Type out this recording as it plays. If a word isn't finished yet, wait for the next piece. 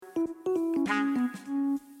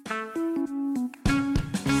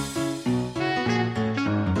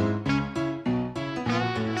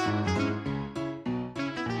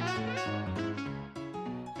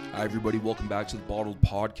everybody. Welcome back to the Bottled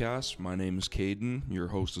Podcast. My name is Caden, your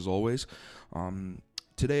host as always.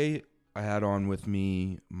 Today, I had on with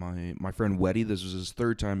me my friend Weddy. This is his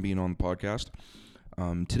third time being on the podcast.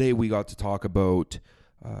 Today, we got to talk about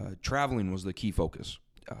traveling was the key focus.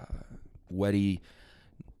 Weddy,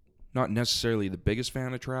 not necessarily the biggest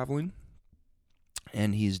fan of traveling,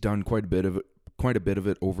 and he's done quite a bit of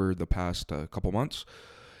it over the past couple months.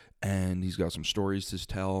 And he's got some stories to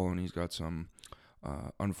tell, and he's got some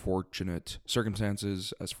unfortunate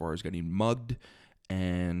circumstances as far as getting mugged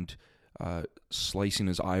and slicing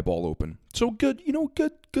his eyeball open. So good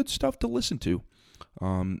stuff to listen to.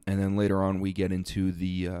 And then later on, we get into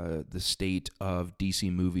the state of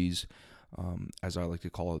DC movies, as I like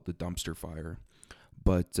to call it, the dumpster fire.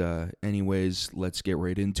 But anyways, let's get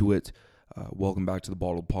right into it. Welcome back to the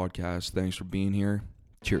Bottled Podcast. Thanks for being here.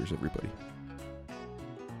 Cheers, everybody.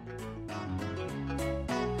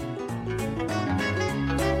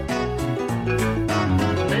 This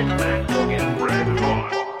match will get red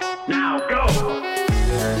hot. Now go!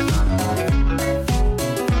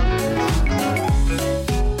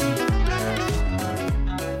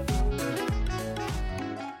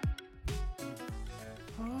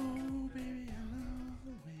 Oh, baby, I love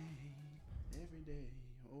the way every day.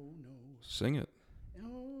 Oh, no. Sing it.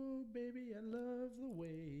 Oh, baby, I love the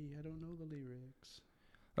way. I don't know the lyrics.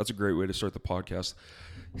 That's a great way to start the podcast.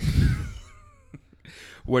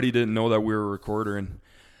 Weddy didn't know that we were a recorder, and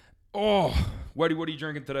Weddy, what are you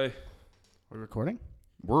drinking today? We're recording?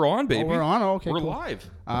 We're on, baby. Oh, we're on? Oh, okay, We're cool. live.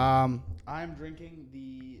 I'm drinking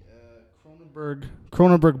the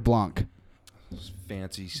Kronenberg Blanc. It's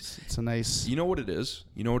fancy. It's a nice... You know what it is?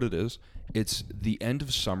 It's the end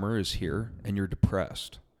of summer is here, and you're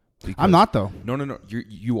depressed. I'm not, though. No.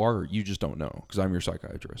 You are. You just don't know, because I'm your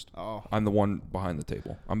psychiatrist. Oh. I'm the one behind the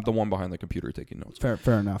table. I'm the one behind the computer taking notes.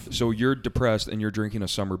 Fair enough. So you're depressed, and you're drinking a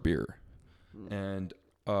summer beer. And...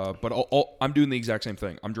 but I'm doing the exact same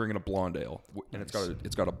thing. I'm drinking a blonde ale, and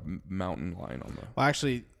it's got a mountain line on the. Well,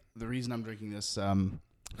 actually, the reason I'm drinking this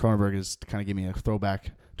Kronenberg is to kind of give me a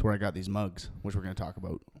throwback to where I got these mugs, which we're going to talk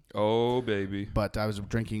about. Oh, baby. But I was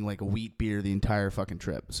drinking like a wheat beer the entire fucking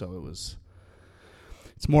trip, so it's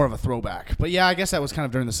more of a throwback. But yeah, I guess that was kind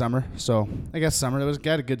of during the summer. So I guess I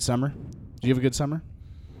had a good summer. Did you have a good summer?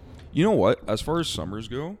 You know what? As far as summers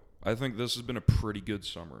go, I think this has been a pretty good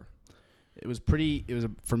summer. For me, it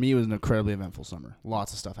was an incredibly eventful summer.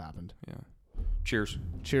 Lots of stuff happened. Yeah. Cheers.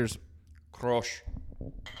 Cheers. Crush.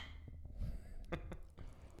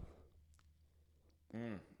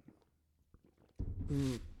 Delicious.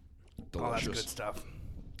 Oh, that's good stuff.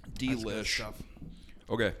 Delish.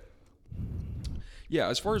 Okay. Yeah,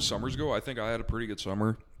 as far as summers go, I think I had a pretty good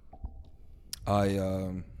summer.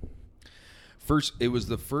 It was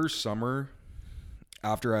the first summer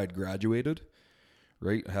after I had graduated.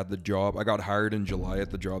 Right, I had the job. I got hired in July at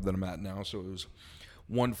the job that I'm at now, so it was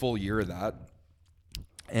one full year of that,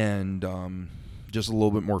 and just a little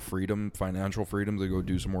bit more freedom, financial freedom to go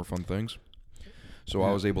do some more fun things. So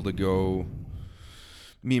I was able to go.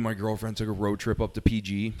 Me and my girlfriend took a road trip up to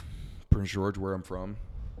PG, Prince George, where I'm from.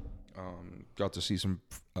 Got to see some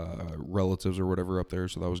relatives or whatever up there,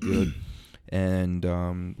 so that was good.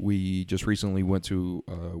 And we just recently went to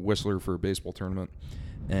Whistler for a baseball tournament,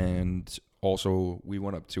 and also, we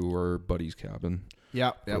went up to our buddy's cabin.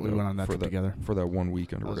 Yeah, we went on that trip together. For that one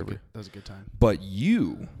weekend or whatever. That was a good time. But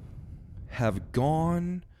you have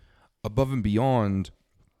gone above and beyond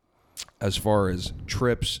as far as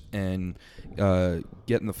trips and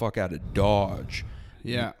getting the fuck out of Dodge.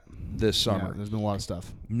 Yeah. This summer. Yeah, there's been a lot of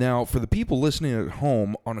stuff. Now, for the people listening at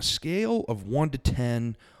home, on a scale of 1 to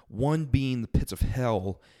 10, 1 being the pits of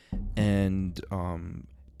hell and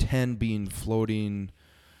 10 being floating...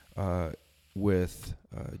 with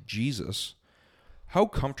Jesus, how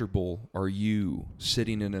comfortable are you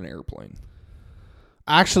sitting in an airplane?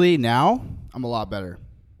 Actually, now I'm a lot better.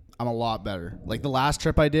 Like the last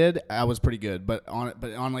trip I did, I was pretty good, but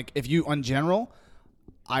on like if you on general,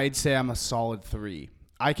 I'd say I'm a solid 3.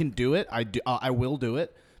 I can do it. I will do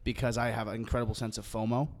it because I have an incredible sense of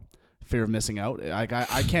FOMO, fear of missing out. I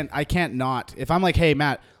can't not. If I'm like, hey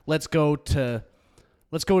Matt, let's go to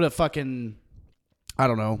fucking, I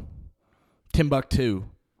don't know, Timbuktu.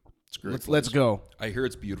 It's great. Let's go. I hear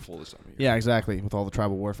it's beautiful this time of year. Yeah, exactly, with all the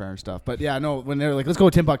tribal warfare and stuff. But yeah, no, when they're like, let's go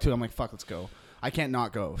to Timbuktu, I'm like, fuck, let's go. I can't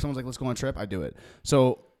not go. If someone's like, let's go on a trip, I do it.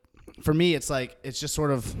 So for me, it's like, it's just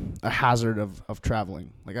sort of a hazard of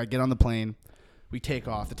traveling. Like I get on the plane, we take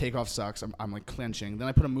off. The takeoff sucks. I'm like clenching. Then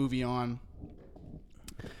I put a movie on.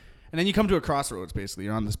 And then you come to a crossroads, basically.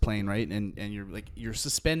 You're on this plane, right? And you're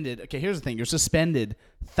suspended. Okay, here's the thing. You're suspended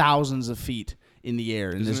thousands of feet in the air.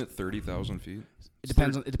 Isn't it 30,000 feet? It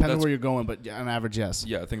depends on That's- where you're going, but on average, yes.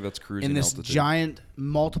 Yeah, I think that's cruising In this altitude. giant,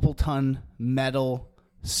 multiple-ton metal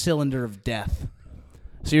cylinder of death.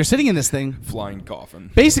 So you're sitting in this thing. Flying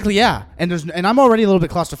coffin. Basically, yeah. And I'm already a little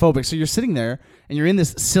bit claustrophobic. So you're sitting there and you're in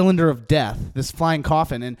this cylinder of death, this flying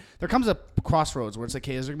coffin, and there comes a crossroads where it's like,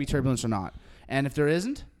 hey, is there gonna be turbulence or not? And if there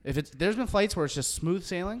isn't, there's been flights where it's just smooth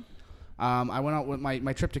sailing. I went out with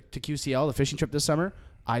my trip to QCL, the fishing trip this summer.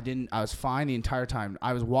 I was fine the entire time.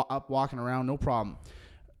 I was up walking around, no problem.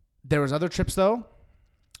 There was other trips though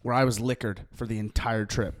where I was liquored for the entire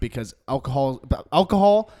trip because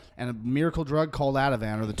alcohol and a miracle drug called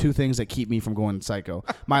Ativan are the two things that keep me from going psycho.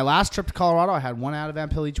 My last trip to Colorado, I had one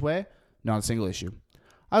Ativan pill each way, not a single issue.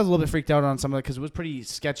 I was a little bit freaked out on some of it because it was pretty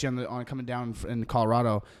sketchy on coming down in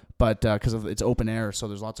Colorado, but because of it's open air, so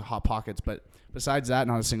there's lots of hot pockets. But besides that,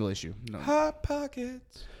 not a single issue. No. Hot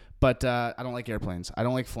pockets. But I don't like airplanes. I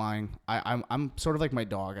don't like flying. I'm sort of like my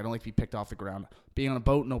dog. I don't like to be picked off the ground. Being on a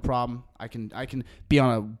boat, no problem. I can be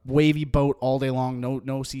on a wavy boat all day long.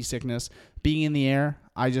 No seasickness. Being in the air,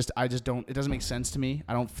 I just don't. It doesn't make sense to me.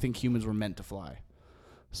 I don't think humans were meant to fly.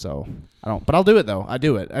 So I don't. But I'll do it though. I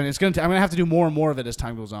do it, and I'm gonna have to do more and more of it as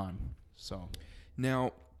time goes on. So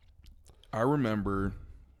Now, I remember,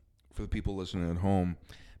 for the people listening at home,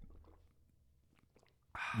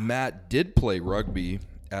 Matt did play rugby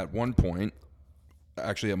at one point,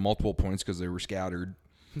 actually at multiple points because they were scattered.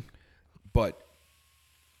 But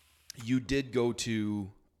you did go to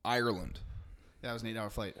Ireland. that was an 8-hour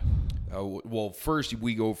flight. Well, first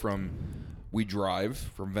we drive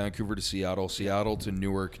from Vancouver to Seattle, Seattle to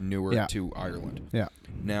Newark, Yeah. to Ireland. Yeah.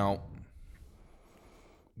 Now,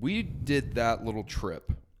 we did that little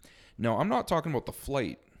trip. Now, I'm not talking about the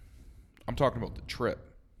flight. I'm talking about the trip.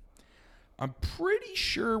 I'm pretty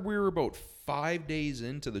sure we were about 5 days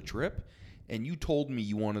into the trip, and you told me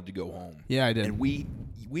you wanted to go home. Yeah, I did. And we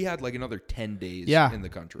had like another 10 days in the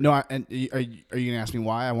country. No, and are you gonna ask me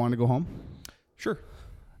why I wanted to go home? Sure.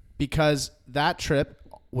 Because that trip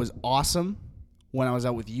was awesome when I was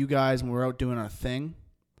out with you guys and we were out doing our thing.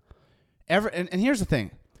 And here's the thing.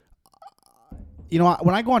 You know,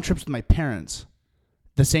 when I go on trips with my parents,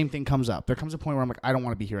 the same thing comes up. There comes a point where I'm like, I don't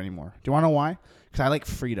want to be here anymore. Do you want to know why? Because I like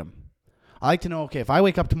freedom. I like to know, okay, if I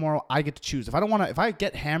wake up tomorrow, I get to choose. If I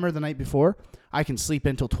get hammered the night before, I can sleep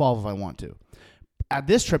until 12 if I want to. At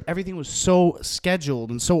this trip, everything was so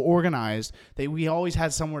scheduled and so organized that we always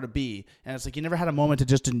had somewhere to be. And it's like you never had a moment to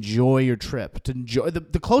just enjoy your trip. To enjoy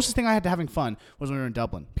the closest thing I had to having fun was when we were in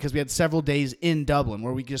Dublin, because we had several days in Dublin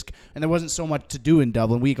where and there wasn't so much to do in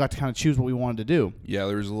Dublin. We got to kind of choose what we wanted to do. Yeah,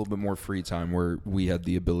 there was a little bit more free time where we had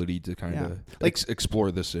the ability to kind of explore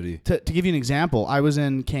the city. To give you an example, I was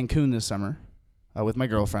in Cancun this summer with my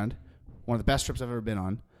girlfriend. One of the best trips I've ever been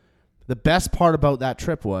on. The best part about that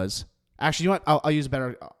trip was... Actually, you know what? I'll use a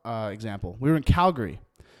better example. We were in Calgary.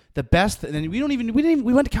 The best, and then we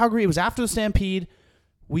went to Calgary. It was after the Stampede.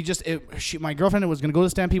 My girlfriend was going to go to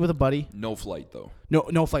the Stampede with a buddy. No flight though.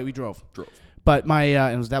 No flight. We drove. But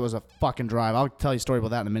that was a fucking drive. I'll tell you a story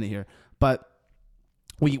about that in a minute here. But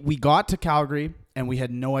we got to Calgary and we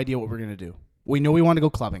had no idea what we were going to do. We knew we wanted to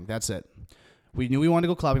go clubbing. That's it. We knew we wanted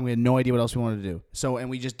to go clubbing. We had no idea what else we wanted to do. And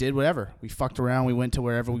we just did whatever. We fucked around. We went to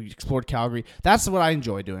wherever. We explored Calgary. That's what I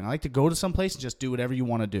enjoy doing. I like to go to some place and just do whatever you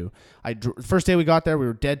want to do. First day we got there, we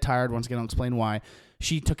were dead tired. Once again, I'll explain why.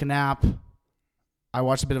 She took a nap. I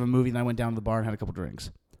watched a bit of a movie, and I went down to the bar and had a couple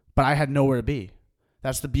drinks. But I had nowhere to be.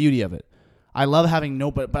 That's the beauty of it. I love having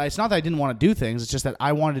but it's not that I didn't want to do things. It's just that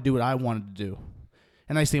I wanted to do what I wanted to do.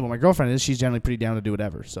 And the nice thing about my girlfriend is she's generally pretty down to do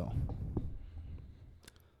whatever, So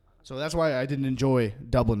that's why I didn't enjoy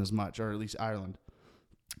Dublin as much, or at least Ireland.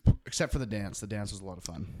 Except for the dance. The dance was a lot of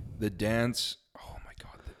fun. The dance. Oh my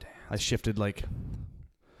God, the dance. I shifted like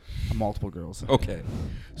multiple girls. Okay.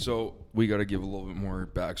 So we got to give a little bit more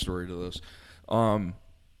backstory to this.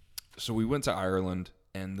 So we went to Ireland,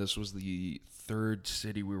 and this was the third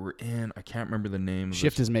city we were in. I can't remember the name.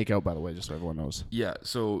 Shift is make out, by the way, just so everyone knows. Yeah.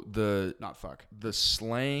 So not fuck. The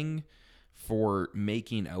slang for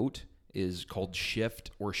making out is called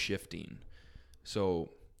shift or shifting.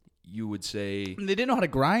 So you would say... They didn't know how to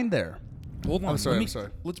grind there. Hold on. I'm sorry.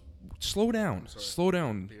 Let's slow down. Slow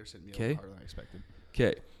down. Okay?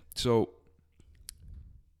 Okay. So,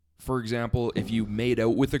 for example, if you made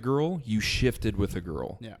out with a girl, you shifted with a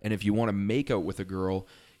girl. Yeah. And if you want to make out with a girl,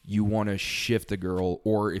 you want to shift a girl.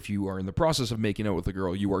 Or if you are in the process of making out with a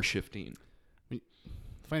girl, you are shifting. The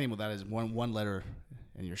funny thing about that is one letter...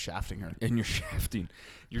 And you're shafting her. And you're shafting.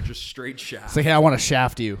 You're just straight shaft. It's like, hey, I want to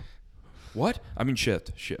shaft you. What? I mean,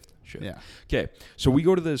 shift. Yeah. Okay. So we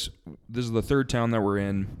go to this. This is the third town that we're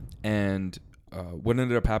in, and what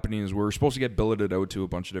ended up happening is we were supposed to get billeted out to a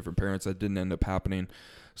bunch of different parents. That didn't end up happening.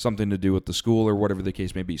 Something to do with the school or whatever the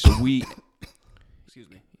case may be. So we... Excuse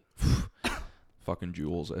me. Fucking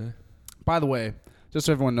Jules, eh? By the way, just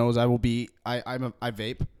so everyone knows, I vape.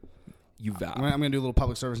 You vap. I'm gonna do a little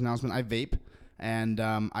public service announcement. I vape, and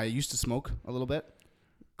I used to smoke a little bit,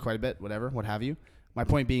 quite a bit, whatever, what have you. My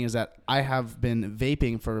point being is that I have been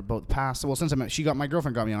vaping for about the past. Well, since my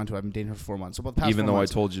girlfriend got me onto it. I've been dating her for 4 months. So about the past Even 4 though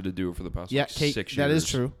months, I told you to do it for the past Kate, 6 years. that is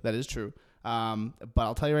true. That is true. But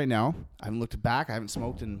I'll tell you right now, I haven't looked back. I haven't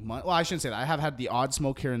smoked in months. Well, I shouldn't say that. I have had the odd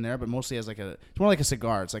smoke here and there, but mostly as it's more like a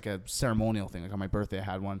cigar. It's like a ceremonial thing. Like on my birthday, I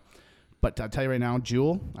had one. But I'll tell you right now,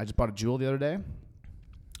 Juul. I just bought a Juul the other day.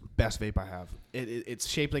 Best vape I have. It's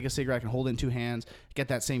shaped like a cigarette. I can hold it in 2 hands. Get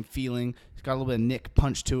that same feeling. It's got a little bit of nick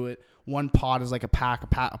punch to it. One pod is like a pack.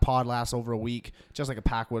 A pod lasts over a week, just like a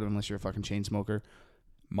pack would, unless you're a fucking chain smoker.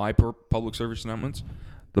 My public service announcements.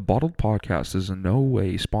 The Bottled Podcast is in no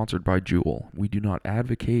way sponsored by Juul. We do not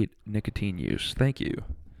advocate nicotine use. Thank you.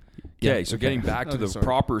 Okay, so getting back to the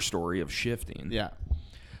proper story of shifting. Yeah.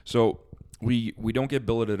 So we don't get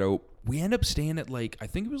billeted out. We end up staying at I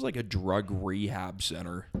think it was like a drug rehab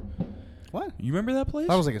center. What? You remember that place?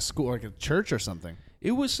 That was like a school, like a church or something.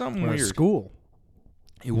 It was something Or weird. a school.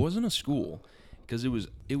 It wasn't a school because it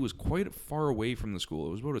was quite far away from the school.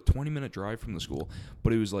 It was about a 20-minute drive from the school,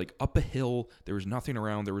 but it was like up a hill. There was nothing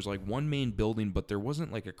around. There was like one main building, but there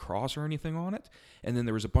wasn't like a cross or anything on it. And then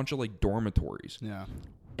there was a bunch of like dormitories. Yeah.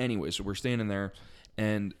 Anyway, so we're staying in there,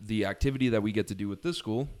 and the activity that we get to do with this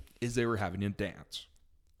school is they were having a dance.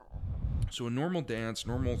 So a normal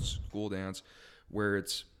school dance, where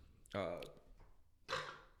it's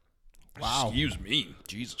Wow. Excuse me.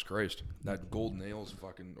 Jesus Christ. That gold nails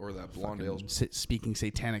fucking, or that blonde nails. Speaking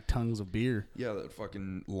satanic tongues of beer. Yeah, that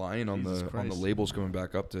fucking lion on Jesus the Christ. labels coming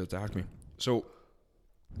back up to attack me. So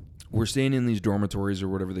we're staying in these dormitories or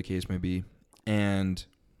whatever the case may be, and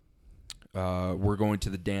we're going to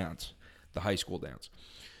the dance, the high school dance.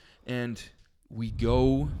 And we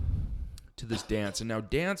go to this dance. And now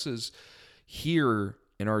dances here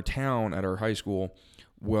in our town at our high school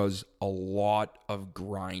was a lot of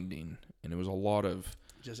grinding, and it was a lot of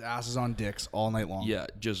just asses on dicks all night long. Yeah,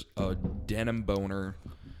 just a denim boner,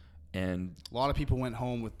 and a lot of people went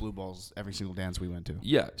home with blue balls every single dance we went to.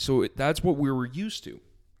 Yeah, so that's what we were used to.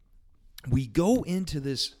 We go into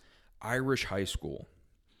this Irish high school,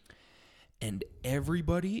 and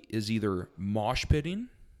everybody is either mosh pitting,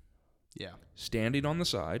 standing on the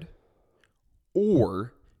side,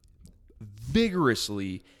 or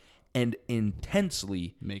vigorously and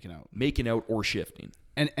intensely making out or shifting.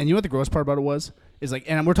 And you know what the gross part about it was? Is like,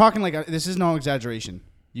 and we're talking like, this is no exaggeration.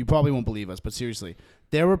 You probably won't believe us, but seriously,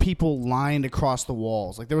 there were people lined across the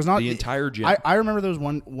walls. Like there was not the entire gym. I remember there was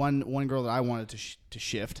one girl that I wanted to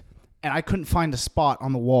shift, and I couldn't find a spot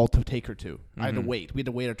on the wall to take her to. I had to wait. We had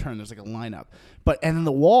to wait our turn. There's like a lineup, and then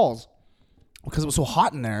the walls, because it was so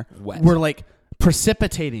hot in there, were like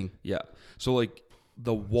precipitating. Yeah. So like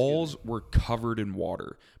the walls were covered in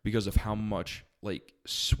water because of how much like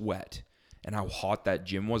sweat and how hot that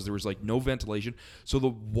gym was. There was like no ventilation. So the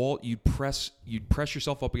wall, you'd press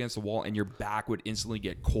yourself up against the wall and your back would instantly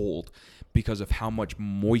get cold because of how much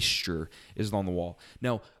moisture is on the wall.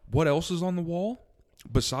 Now, what else is on the wall?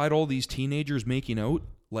 Beside all these teenagers making out,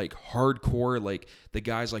 like hardcore, like the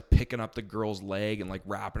guy's like picking up the girl's leg and like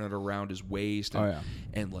wrapping it around his waist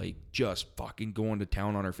and like just fucking going to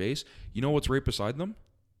town on her face. You know what's right beside them?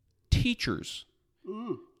 Teachers.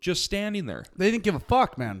 Just standing there. They didn't give a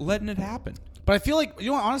fuck, man. Letting it happen. But I feel like,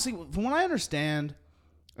 you know, honestly, from what I understand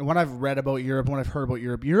and what I've read about Europe, what I've heard about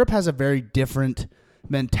Europe, Europe has a very different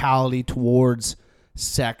mentality towards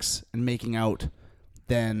sex and making out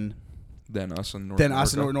than us in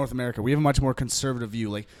North America. We have a much more conservative view.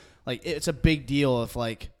 Like it's a big deal if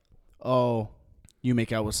like, oh, you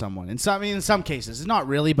make out with someone. In some cases, it's not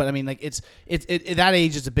really, but I mean, like it's at that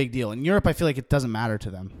age, it's a big deal. In Europe, I feel like it doesn't matter to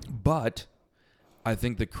them. But I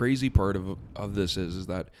think the crazy part of this is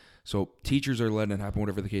that so teachers are letting it happen,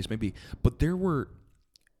 whatever the case may be. But there were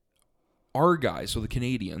our guys, so the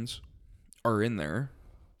Canadians, are in there,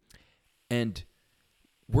 and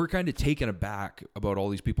we're kind of taken aback about all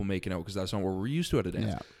these people making out because that's not what we're used to at a dance.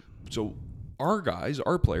 Yeah. So our guys,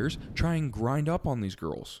 our players, try and grind up on these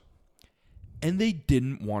girls, and they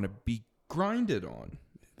didn't want to be grinded on.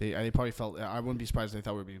 They probably felt, I wouldn't be surprised if they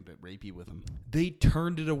thought we were being a bit rapey with them. They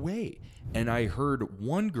turned it away, and I heard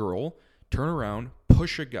one girl turn around,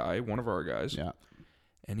 push a guy, one of our guys,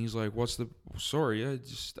 and he's like, sorry,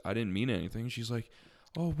 I didn't mean anything. She's like,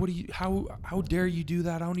 oh, how dare you do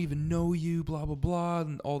that? I don't even know you, blah, blah, blah,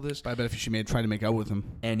 and all this. I bet if she tried to make out with him.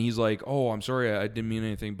 And he's like, oh, I'm sorry, I didn't mean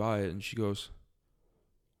anything by it. And she goes,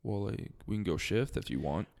 well, like, we can go shift if you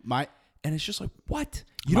want. And it's just like, what?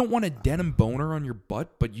 You don't want a denim boner on your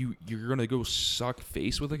butt, but you're gonna go suck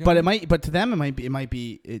face with a guy. But to them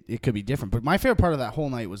it could be different. But my favorite part of that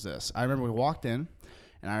whole night was this. I remember we walked in,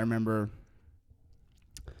 and I remember,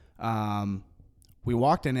 we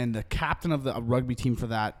walked in, and the captain of the rugby team for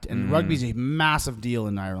that, and rugby's a massive deal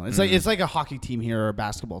in Ireland. It's like a hockey team here or a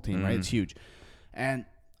basketball team, right? It's huge. And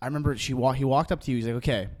I remember he walked up to you. He's like,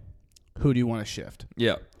 okay, who do you want to shift?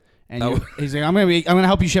 Yeah. And he's like, I'm gonna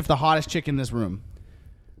help you shift the hottest chick in this room.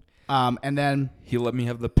 And then he let me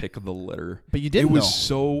have the pick of the litter. But you didn't. It was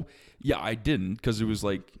so. Yeah, I didn't, because it was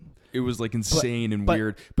like insane and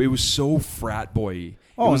weird. But it was so frat boy.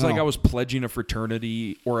 Oh, it was like I was pledging a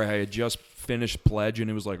fraternity, or I had just finished pledge, and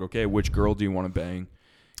it was like, okay, which girl do you want to bang?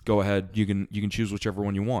 Go ahead. You can choose whichever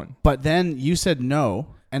one you want. But then you said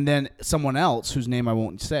no, and then someone else, whose name I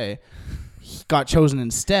won't say, got chosen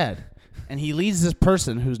instead. And he leads this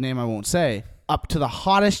person, whose name I won't say, up to the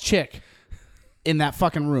hottest chick in that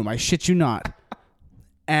fucking room. I shit you not.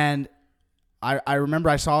 And I remember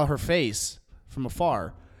I saw her face from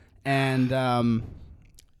afar. And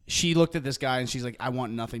she looked at this guy, and she's like, I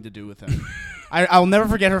want nothing to do with him. I'll never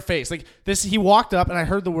forget her face. Like this, he walked up, and I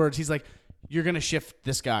heard the words. He's like, you're going to shift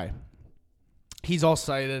this guy. He's all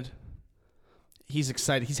excited. He's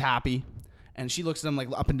excited. He's happy. And she looks at him like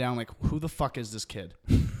up and down, like, who the fuck is this kid?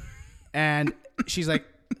 And she's like,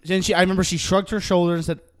 I remember she shrugged her shoulders and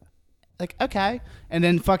said, like, okay. And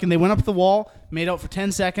then fucking they went up the wall, made out for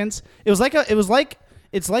 10 seconds. It's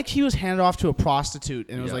like he was handed off to a prostitute,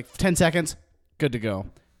 and it was like 10 seconds, good to go.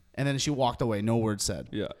 And then she walked away, no word said.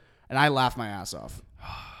 Yeah. And I laughed my ass off.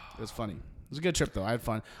 It was funny. It was a good trip though. I had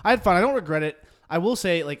fun. I don't regret it. I will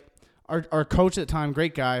say, like, our coach at the time,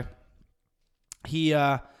 great guy. He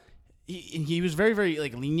was very, very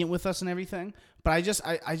like lenient with us and everything. But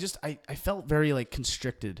I felt very like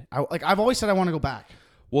constricted. I've always said I want to go back.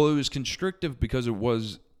 Well, it was constrictive because it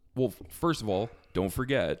was, well, first of all, don't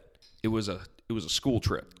forget, it was a school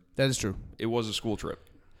trip. That is true. It was a school trip.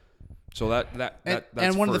 So that's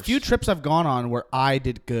and one of the few trips I've gone on where I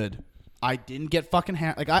did good. I didn't get fucking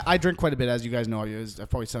like I drink quite a bit, as you guys know. I've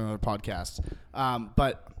probably said on other podcasts.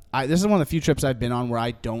 But this is one of the few trips I've been on where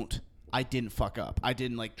I didn't fuck up. I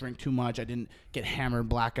didn't like drink too much. I didn't get hammered,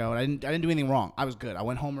 blackout. I didn't do anything wrong. I was good. I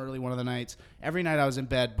went home early one of the nights. Every night I was in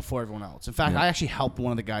bed before everyone else. In fact, I actually helped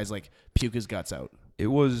one of the guys like puke his guts out. It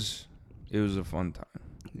was a fun time.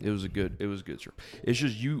 It was a good trip. It's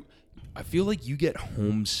just I feel like you get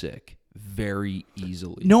homesick very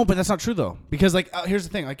easily. No, but that's not true though. Because like here's the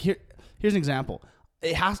thing. Like here's an example.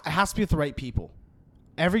 It has to be with the right people.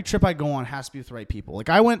 Every trip I go on has to be with the right people. Like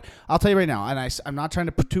I'll tell you right now, and I'm not trying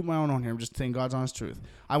to toot my own horn here. I'm just saying God's honest truth.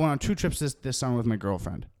 I went on 2 trips this summer with my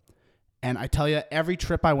girlfriend. And I tell you, every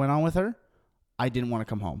trip I went on with her, I didn't want to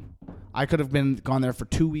come home. I could have gone there for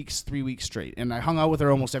 2 weeks, 3 weeks straight. And I hung out with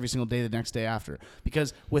her almost every single day the next day after.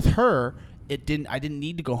 Because with her, I didn't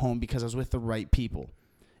need to go home because I was with the right people.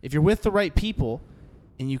 If you're with the right people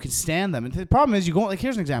and you can stand them. And the problem is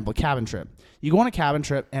here's an example, a cabin trip. You go on a cabin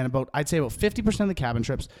trip, and I'd say about 50% of the cabin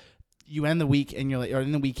trips, you end the week and you're like, or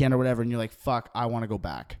in the weekend or whatever, and you're like, fuck, I want to go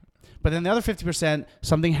back. But then the other 50%,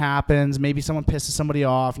 something happens, maybe someone pisses somebody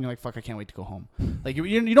off, and you're like, fuck, I can't wait to go home. Like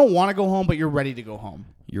you don't want to go home, but you're ready to go home.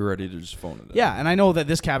 You're ready to just phone it in. Yeah, and I know that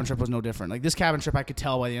this cabin trip was no different. Like this cabin trip, I could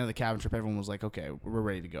tell by the end of the cabin trip, everyone was like, okay, we're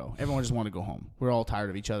ready to go. Everyone just wanted to go home. We're all tired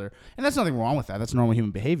of each other. And that's nothing wrong with that. That's normal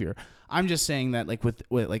human behavior. I'm just saying that like with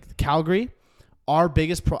like Calgary, our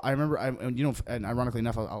biggest I remember, and ironically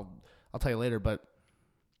enough, I'll tell you later, but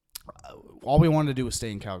all we wanted to do was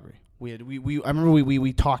stay in Calgary. I remember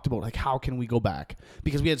we talked about like how can we go back,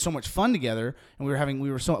 because we had so much fun together, and we were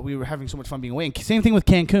having so much fun being away. And same thing with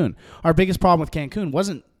Cancun. Our biggest problem with Cancun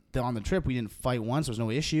wasn't on the trip. We didn't fight once. There was no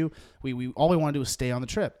issue. We all we want to do is stay on the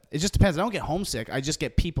trip. It just depends. I don't get homesick. I just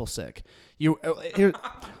get people sick.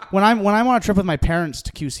 When I'm on a trip with my parents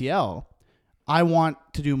to QCL, I want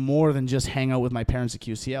to do more than just hang out with my parents at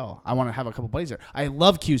QCL. I want to have a couple buddies there. I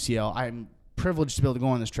love QCL. I'm privileged to be able to go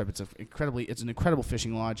on this trip. It's an incredible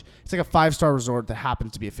fishing lodge. It's like a 5-star resort that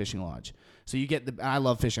happens to be a fishing lodge. So you get I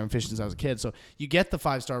love fishing. I'm fishing since I was a kid. So you get the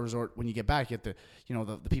 5-star resort when you get back. You get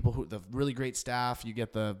the people the really great staff. You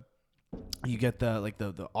get the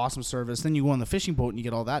awesome service. Then you go on the fishing boat and you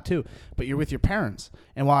get all that too. But you're with your parents.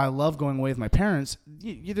 And while I love going away with my parents,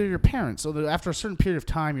 they're your parents. So after a certain period of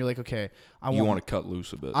time, you're like, okay, you want to cut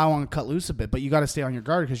loose a bit. I want to cut loose a bit, but you got to stay on your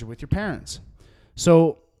guard because you're with your parents.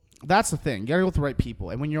 So that's the thing. You got to go with the right people.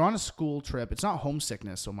 And when you're on a school trip, it's not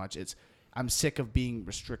homesickness so much. It's I'm sick of being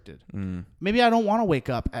restricted. Maybe I don't want to wake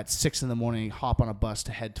up at 6 a.m, hop on a bus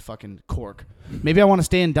to head to fucking Cork. Maybe I want to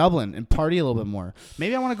stay in Dublin and party a little bit more.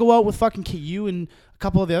 Maybe I want to go out with fucking you and a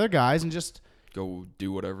couple of the other guys and just Go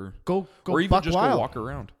do whatever. go or even buck just wild. go walk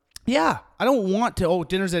around. Yeah, I don't want to.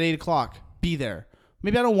 Dinner's at 8:00. Be there.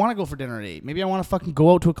 Maybe I don't want to go for dinner at 8. Maybe I want to fucking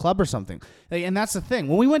go out to a club or something. And that's the thing.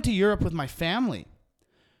 When we went to Europe with my family,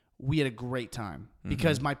 we had a great time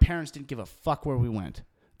because my parents didn't give a fuck where we went.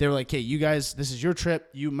 They were like, "Hey, you guys, this is your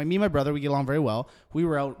trip. Me and my brother, we get along very well. We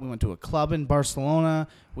were out. We went to a club in Barcelona.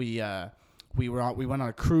 We went on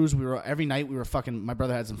a cruise. We were every night. We were fucking. My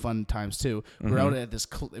brother had some fun times too. We were out at this.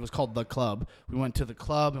 It was called The Club. We went to the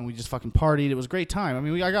club and we just fucking partied. It was a great time. I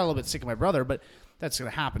mean, I got a little bit sick of my brother, but that's gonna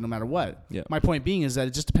happen no matter what. Yeah. My point being is that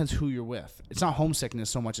it just depends who you're with. It's not homesickness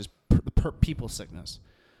so much as people sickness.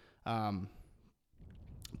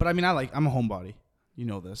 But I mean, I'm a homebody. You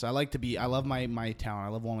know this. I love my town. I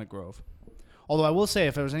love Walnut Grove. Although I will say,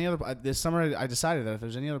 if there was any other this summer, I decided that if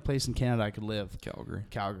there's any other place in Canada I could live, Calgary.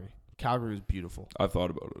 Calgary is beautiful. I've thought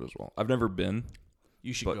about it as well. I've never been.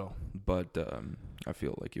 You should go. But I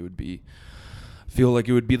feel like it would be.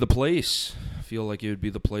 The place. I feel like it would be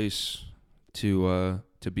the place to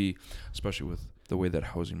be, especially with the way that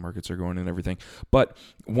housing markets are going and everything. But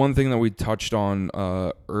one thing that we touched on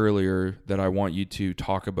earlier that I want you to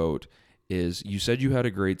talk about is you said you had a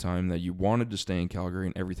great time, that you wanted to stay in Calgary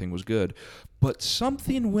and everything was good, but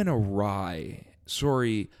something went awry.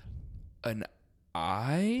 Sorry, an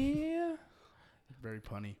eye? Very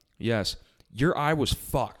punny. Yes. Your eye was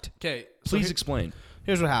fucked. Okay, Please explain.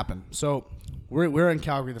 Here's what happened. So we're in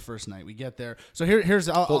Calgary the first night. We get there. So here's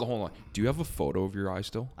Hold on. Do you have a photo of your eye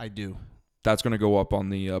still? I do. That's going to go up on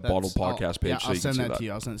the Bottled Podcast page. Yeah, so I'll you send can see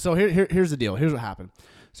that to you. So here's the deal. Here's what happened.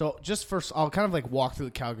 So just first, I'll kind of like walk through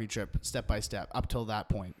the Calgary trip step by step up till that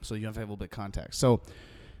point, so you have to have a little bit of context. So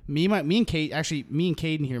me and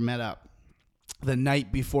Caden here met up the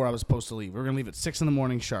night before I was supposed to leave. We were gonna leave at 6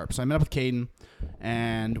 a.m. sharp. So I met up with Caden,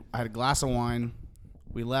 and I had a glass of wine.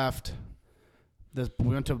 We left. We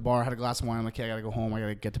went to a bar, had a glass of wine. I'm like, okay, I gotta go home. I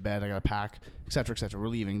gotta get to bed. I gotta pack, etc., etc. We're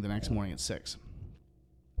leaving the next morning at 6.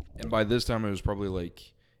 And by this time, it was probably like,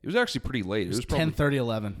 it was actually pretty late. It was probably 10:30,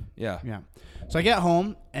 11. Yeah. So I get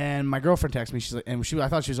home, and my girlfriend texts me. She's like, I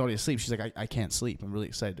thought she was already asleep. She's like, I can't sleep. I'm really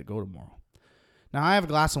excited to go tomorrow. Now I have a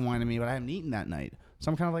glass of wine in me, but I haven't eaten that night,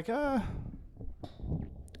 so I'm kind of like,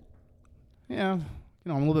 yeah,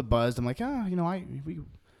 I'm a little bit buzzed. I'm like, I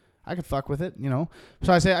could fuck with it,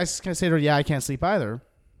 So I say to her, yeah, I can't sleep either.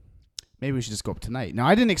 Maybe we should just go up tonight. Now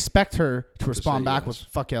I didn't expect her to respond back with,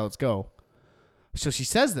 fuck yeah, let's go. So she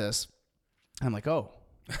says this. I'm like, oh.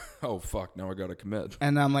 Oh, fuck, now I got to commit.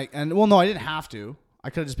 And I'm like, no, I didn't have to. I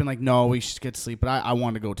could have just been like, no, we should get to sleep. But I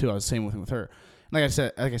wanted to go too. I was the same with her. Like I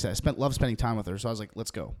said, I love spending time with her. So I was like,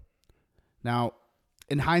 let's go. Now,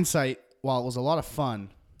 in hindsight, while it was a lot of fun,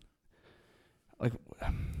 like,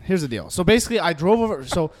 here's the deal. So basically, I drove over.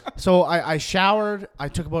 So I showered. I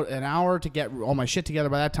took about an hour to get all my shit together.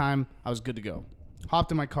 By that time, I was good to go.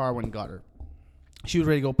 Hopped in my car, went and got her. She was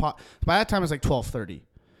ready to go. By that time, it was like 12:30.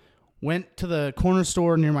 Went to the corner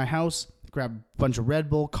store near my house, grabbed a bunch of Red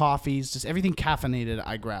Bull, coffees, just everything caffeinated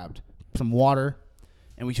I grabbed. Some water,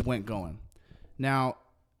 and we went going. Now,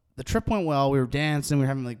 the trip went well. We were dancing. We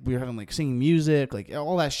were having singing music, like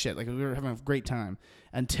all that shit. Like we were having a great time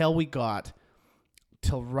until we got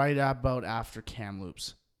till right about after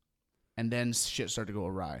Kamloops. And then shit started to go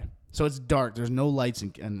awry. So it's dark. There's no lights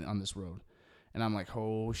on this road. And I'm like,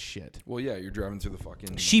 oh, shit. Well, yeah, you're driving through the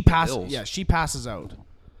fucking She passes out.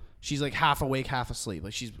 She's like half awake, half asleep.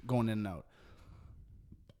 Like she's going in and out.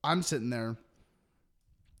 I'm sitting there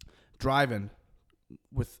driving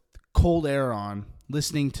with cold air on,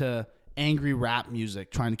 listening to angry rap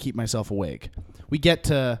music, trying to keep myself awake. I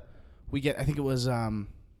think it was, no,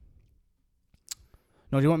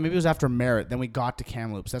 do you want, maybe it was after Merritt. Then we got to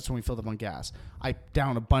Kamloops. That's when we filled up on gas. I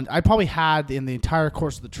downed a bunch. I probably had in the entire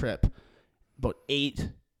course of the trip about 8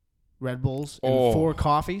 Red Bulls and 4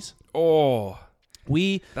 coffees. Oh.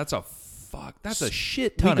 That's a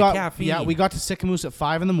shit ton of caffeine. Yeah, we got to Sicamous at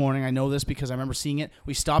 5 a.m. I know this because I remember seeing it.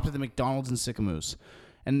 We stopped at the McDonald's in Sicamous.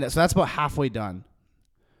 And so that's about halfway done.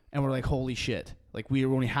 And we're like, holy shit. Like, we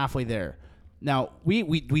were only halfway there. Now,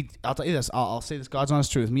 I'll tell you this. I'll say this, God's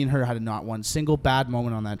honest truth. Me and her had not one single bad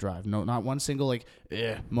moment on that drive. No, not one single,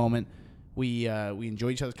 moment. We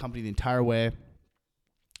enjoyed each other's company the entire way.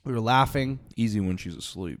 We were laughing. Easy when she's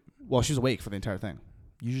asleep. Well, she was awake for the entire thing.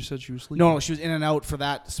 You just said she was asleep? No, she was in and out for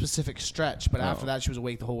that specific stretch, but after that, she was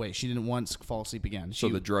awake the whole way. She didn't once fall asleep again. So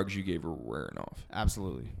the drugs you gave her were wearing off?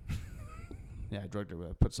 Absolutely. Yeah, I drugged her.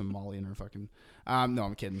 I put some Molly in her fucking... no,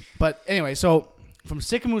 I'm kidding. But anyway, so from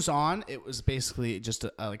Sicamous on, it was basically just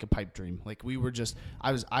like a pipe dream. Like we were just,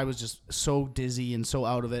 I was just so dizzy and so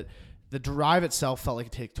out of it. The drive itself felt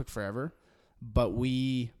like it took forever, but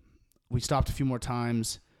we stopped a few more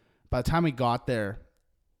times. By the time we got there,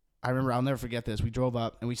 I remember, I'll never forget this. We drove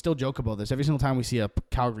up, and we still joke about this. Every single time we see a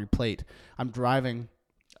Calgary plate, I'm driving.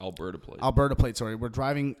 Alberta plate, sorry. We're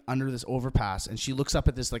driving under this overpass, and she looks up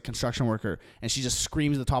at this like construction worker, and she just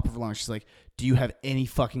screams at the top of her lungs. She's like, "Do you have any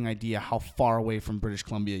fucking idea how far away from British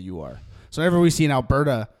Columbia you are?" So whenever we see an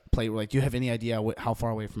Alberta plate, we're like, "Do you have any idea how far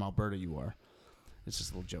away from Alberta you are?" It's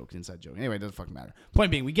just a little joke, inside joke. Anyway, it doesn't fucking matter.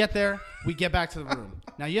 Point being, we get there, we get back to the room.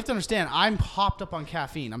 Now, you have to understand, I'm hopped up on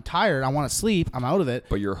caffeine. I'm tired. I want to sleep. I'm out of it.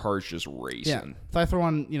 But your heart's just racing. Yeah. If I throw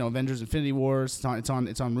on, Avengers: Infinity Wars, it's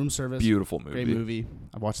on room service. Beautiful movie. Great movie.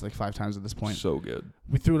 I've watched it like 5 times at this point. So good.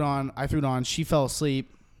 We threw it on. I threw it on. She fell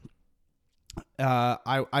asleep.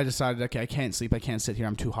 I decided, okay, I can't sleep. I can't sit here.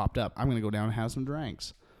 I'm too hopped up. I'm going to go down and have some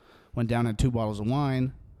drinks. Went down, had 2 bottles of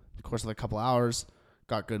wine. Of course, like a couple hours.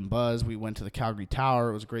 Got good and buzz. We went to the Calgary Tower.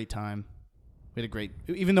 It was a great time. We had a great,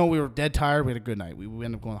 even though we were dead tired, we had a good night. We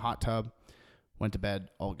ended up going to the hot tub, went to bed,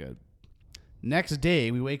 all good. Next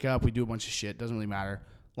day, we wake up, we do a bunch of shit. Doesn't really matter.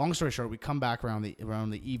 Long story short, we come back around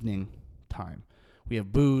the evening time. We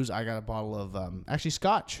have booze. I got a bottle of actually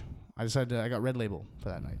scotch. I got Red Label for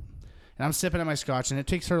that night, and I'm sipping at my scotch, and it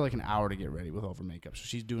takes her like an hour to get ready with all of her makeup. So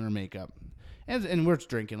she's doing her makeup, and we're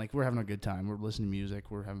drinking, like we're having a good time. We're listening to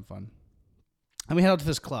music. We're having fun. And we head out to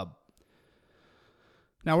this club.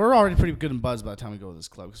 Now, we're already pretty good and buzzed by the time we go to this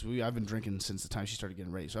club because I've been drinking since the time she started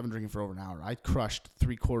getting ready. So I've been drinking for over an hour. I crushed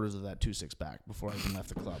 3/4 of that 2-6 back before I even left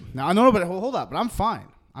the club. Now, I know, but hold up. But I'm fine.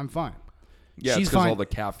 Yeah, She's it's because fine. all the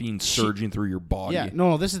caffeine's surging through your body. Yeah,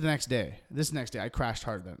 no, this is the next day. I crashed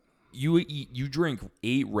hard then. You drink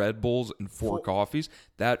 8 Red Bulls and 4 coffees.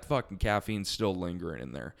 That fucking caffeine's still lingering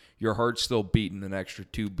in there. Your heart's still beating an extra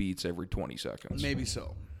 2 beats every 20 seconds. Maybe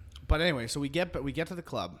so. But anyway, so we get to the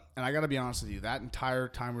club, and I got to be honest with you, that entire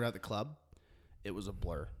time we were at the club, it was a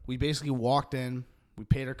blur. We basically walked in, we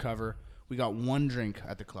paid our cover, we got 1 drink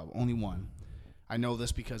at the club, only 1. I know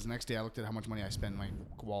this because the next day I looked at how much money I spent in my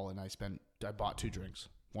wallet, and I bought 2 drinks,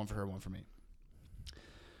 1 for her, 1 for me.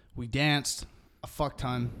 We danced a fuck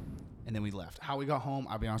ton, and then we left. How we got home,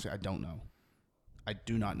 I'll be honest with you, I don't know. I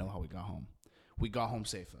do not know how we got home. We got home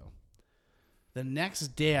safe, though. The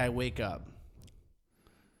next day I wake up.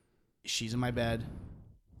 She's in my bed.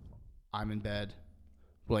 I'm in bed.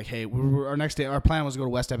 We're like, hey, our next day, our plan was to go to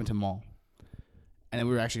West Edmonton Mall. And then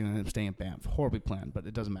we were actually going to end up staying at Banff. Horribly planned, but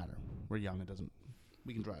it doesn't matter. We're young.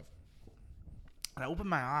 We can drive. And I opened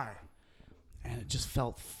my eye, and it just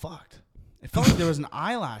felt fucked. It felt like there was an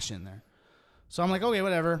eyelash in there. So I'm like, okay,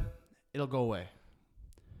 whatever. It'll go away.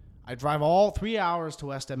 I drive all 3 hours to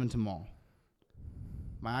West Edmonton Mall.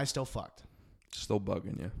 My eye's still fucked. Still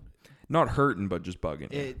bugging you. Not hurting, but just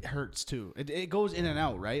bugging you. It hurts too. It goes in and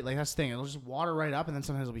out, right? Like that's the thing. It'll just water right up, and then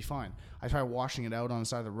sometimes it'll be fine. I try washing it out on the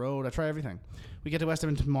side of the road. I try everything. We get to West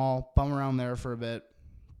Edmonton Mall, bum around there for a bit.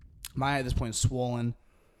 My eye at this point is swollen.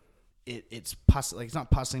 It's pus. Like it's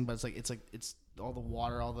not pussing, but it's all the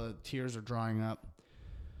water, all the tears are drying up.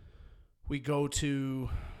 We go to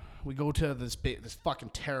this fucking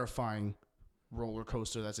terrifying roller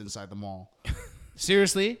coaster that's inside the mall.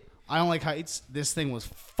 Seriously. I don't like heights. This thing was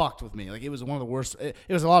fucked with me. Like, it was one of the worst. It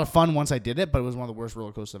was a lot of fun once I did it, but it was one of the worst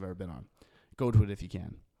roller coasters I've ever been on. Go to it if you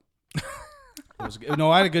can.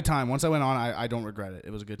 I had a good time. Once I went on, I don't regret it.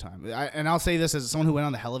 It was a good time. And I'll say this as someone who went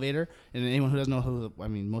on the elevator, and anyone who doesn't know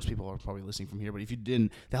most people are probably listening from here, but if you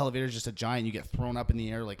didn't, the elevator is just a giant. You get thrown up in the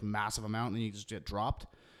air like massive amount, and you just get dropped.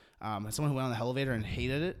 As someone who went on the elevator and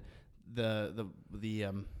hated it, the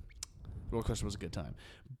roller coaster was a good time.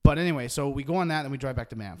 But anyway, so we go on that, and we drive back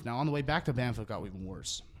to Banff. Now, on the way back to Banff, it got even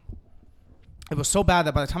worse. It was so bad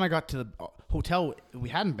that by the time I got to the hotel we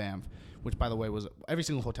had in Banff, which, by the way, was every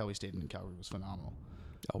single hotel we stayed in Calgary was phenomenal.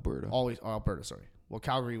 Alberta, sorry. Well,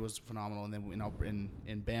 Calgary was phenomenal, and then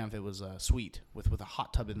in Banff, it was a suite with a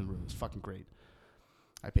hot tub in the room. It was fucking great.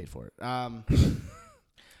 I paid for it.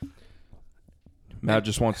 Matt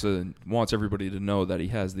just wants everybody to know that he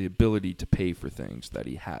has the ability to pay for things, that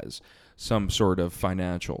he has some sort of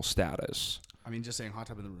financial status. I mean, just saying hot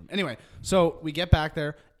tub in the room. Anyway, so we get back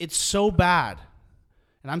there. It's so bad.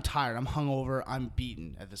 And I'm tired. I'm hungover. I'm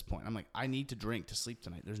beaten at this point. I'm like, I need to drink to sleep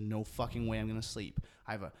tonight. There's no fucking way I'm going to sleep.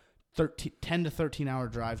 I have a 10 to 13 hour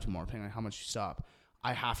drive tomorrow, depending on how much you stop.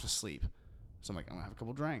 I have to sleep. So I'm like, I'm going to have a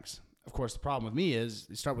couple drinks. Of course, the problem with me is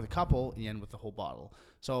you start with a couple and you end with the whole bottle.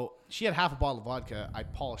 So she had half a bottle of vodka. I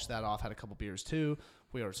polished that off, had a couple beers too.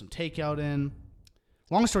 We ordered some takeout in.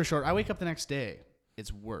 Long story short, I wake up the next day.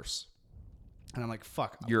 It's worse. And I'm like,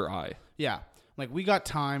 fuck. Your eye. Yeah. I'm Like, we got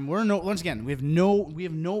time. Once again, we have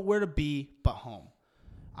nowhere to be but home.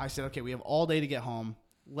 I said, okay, we have all day to get home.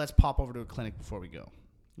 Let's pop over to a clinic before we go.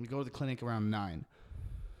 We go to the clinic around 9.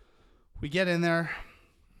 We get in there.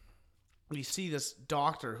 We see this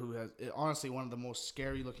doctor who has, honestly, one of the most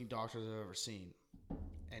scary looking doctors I've ever seen.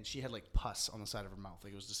 And she had like pus on the side of her mouth.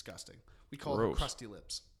 Like, it was disgusting. We called her crusty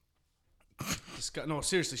lips. No,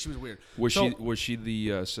 seriously, she was weird. Was she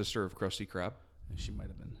the sister of Krusty Krab? She might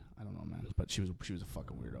have been. I don't know, man. But she was a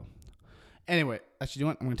fucking weirdo. Anyway, actually, you know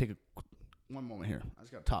what? I'm gonna take one moment here. I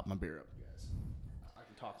just gotta top my beer up, you guys. I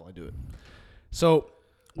can talk while I do it. So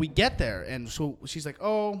we get there, and so she's like,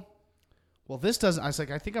 "Oh, well, this doesn't." I was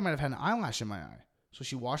like, "I think I might have had an eyelash in my eye." So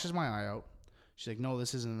she washes my eye out. She's like, "No,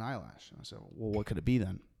 this isn't an eyelash." And I said, "Well, what could it be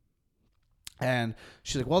then?" And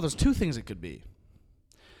she's like, "Well, there's 2 things it could be."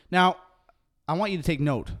 Now, I want you to take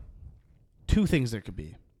note. 2 things there could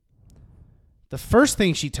be. The first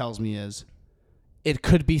thing she tells me is, it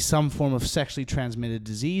could be some form of sexually transmitted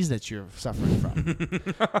disease that you're suffering from.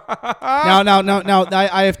 Now,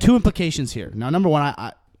 I have 2 implications here. Now, number one,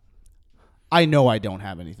 I know I don't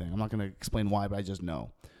have anything. I'm not going to explain why, but I just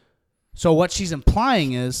know. So what she's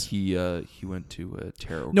implying is he went to a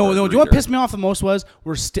tarot. No. Do you know what pissed me off the most was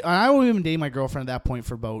I wasn't even dating my girlfriend at that point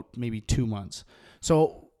for about maybe 2 months.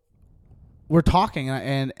 So we're talking,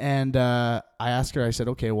 and I asked her. I said,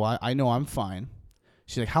 "Okay, well, I know I'm fine."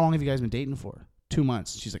 She's like, "How long have you guys been dating for?" 2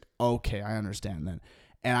 months. She's like, "Okay, I understand then."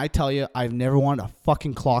 And I tell you, I've never wanted to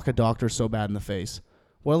fucking clock a doctor so bad in the face.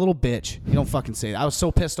 What a little bitch! You don't fucking say that. I was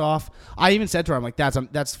so pissed off. I even said to her, "I'm like,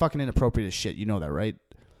 that's fucking inappropriate as shit. You know that, right?"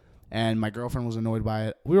 And my girlfriend was annoyed by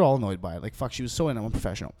it. We were all annoyed by it. Like, fuck, she was so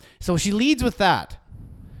unprofessional. So she leads with that.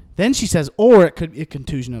 Then she says, "Or it could be a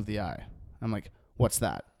contusion of the eye." I'm like, "What's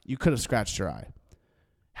that?" "You could have scratched your eye."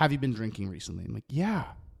 "Have you been drinking recently?" I'm like, "Yeah.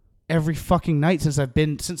 Every fucking night since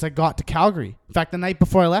I got to Calgary. In fact, the night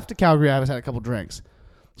before I left to Calgary, I had a couple drinks."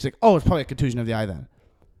 She's like, "Oh, it's probably a contusion of the eye then."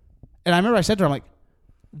 And I remember I said to her, I'm like,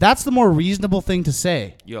 that's the more reasonable thing to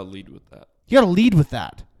say. You gotta lead with that. You gotta lead with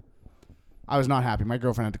that. I was not happy. My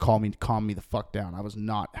girlfriend had to call me to calm me the fuck down. I was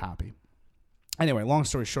not happy. Anyway, long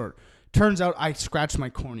story short, turns out I scratched my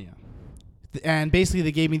cornea. And basically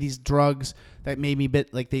they gave me these drugs that made me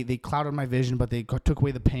they clouded my vision, but they took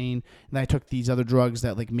away the pain. And then I took these other drugs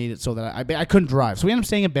that like made it so that I couldn't drive. So we ended up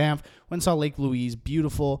staying in Banff. Went and saw Lake Louise.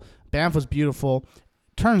 Beautiful. Banff was beautiful.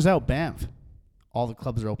 Turns out Banff, all the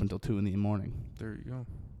clubs are open till 2 in the morning. There you go.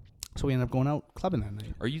 So we ended up going out clubbing that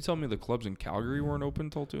night. Are you telling me the clubs in Calgary weren't open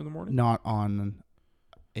till 2 in the morning? Not on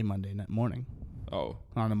a Monday night morning. Oh.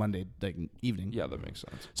 On a Monday evening. Yeah, that makes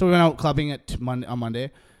sense. So we went out clubbing on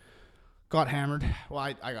Monday. Got hammered. Well,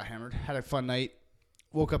 I got hammered. Had a fun night.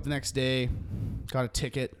 Woke up the next day. Got a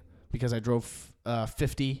ticket because I drove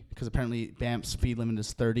 50 because apparently Banff's speed limit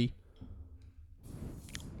is 30.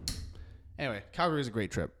 Anyway, Calgary is a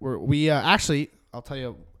great trip. We actually, I'll tell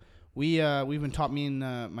you, we've been taught, me and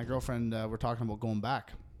my girlfriend, we're talking about going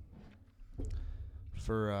back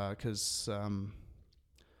because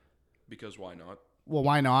why not? Well,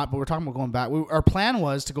 why not? But we're talking about going back. Our plan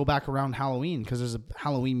was to go back around Halloween because there's a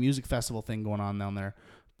Halloween music festival thing going on down there.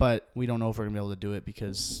 But we don't know if we're going to be able to do it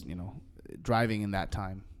because, driving in that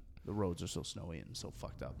time, the roads are so snowy and so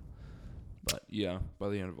fucked up. But yeah, by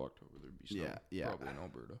the end of October, there'd be snow. Yeah. Probably in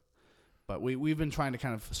Alberta. But we've been trying to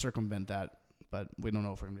kind of circumvent that, but we don't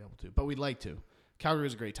know if we're going to be able to. But we'd like to. Calgary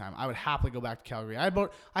was a great time. I would happily go back to Calgary. I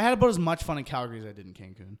had about as much fun in Calgary as I did in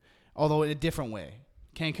Cancun, although in a different way.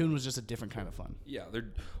 Cancun was just a different kind of fun. Yeah,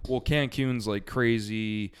 Cancun's like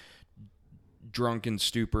crazy, drunken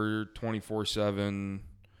stupor, 24/7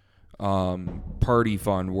 party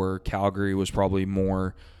fun. Where Calgary was probably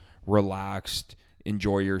more relaxed,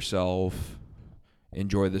 enjoy yourself,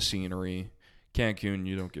 enjoy the scenery. Cancun,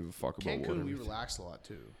 you don't give a fuck about. Cancun, we relaxed a lot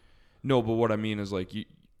too. No, but what I mean is like in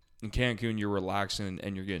Cancun, you're relaxing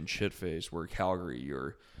and you're getting shit faced. Where Calgary,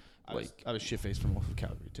 you're I was shit faced for most of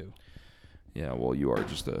Calgary too. Yeah, well, you are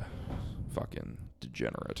just a fucking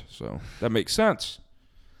degenerate, so that makes sense.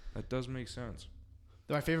 That does make sense.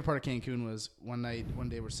 My favorite part of Cancun was one day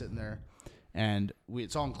we're sitting there, and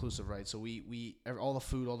it's all inclusive, right? So we all the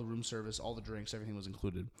food, all the room service, all the drinks, everything was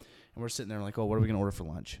included, and we're sitting there like, oh, what are we gonna order for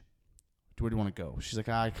lunch? Where do you want to go? She's like,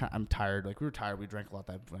 I'm tired. Like, we were tired. We drank a lot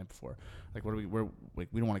that night before. Like, we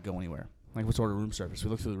don't want to go anywhere. Like, let's order room service. We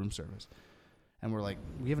looked through the room service, and we're like,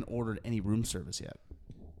 we haven't ordered any room service yet.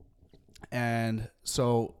 And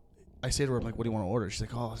so I say to her, I'm like, what do you want to order? She's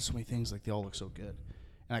like, oh, there's so many things. Like, they all look so good.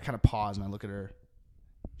 And I kind of pause and I look at her.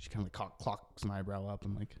 She kind of like clocks an eyebrow up.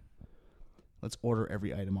 I'm like, let's order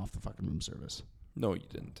every item off the fucking room service. No, you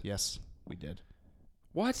didn't. Yes, we did.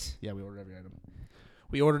 What? Yeah, we ordered every item.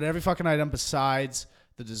 We ordered every fucking item besides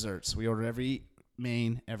the desserts. We ordered every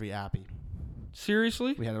main, every appy.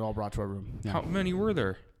 Seriously? We had it all brought to our room. Yeah. How many were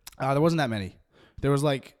there? There wasn't that many. There was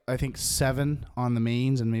like, I think 7 on the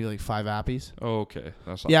mains and maybe like 5 appies. Oh, okay.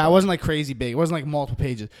 That's not Yeah, bad. it wasn't like crazy big. It wasn't like multiple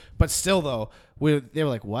pages. But still, though, they were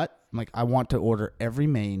like, what? I'm like, I want to order every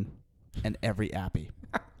main and every appy.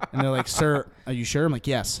 And they're like, sir, are you sure? I'm like,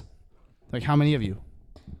 yes. Like, how many of you?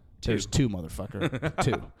 2. There's 2, motherfucker.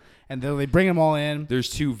 2. And they bring them all in.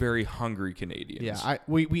 There's 2 very hungry Canadians.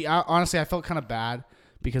 Yeah, honestly, I felt kind of bad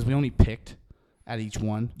because we only picked at each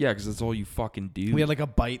one. Yeah, because that's all you fucking do. We had like a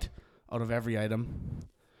bite out of every item.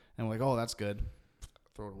 And we're like, oh, that's good.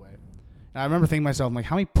 Throw it away. And I remember thinking to myself, I'm like,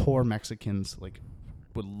 how many poor Mexicans like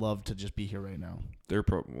would love to just be here right now? They're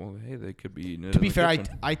probably, well, hey, they could be eating it To in be the fair,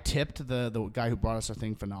 kitchen. I tipped the guy who brought us our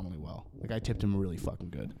thing phenomenally well. Like, I tipped him really fucking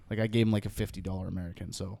good. Like, I gave him like a $50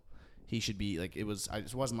 American, so he should be like, it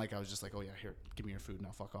wasn't like I was just like, oh yeah, here, give me your food,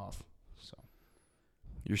 now fuck off. So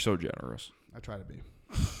You're so generous. I try to be.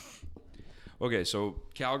 Okay, so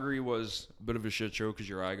Calgary was a bit of a shit show because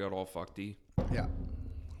your eye got all fuckedy. Yeah.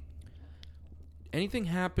 Anything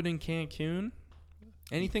happened in Cancun?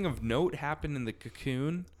 Anything of note happened in the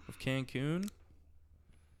cocoon of Cancun?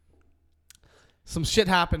 Some shit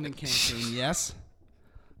happened in Cancun, yes.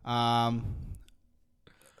 I'm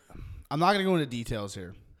not going to go into details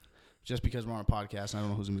here just because we're on a podcast and I don't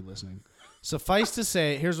know who's going to be listening. Suffice to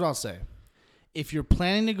say, here's what I'll say. If you're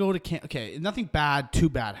planning to go to Cancun, okay, nothing too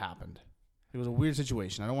bad happened. It was a weird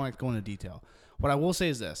situation. I don't want to go into detail. What I will say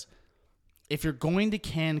is this. If you're going to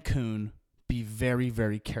Cancun, be very,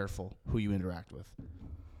 very careful who you interact with.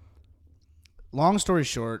 Long story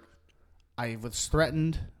short, I was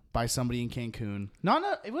threatened by somebody in Cancun.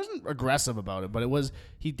 It wasn't aggressive about it, but it was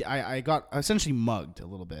I got essentially mugged a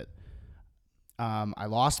little bit. I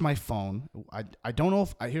lost my phone. I don't know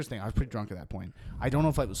if here's the thing. I was pretty drunk at that point. I don't know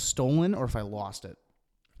if it was stolen or if I lost it.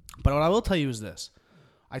 But what I will tell you is this.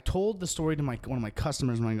 I told the story to one of my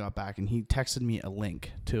customers when I got back, and he texted me a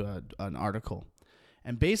link to an article.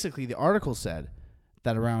 And basically, the article said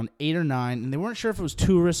that around 8 or 9, and they weren't sure if it was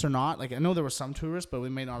tourists or not. Like, I know there were some tourists, but we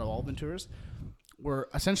may not have all been tourists, were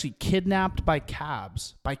essentially kidnapped by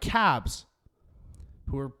cabs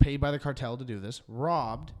who were paid by the cartel to do this,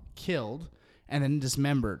 robbed, killed, and then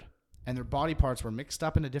dismembered. And their body parts were mixed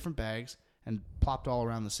up into different bags and plopped all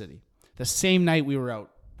around the city. The same night we were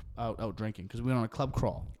out drinking because we went on a club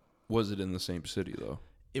crawl. Was it in the same city, though?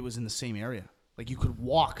 It was in the same area. Like, you could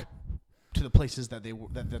walk to the places that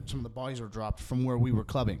some of the bodies were dropped from where we were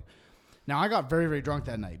clubbing. Now, I got very, very drunk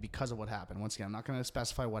that night because of what happened. Once again, I'm not going to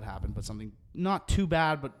specify what happened, but something not too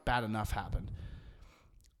bad, but bad enough happened.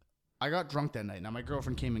 I got drunk that night. Now, my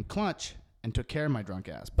girlfriend came in clutch and took care of my drunk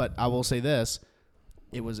ass. But I will say this.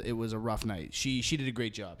 It was a rough night. She did a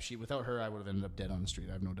great job. Without her, I would have ended up dead on the street.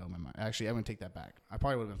 I have no doubt in my mind. Actually, I'm going to take that back. I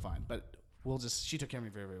probably would have been fine. But she took care of me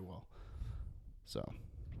very, very well. So...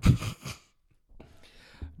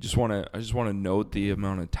 I just want to note the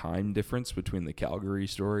amount of time difference between the Calgary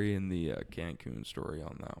story and the Cancun story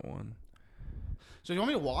on that one. So you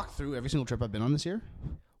want me to walk through every single trip I've been on this year?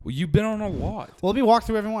 Well, you've been on a lot. Well, let me walk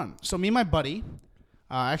through every one. So me and my buddy,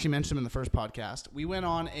 I actually mentioned him in the first podcast. We went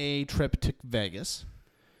on a trip to Vegas.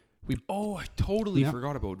 I totally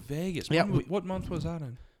forgot about Vegas. Yeah, What month was that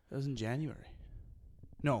in? That was in January.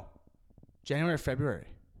 No, January or February.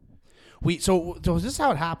 So this is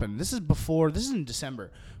how it happened. This is in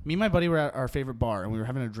December. Me and my buddy were at our favorite bar, and we were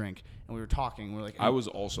having a drink, and we were talking. We were like, I was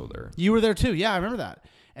also there. You were there too. Yeah, I remember that.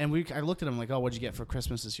 And I looked at him like, oh, what'd you get for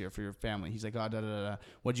Christmas this year for your family? He's like, oh, da-da-da-da.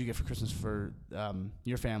 What'd you get for Christmas for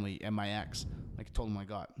your family and my ex? Like, I told him I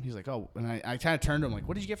got. He's like, oh. And I kind of turned to him like,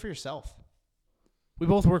 what did you get for yourself? We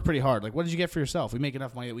both work pretty hard. Like, what did you get for yourself? We make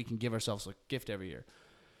enough money that we can give ourselves a gift every year.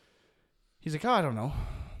 He's like, oh, I don't know.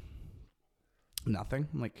 Nothing.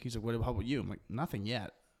 I'm like, he's like, how about you? I'm like, nothing yet.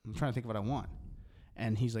 I'm trying to think of what I want.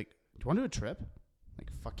 And he's like, do you want to do a trip? I'm like,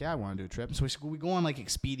 fuck yeah, I want to do a trip. So we go on like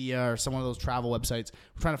Expedia or some of those travel websites.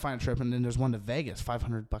 We're trying to find a trip, and then there's one to Vegas,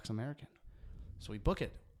 $500 American. So we book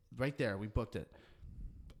it right there. We booked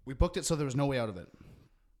it. So there was no way out of it.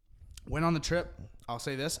 Went on the trip. I'll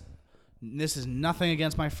say this. This is nothing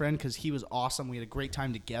against my friend because he was awesome. We had a great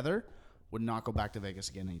time together. Would not go back to Vegas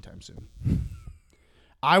again anytime soon.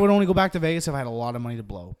 I would only go back to Vegas if I had a lot of money to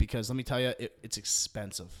blow because let me tell you, it's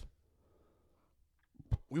expensive.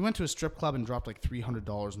 We went to a strip club and dropped like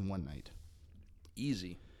 $300 in one night.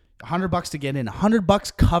 Easy. $100 to get in.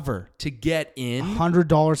 $100 cover. To get in?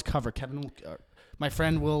 $100 cover. Kevin, my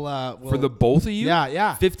friend will For the both of you?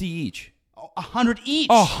 Yeah. 50 each. 100 each.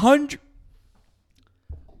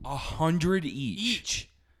 100 each.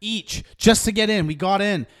 Each. Just to get in. We got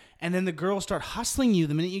in. And then the girls start hustling you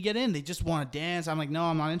the minute you get in. They just want to dance. I'm like, no,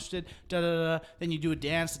 I'm not interested. Da da da. Then you do a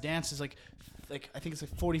dance. The dance is like I think it's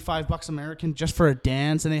like $45 American just for a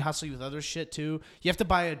dance, and they hustle you with other shit too. You have to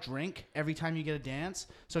buy a drink every time you get a dance.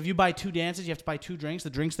 So if you buy 2 dances, you have to buy 2 drinks. The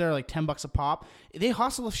drinks there are like $10 a pop. They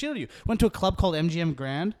hustle the shit out of you. Went to a club called MGM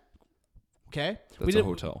Grand. Okay, That's a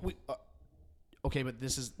hotel. Okay, but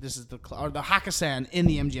this is the or the Hakkasan in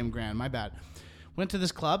the MGM Grand. My bad. Went to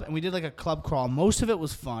this club and we did like a club crawl. Most of it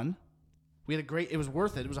was fun. We had it was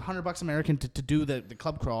worth it. It was $100 American to do the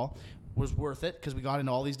club crawl. Was worth it because we got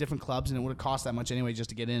into all these different clubs and it would have cost that much anyway just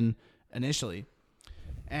to get in initially.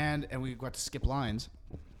 And we got to skip lines.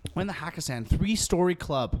 Went to Hakkasan, 3-story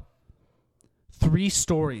club. 3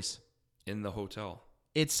 stories. In the hotel.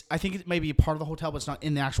 I think it may be a part of the hotel, but it's not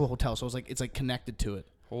in the actual hotel. So it's like connected to it.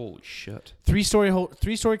 Holy shit.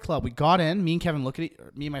 3-story club. We got in. Me and Kevin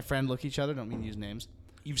me and my friend look at each other. Don't mean to use names.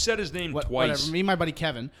 You've said his name twice. Whatever. Me and my buddy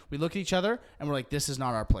Kevin, we look at each other and we're like, this is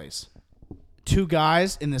not our place. 2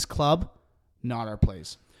 guys in this club, not our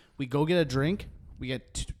place. We go get a drink. We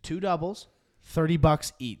get 2 doubles,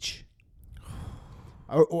 $30 each.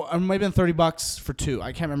 Or it might have been $30 for 2.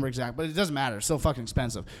 I can't remember exactly, but it doesn't matter. It's still fucking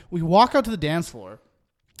expensive. We walk out to the dance floor.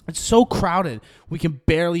 It's so crowded, we can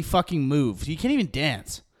barely fucking move. You can't even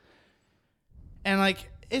dance. And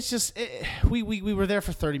like, it's just, we were there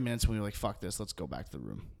for 30 minutes and we were like, fuck this, let's go back to the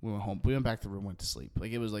room. We went home. We went back to the room, went to sleep.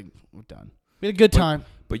 Like, it was like, we're done. We had a good time.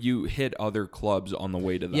 But you hit other clubs on the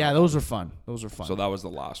way to that. Yeah, those were fun. So that was the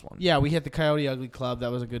last one. Yeah, we hit the Coyote Ugly Club.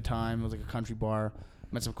 That was a good time. It was like a country bar.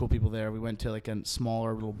 Met some cool people there. We went to like a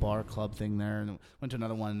smaller little bar club thing there, and went to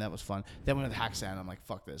another one, and that was fun. Then we went to Hakkasan. I'm like,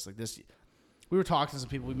 fuck this. Like this. We were talking to some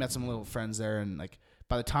people. We met some little friends there, and like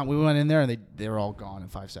by the time we went in there, and they were all gone in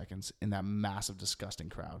 5 seconds in that massive, disgusting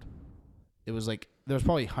crowd. It was like there was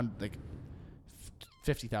probably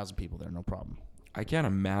 50,000 people there, no problem. I can't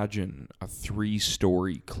imagine a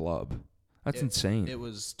 3-story club. That's insane. It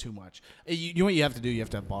was too much. You know what you have to do? You have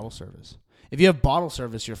to have bottle service. If you have bottle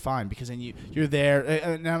service, you're fine because then you're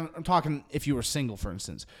there. Now I'm talking if you were single, for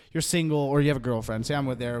instance. You're single or you have a girlfriend. Say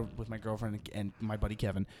I'm there with my girlfriend and my buddy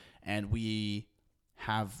Kevin, and we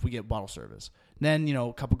get bottle service. Then, you know,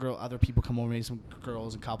 a couple other people come over, maybe some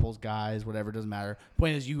girls and couples, guys, whatever, doesn't matter.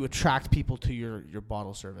 Point is, you attract people to your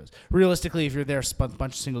bottle service. Realistically, if you're there, a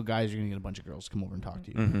bunch of single guys, you're going to get a bunch of girls to come over and talk to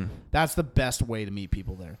you. Mm-hmm. That's the best way to meet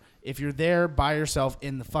people there. If you're there by yourself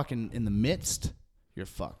in the midst, you're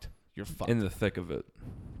fucked. You're fucked. In the thick of it.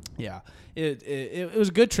 Yeah. It was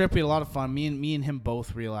a good trip. We had a lot of fun. Me and him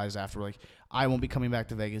both realized after, like, I won't be coming back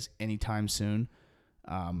to Vegas anytime soon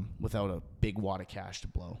without a big wad of cash to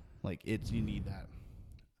blow. Like, you need that.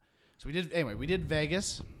 So we did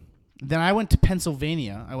Vegas. Then I went to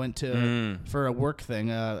Pennsylvania. I went to for a work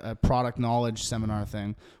thing, a product knowledge seminar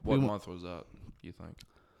thing. What month was that, you think?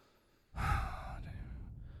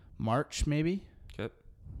 March, maybe? Okay.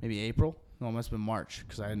 Maybe April? No, it must have been March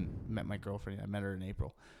because I hadn't met my girlfriend yet. I met her in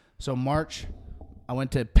April. So March, I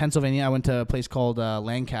went to Pennsylvania. I went to a place called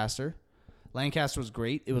Lancaster. Lancaster was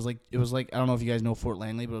great. It was like I don't know if you guys know Fort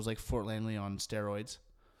Langley, but it was like Fort Langley on steroids.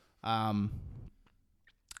 And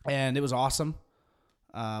it was awesome.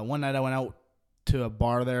 One night I went out to a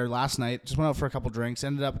bar there last night. Just went out for a couple drinks.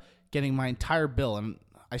 Ended up getting my entire bill. And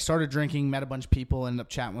I started drinking, met a bunch of people, ended up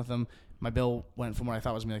chatting with them. My bill went from what I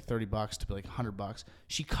thought was going to be like $30 to be like $100.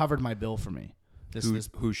 She covered my bill for me.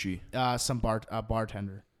 Who's she? Some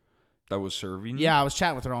bartender. That was serving you? Yeah, I was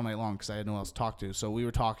chatting with her all night long because I had no one else to talk to. So we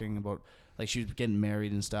were talking about, like, she was getting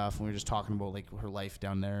married and stuff, and we were just talking about, like, her life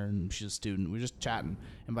down there, and she's a student. We were just chatting,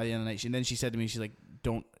 and by the end of the night, then she said to me, she's like,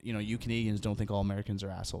 you Canadians don't think all Americans are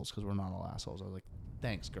assholes because we're not all assholes. I was like,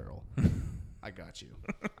 thanks, girl. I got you.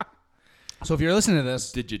 So if you're listening to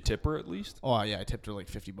this. Did you tip her at least? Oh, yeah, I tipped her like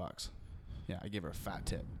 $50. Yeah, I gave her a fat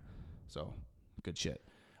tip. So, good shit.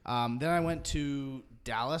 Then I went to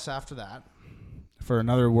Dallas after that for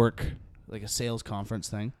another work, like a sales conference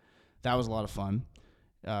thing. That was a lot of fun.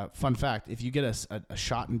 Fun fact, if you get a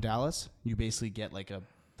shot in Dallas, you basically get like a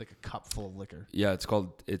cup full of liquor. Yeah,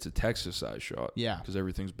 it's a Texas size shot. Yeah. Because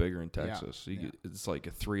everything's bigger in Texas. Yeah. So it's like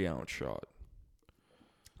a 3-ounce shot.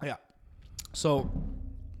 Yeah. So,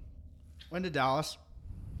 went to Dallas.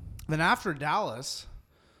 Then after Dallas,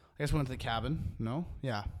 I guess we went to the cabin. No?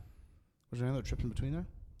 Yeah. Was there any other trip in between there?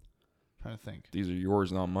 I'm trying to think. These are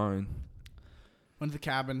yours, not mine. Went to the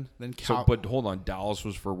cabin, then but hold on, Dallas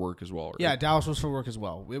was for work as well, right? Yeah, Dallas was for work as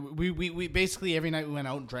well. We basically every night we went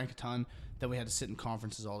out and drank a ton. Then we had to sit in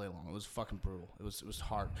conferences all day long. It was fucking brutal. It was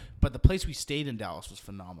hard. But the place we stayed in Dallas was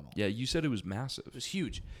phenomenal. Yeah, you said it was massive. It was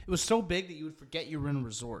huge. It was so big that you would forget you were in a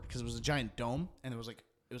resort because it was a giant dome and it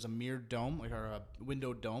was a mirrored dome, like a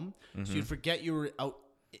window dome. Mm-hmm. So you'd forget you were out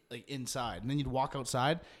like inside, and then you'd walk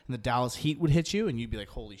outside, and the Dallas heat would hit you, and you'd be like,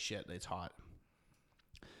 "Holy shit, it's hot."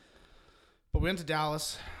 But we went to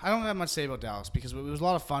Dallas. I don't have much to say about Dallas because it was a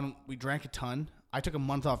lot of fun. We drank a ton. I took a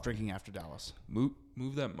month off drinking after Dallas. Move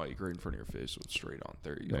that mic right in front of your face so it's straight on.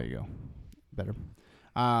 There you go. There you go. Better.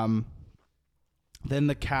 Then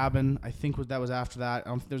the cabin, I think that was after that. I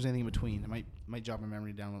don't think there was anything in between. I might jot my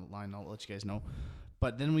memory down the line. I'll let you guys know.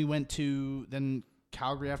 But then we went to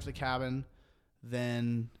Calgary after the cabin,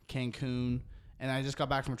 then Cancun, and I just got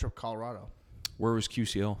back from a trip to Colorado. Where was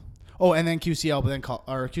QCL? Oh, and then QCL, but then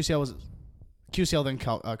QCL then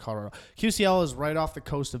Colorado. QCL is right off the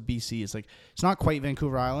coast of BC. It's not quite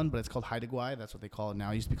Vancouver Island, but it's called Haida Gwaii. That's what they call it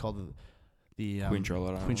now. It used to be called the Queen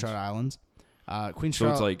Charlotte Islands. Queen Charlotte Islands. So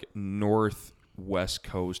it's like northwest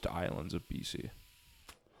coast islands of BC.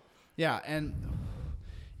 Yeah, and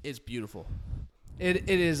it's beautiful. It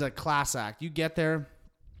is a class act. You get there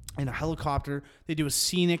in a helicopter. They do a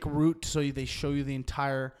scenic route, so they show you the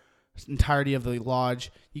entirety of the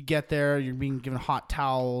lodge. You get there, you're being given hot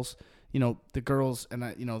towels. You know, the girls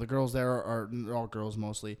the girls there are they're all girls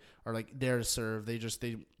mostly, are like there to serve. They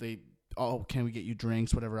can we get you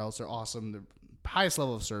drinks, whatever else. They're awesome. The highest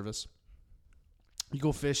level of service. You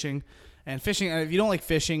go fishing. And fishing, if you don't like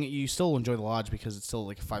fishing, you still enjoy the lodge because it's still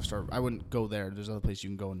like a 5-star. I wouldn't go there. There's other places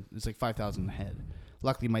you can go, and it's like $5,000 a head.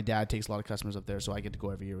 Luckily, my dad takes a lot of customers up there, so I get to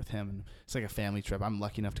go every year with him. And it's like a family trip. I'm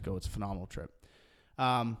lucky enough to go. It's a phenomenal trip.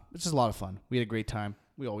 It's just a lot of fun. We had a great time.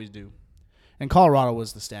 We always do. And Colorado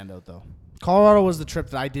was the standout, though. Colorado was the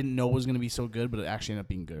trip that I didn't know was going to be so good, but it actually ended up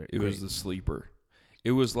being good. It was the sleeper.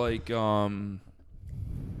 It was like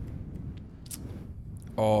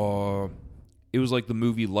it was like the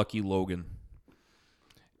movie Lucky Logan.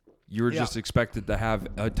 You were just expected to have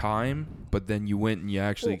a time, but then you went and you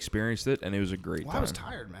actually experienced it, and it was a great time. I was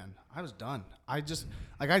tired, man. I was done. I'd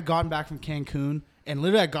gotten back from Cancun, and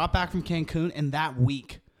literally I got back from Cancun, and that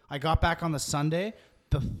week, I got back on the Sunday,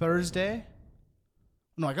 the Thursday.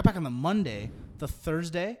 No, I got back on the Monday. The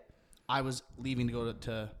Thursday, I was leaving to go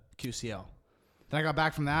to QCL. Then I got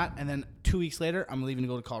back from that, and then 2 weeks later, I'm leaving to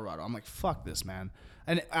go to Colorado. I'm like, fuck this, man.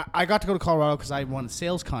 And I got to go to Colorado because I won a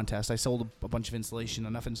sales contest. I sold a bunch of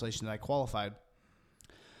enough insulation that I qualified.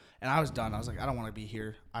 And I was done. I was like, I don't want to be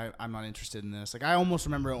here. I'm not interested in this. Like, I almost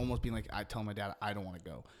remember almost being like, I tell my dad, I don't want to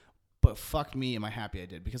go. But fuck me, am I happy I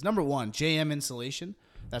did. Because number one, JM Insulation,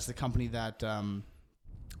 that's the company that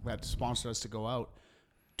sponsored us to go out,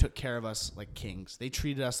 took care of us like kings. They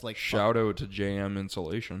treated us like Shout out to JM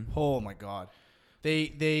Insulation. Oh, my God.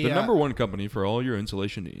 The number one company for all your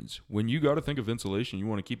insulation needs. When you got to think of insulation, you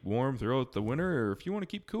want to keep warm throughout the winter, or if you want to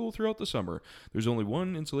keep cool throughout the summer, there's only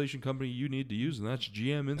one insulation company you need to use, and that's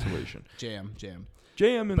GM Insulation. JM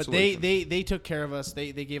Insulation. But they took care of us.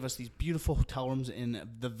 They gave us these beautiful hotel rooms in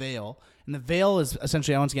the Vale. And the Vale is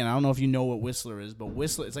essentially, once again, I don't know if you know what Whistler is, but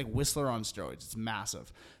Whistler, it's like Whistler on steroids. It's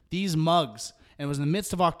massive. These mugs, and it was in the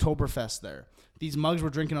midst of Oktoberfest there. These mugs we're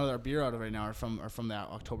drinking our beer out of right now are from that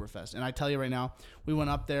Oktoberfest. And I tell you right now, we went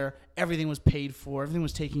up there. Everything was paid for. Everything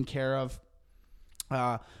was taken care of.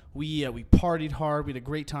 We partied hard. We had a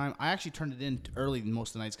great time. I actually turned it in early most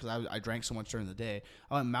of the nights because I drank so much during the day.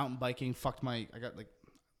 I went mountain biking. Probably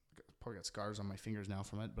got scars on my fingers now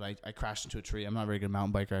from it. But I crashed into a tree. I'm not a very good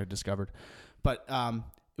mountain biker, I discovered. But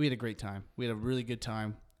we had a great time. We had a really good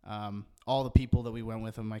time. All the people that we went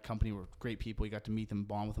with in my company were great people. You got to meet them,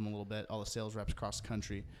 bond with them a little bit. All the sales reps across the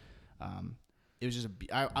country. It was just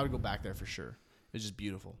I would go back there for sure. It was just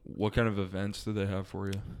beautiful. What kind of events did they have for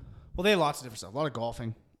you? Well, they had lots of different stuff. A lot of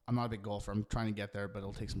golfing. I'm not a big golfer. I'm trying to get there, but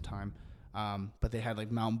it'll take some time. But they had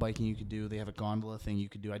like mountain biking you could do. They have a gondola thing you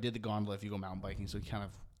could do. I did the gondola if you go mountain biking, so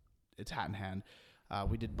it's hat in hand.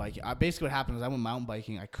 We did biking. Basically, what happened was I went mountain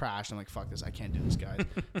biking. I crashed. I'm like, fuck this. I can't do this, guys.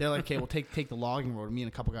 They're like, okay, we'll take the logging road. Me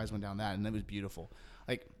and a couple guys went down that, and it was beautiful.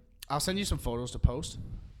 Like, I'll send you some photos to post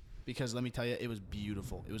because let me tell you, it was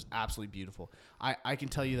beautiful. It was absolutely beautiful. I can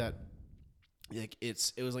tell you that like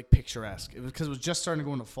it was like picturesque. It was because it was just starting to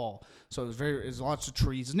go into fall, so it was lots of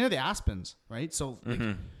trees. It's near the Aspens, right? So, like,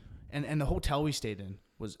 and the hotel we stayed in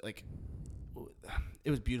was like,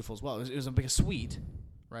 it was beautiful as well. It was like a suite,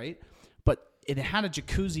 right? But it had a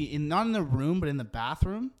jacuzzi not in the room, but in the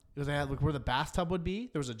bathroom. Because I had like where the bathtub would be,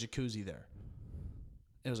 there was a jacuzzi there.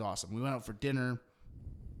 It was awesome. We went out for dinner.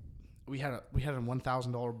 We had a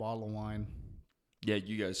 $1,000 bottle of wine. Yeah,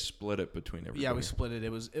 you guys split it between everybody. Yeah, we split it.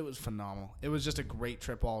 It was phenomenal. It was just a great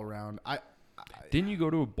trip all around. Didn't you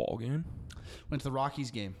go to a ball game? Went to the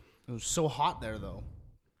Rockies game. It was so hot there though.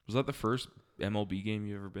 Was that the first MLB game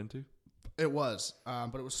you ever been to? It was,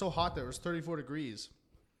 but it was so hot there. It was 34 degrees.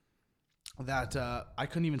 That I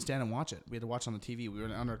couldn't even stand and watch it. We had to watch on the TV. We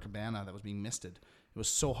were under a cabana that was being misted, It was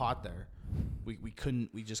so hot there. We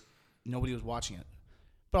couldn't. Nobody was watching it.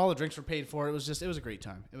 But all the drinks were paid for. It was a great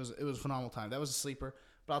time. It was a phenomenal time. That was a sleeper.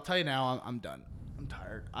 But I'll tell you now, I'm done. I'm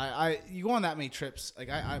tired. You go on that many trips. Like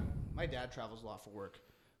my dad travels a lot for work.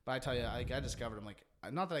 But I tell you, I discovered, I'm like,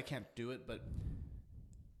 not that I can't do it, but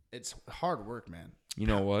it's hard work, man. You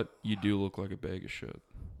know what? You do look like a bag of shit.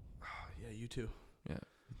 Yeah, you too. Yeah,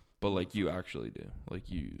 but like you actually do. Like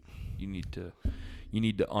you need to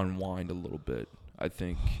unwind a little bit. I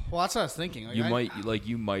think. Well, that's what I was thinking. Like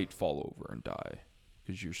you might fall over and die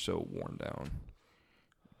because you're so worn down.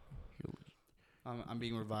 I'm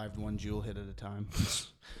being revived one jewel hit at a time.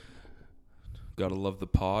 Gotta love the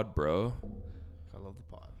pod, bro. I love the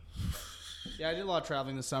pod. Yeah, I did a lot of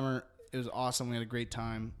traveling this summer. It was awesome. We had a great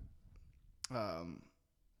time. I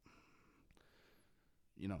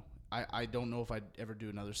don't know if I'd ever do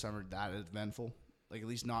another summer that eventful. Like, at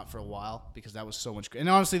least not for a while, because that was so much. And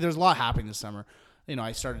honestly, there's a lot happening this summer.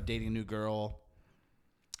 I started dating a new girl.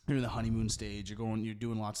 You're in the honeymoon stage. You're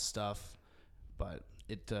doing lots of stuff, but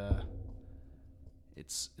it's a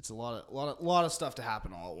lot of stuff to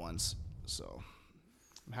happen all at once. So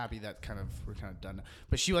I'm happy that we're kind of done.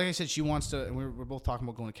 But she, like I said, she wants to, and we're both talking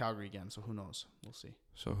about going to Calgary again. So who knows? We'll see.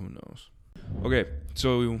 So who knows? Okay,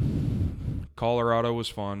 so Colorado was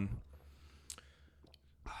fun.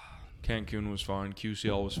 Cancun was fun.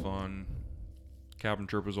 QCL was fun. Cabin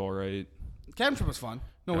trip was all right. Cabin trip was fun.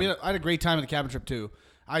 No, I had a great time at the cabin trip too.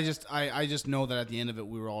 I just know that at the end of it,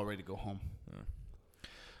 we were all ready to go home. Yeah.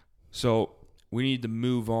 So we need to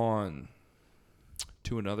move on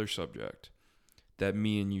to another subject that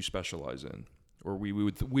me and you specialize in, or we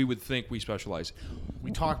would think we specialize.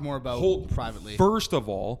 We talk more about privately. First of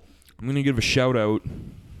all, I'm going to give a shout out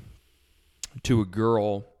to a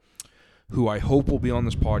girl who I hope will be on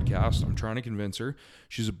this podcast. I'm trying to convince her.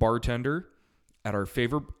 She's a bartender at our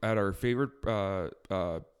favorite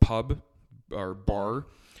pub or bar.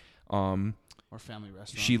 Or family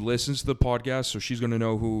restaurant. She listens to the podcast, so she's going to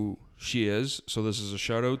know who she is. So this is a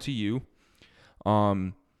shout out to you.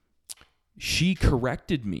 She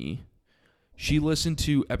corrected me. She listened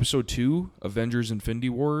to episode 2, Avengers Infinity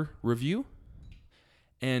War review.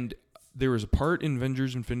 And there was a part in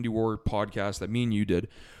Avengers Infinity War podcast that me and you did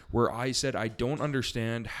where I said I don't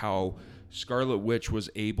understand how Scarlet Witch was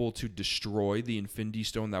able to destroy the Infinity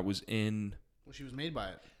Stone that was in... Well, she was made by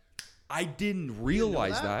it. I didn't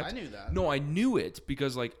realize that. I knew that. No, I knew it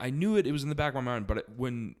because I knew it. It was in the back of my mind. But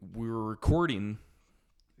when we were recording...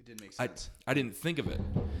 It didn't make sense. I didn't think of it.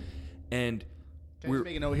 And... Can I just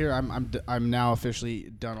make a note here? I'm now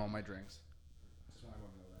officially done all my drinks.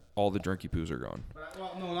 All the drinky poos are gone.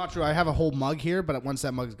 Well, no, not true. I have a whole mug here, but once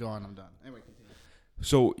that mug's gone, I'm done. Anyway, continue.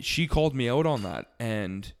 So she called me out on that,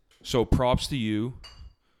 and so props to you.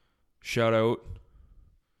 Shout out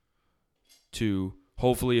to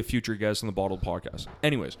hopefully a future guest on the Bottled Podcast.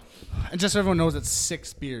 Anyways, and just so everyone knows, it's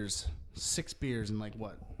 6 beers. 6 beers and like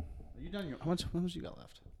what? Are you done? How much you got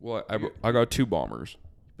left? Well, I got 2 bombers.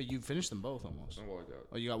 But you finished them both almost. Oh, I got.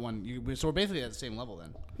 Oh, you got one. So we're basically at the same level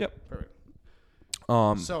then. Yep. Perfect.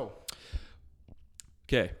 So,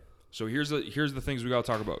 okay. So here's the things we got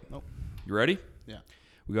to talk about. Nope. You ready? Yeah.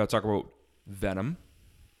 We got to talk about Venom,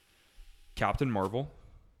 Captain Marvel,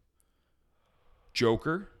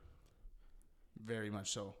 Joker, very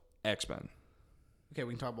much so. X-Men. Okay,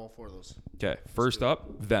 we can talk about all 4 of those. Okay. First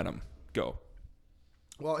up, Venom. Go.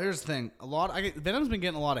 Well, here's the thing. Venom's been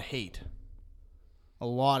getting a lot of hate. A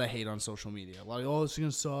lot of hate on social media. A lot of, oh, it's going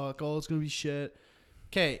to suck. Oh, it's going to be shit.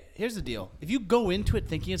 Okay, here's the deal. If you go into it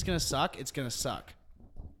thinking it's going to suck, it's going to suck.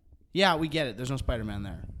 Yeah, we get it. There's no Spider-Man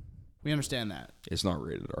there. We understand that. It's not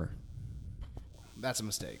rated R. That's a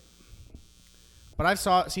mistake. But I've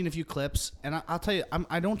seen a few clips, and I'll tell you,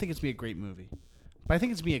 I don't think it's going to be a great movie. But I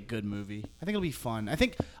think it's going to be a good movie. I think it'll be fun. I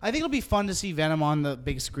think it'll be fun to see Venom on the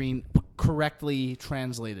big screen correctly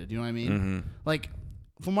translated. You know what I mean? Mm-hmm. Like,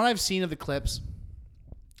 from what I've seen of the clips,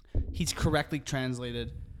 he's correctly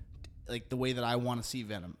translated like the way that I want to see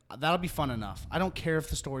Venom. That'll be fun enough. I don't care if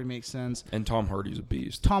the story makes sense. And Tom Hardy's a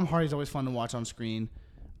beast. Tom Hardy's always fun to watch on screen.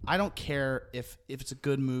 I don't care if it's a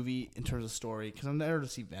good movie in terms of story because I'm there to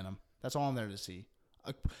see Venom. That's all I'm there to see.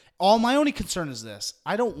 My only concern is this.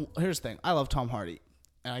 Here's the thing. I love Tom Hardy,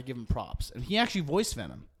 and I give him props. And he actually voiced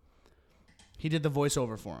Venom. He did the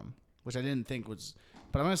voiceover for him, which I didn't think was...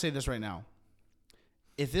 But I'm going to say this right now.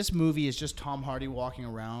 If this movie is just Tom Hardy walking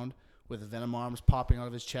around with Venom arms popping out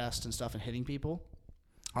of his chest and stuff and hitting people,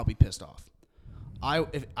 I'll be pissed off. I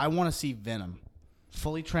want to see Venom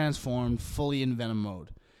fully transformed, fully in Venom mode.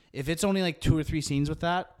 If it's only like 2 or 3 scenes with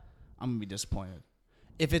that, I'm going to be disappointed.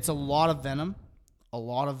 If it's a lot of Venom,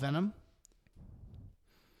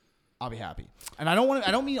 I'll be happy. And I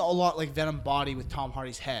don't mean a lot like Venom body with Tom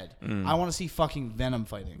Hardy's head. I want to see fucking Venom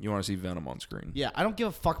fighting. You want to see Venom on screen? Yeah, I don't give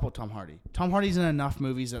a fuck about Tom Hardy. Tom Hardy's in enough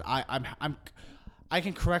movies that I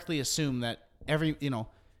can correctly assume that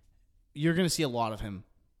you're going to see a lot of him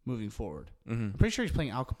moving forward. I'm pretty sure he's playing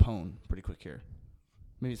Al Capone pretty quick here.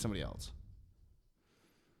 Maybe it's somebody else.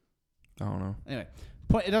 I don't know. Anyway,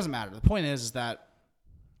 it doesn't matter. The point is that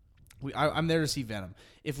I'm there to see Venom.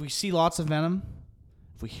 If we see lots of Venom,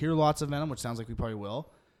 if we hear lots of Venom, which sounds like we probably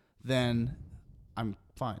will, then I'm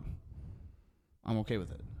fine. I'm okay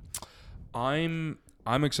with it. I'm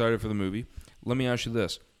excited for the movie. Let me ask you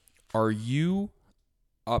this. Are you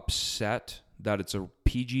upset that it's a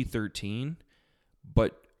PG-13,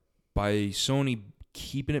 but by Sony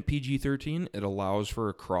keeping it PG-13, it allows for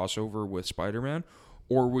a crossover with Spider-Man?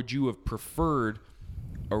 Or would you have preferred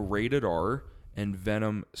a rated R and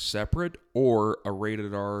Venom separate, or a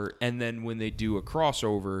rated R and then when they do a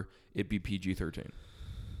crossover, it'd be PG-13?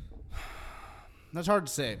 That's hard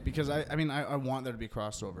to say because I want there to be a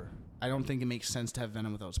crossover. I don't think it makes sense to have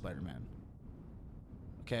Venom without Spider-Man.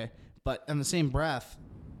 Okay? But in the same breath,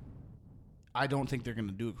 I don't think they're going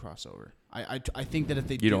to do a crossover. I think that if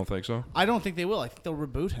they You don't think so? I don't think they will. I think they'll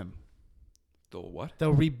reboot him. They'll what?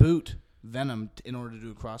 They'll reboot Venom in order to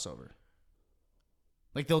do a crossover.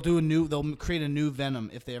 Like they'll create a new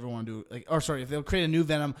Venom if they ever want to do if they'll create a new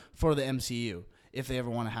Venom for the MCU if they ever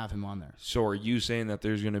want to have him on there. So are you saying that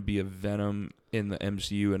there's going to be a Venom in the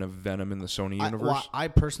MCU and a Venom in the Sony universe? I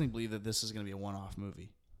personally believe that this is going to be a one-off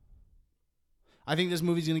movie. I think this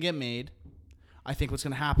movie's going to get made. I think what's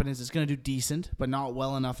going to happen is it's going to do decent, but not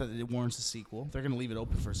well enough that it warrants a sequel. They're going to leave it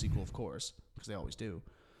open for a sequel, of course, because they always do.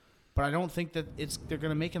 But I don't think that they're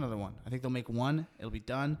going to make another one. I think they'll make one, it'll be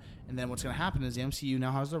done, and then what's going to happen is the MCU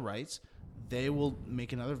now has the rights. They will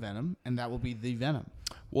make another Venom, and that will be the Venom.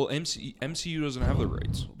 Well, MCU doesn't have the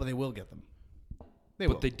rights. But they will get them. They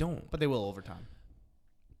don't. But they will over time.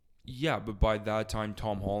 Yeah, but by that time,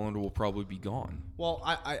 Tom Holland will probably be gone. Well,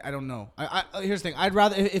 I don't know. Here's the thing. I'd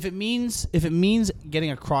rather if it means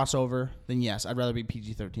getting a crossover, then yes, I'd rather be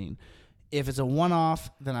PG-13. If it's a one-off,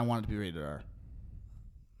 then I want it to be rated R.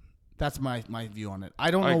 That's my view on it. I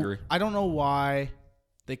agree. I don't know why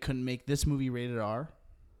they couldn't make this movie rated R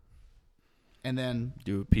and then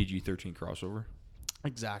do a PG-13 crossover.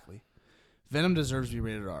 Exactly. Venom deserves to be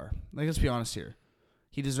rated R. Like, let's be honest here.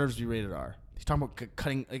 He deserves to be rated R. He's talking about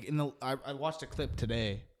cutting. Like I watched a clip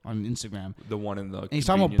today on Instagram. The one in the. And he's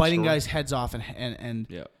talking about biting store. guys' heads off and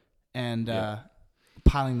yeah.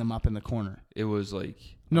 Piling them up in the corner. It was like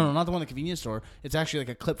no, not the one in the convenience store. It's actually like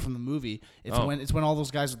a clip from the movie. It's when all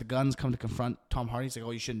those guys with the guns come to confront Tom Hardy. He's like,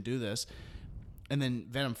 "Oh, you shouldn't do this," and then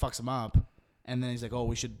Venom fucks him up, and then he's like, "Oh,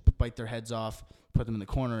 we should bite their heads off, put them in the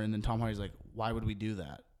corner," and then Tom Hardy's like, "Why would we do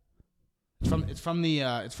that?" It's from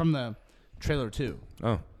the trailer too.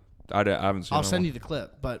 Oh, I haven't seen. I'll send you the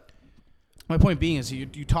clip, but my point being is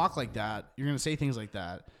you talk like that, you're gonna say things like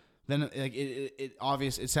that. Then like it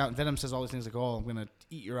obvious. It sounds Venom says all these things like, "Oh, I'm gonna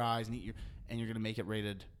eat your eyes and and you're gonna make it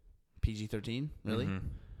rated PG-13." Really? Mm-hmm.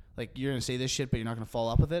 Like you're gonna say this shit, but you're not gonna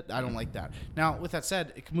follow up with it. I don't like that. Now, with that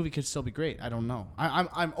said, a movie could still be great. I don't know.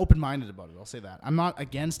 I'm open-minded about it. I'll say that. I'm not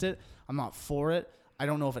against it. I'm not for it. I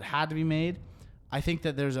don't know if it had to be made. I think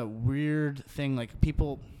that there's a weird thing like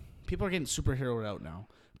people are getting superheroed out now,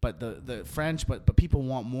 but the French, but people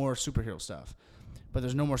want more superhero stuff, but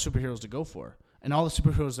there's no more superheroes to go for. And all the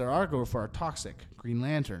superheroes there are go for are toxic. Green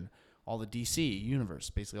Lantern, all the DC universe,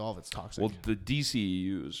 basically all of it's toxic. Well, the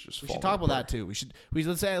DCEU is just. We should talk about that too.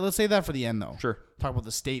 Let's say that for the end though. Sure. Talk about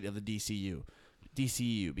the state of the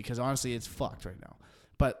DCEU, because honestly, it's fucked right now.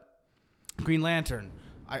 But Green Lantern,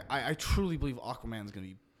 I truly believe Aquaman's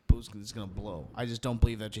gonna blow. I just don't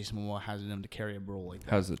believe that Jason Momoa has it in him to carry a role like that.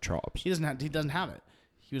 Has the chops. He doesn't have it.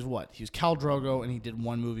 He was what? He was Khal Drogo, and he did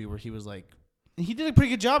one movie where he was like. He did a pretty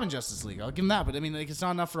good job in Justice League. I'll give him that. But, I mean, like, it's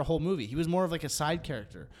not enough for a whole movie. He was more of, like, a side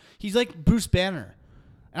character. He's like Bruce Banner.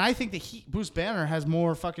 And I think that Bruce Banner has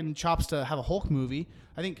more fucking chops to have a Hulk movie.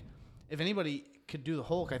 I think if anybody could do the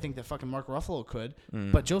Hulk, I think that fucking Mark Ruffalo could.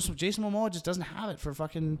 But Jason Momoa just doesn't have it for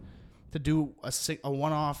fucking to do a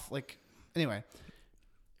one-off. Like, anyway.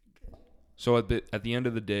 So at the end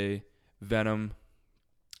of the day, Venom...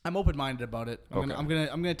 I'm open-minded about it. I'm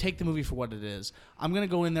gonna take the movie for what it is. I'm gonna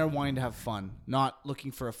go in there wanting to have fun, not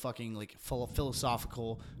looking for a fucking like full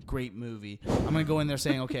philosophical great movie. I'm gonna go in there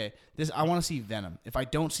saying, okay, I want to see Venom. If I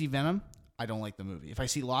don't see Venom, I don't like the movie. If I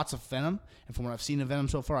see lots of Venom, and from what I've seen of Venom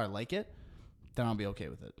so far, I like it, then I'll be okay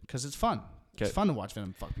with it because it's fun. Kay. It's fun to watch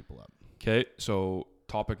Venom fuck people up. Okay, so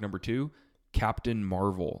topic number 2, Captain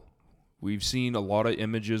Marvel. We've seen a lot of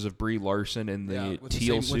images of Brie Larson in the with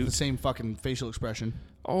teal the same, suit. with the same fucking facial expression.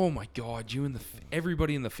 Oh my god,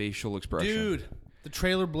 everybody in the facial expression. Dude, the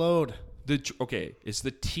trailer blowed. Okay, it's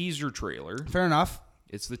the teaser trailer. Fair enough.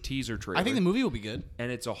 It's the teaser trailer. I think the movie will be good.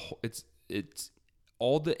 And it's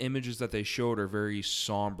all the images that they showed are very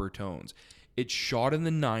somber tones. It's shot in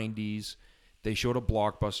the 90s. They showed a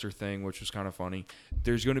Blockbuster thing, which was kind of funny.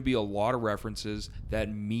 There's going to be a lot of references that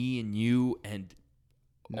me and you and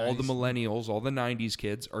all the millennials, all the 90s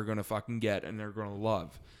kids are going to fucking get and they're going to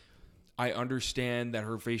love. I understand that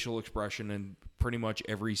her facial expression in pretty much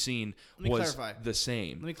every scene was the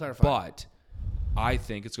same. Let me clarify. But I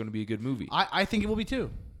think it's going to be a good movie. I think it will be too.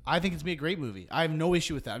 I think it's going to be a great movie. I have no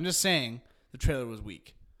issue with that. I'm just saying the trailer was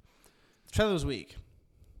weak. The trailer was weak.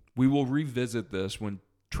 We will revisit this when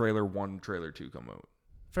trailer 1 and trailer 2 come out.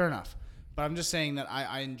 Fair enough. But I'm just saying that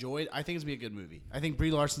I enjoyed. I think it's going to be a good movie. I think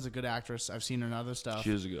Brie Larson's a good actress. I've seen her in other stuff.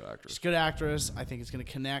 She is a good actress. She's a good actress. I think it's going to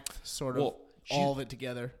connect all of it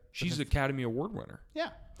together. She's an Academy Award winner. Yeah.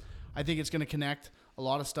 I think it's going to connect a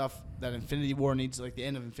lot of stuff that Infinity War needs, like the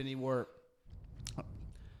end of Infinity War.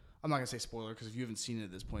 I'm not going to say spoiler because if you haven't seen it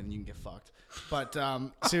at this point, then you can get fucked. But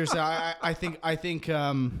seriously, I think,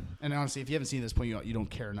 and honestly, if you haven't seen it at this point, you don't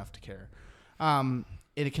care enough to care.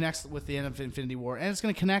 It connects with the end of Infinity War, and it's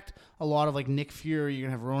going to connect a lot of like Nick Fury. You're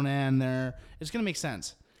going to have Ronan there. It's going to make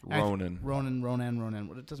sense. Ronan.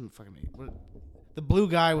 What it doesn't fucking make. The blue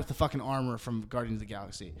guy with the fucking armor from Guardians of the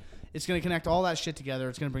Galaxy. It's going to connect all that shit together.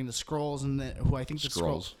 It's going to bring the Skrulls and who I think the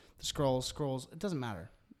Skrulls. It doesn't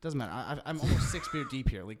matter. I'm almost 6 beer deep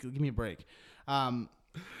here. Like, give me a break. The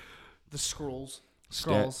Skrulls.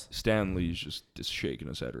 Stan Lee's just shaking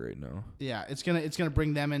his head right now. Yeah, it's gonna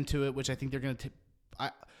bring them into it, which I think they're gonna.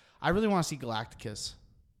 I really want to see Galacticus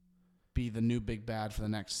be the new big bad for the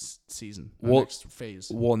next season, next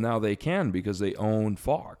phase. Well, now they can because they own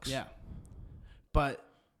Fox. Yeah, but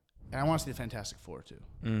and I want to see the Fantastic Four too.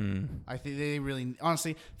 I think they really,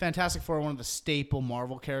 honestly, Fantastic Four are one of the staple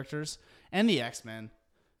Marvel characters, and the X-Men.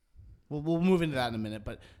 We'll move into that in a minute,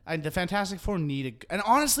 but the Fantastic Four and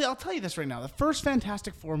honestly, I'll tell you this right now: the first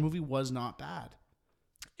Fantastic Four movie was not bad.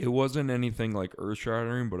 It wasn't anything like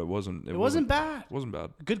earth-shattering, but it wasn't. It wasn't bad. It wasn't bad.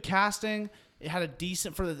 Good casting. It had a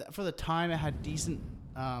decent for the time. It had decent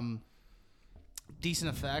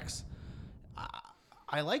effects.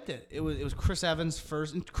 I liked it. It was Chris Evans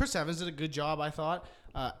first. And Chris Evans did a good job, I thought.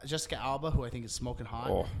 Jessica Alba, who I think is smoking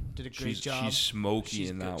hot, did a great job. She's smoky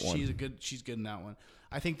in that one. She's good in that one.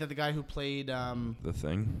 I think that the guy who played The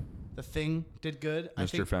Thing did good.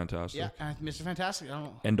 Mr. Fantastic. Yeah, Mr. Fantastic. I don't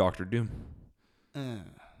know. And Doctor Doom.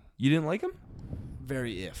 You didn't like him?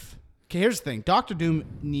 Very if. Okay, here's the thing. Doctor Doom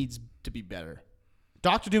needs to be better.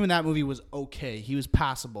 Doctor Doom in that movie was okay. He was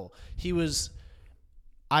passable. He was.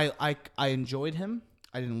 I enjoyed him.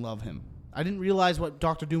 I didn't love him. I didn't realize what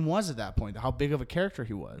Doctor Doom was at that point. How big of a character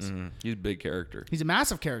he was. He's a big character. He's a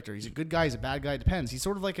massive character. He's a good guy. He's a bad guy. It depends. He's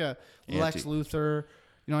sort of like a Lex Luthor.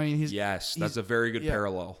 You know what I mean? That's a very good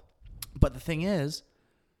parallel. But the thing is,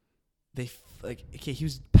 he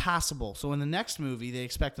was passable. So in the next movie, they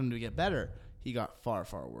expect him to get better. He got far,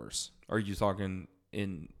 far worse. Are you talking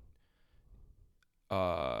in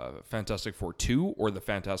Fantastic Four 2 or the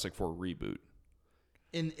Fantastic Four reboot?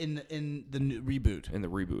 In the new reboot. In the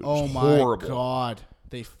reboot. Oh my horrible. God.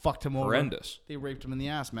 They fucked him over. Horrendous. They raped him in the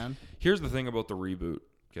ass, man. Here's the thing about the reboot,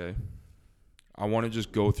 okay? I want to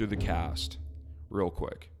just go through the cast real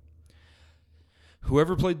quick.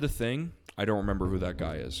 Whoever played The Thing, I don't remember who that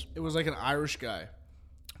guy is. It was like an Irish guy.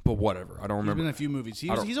 But whatever. I don't remember. He's been in a few movies.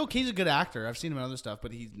 He's okay. He's a good actor. I've seen him in other stuff,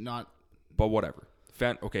 but he's not. But whatever.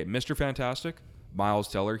 Okay, Mr. Fantastic, Miles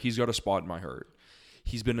Teller, he's got a spot in my heart.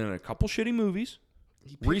 He's been in a couple shitty movies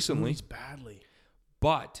recently. Badly.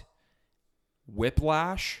 But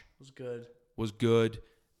Whiplash was good.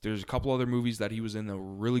 There's a couple other movies that he was in that were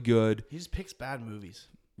really good. He just picks bad movies.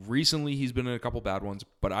 Recently, he's been in a couple bad ones,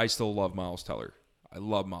 but I still love Miles Teller. I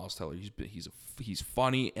love Miles Teller. He's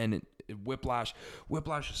funny, and Whiplash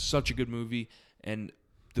is such a good movie. And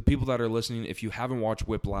the people that are listening, if you haven't watched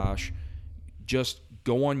Whiplash, just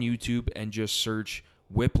go on YouTube and just search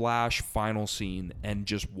Whiplash final scene and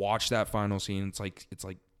just watch that final scene. It's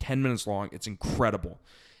like 10 minutes long. It's incredible.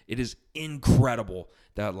 It is incredible.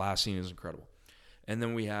 That last scene is incredible. And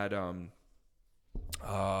then we had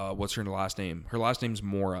what's her last name? Her last name's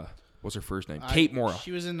Mora. What's her first name? Kate Mora.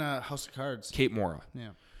 She was in House of Cards. Kate Mora. Yeah.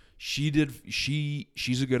 She's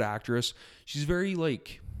a good actress. She's very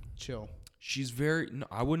like chill. She's very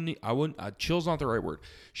I wouldn't chill's not the right word.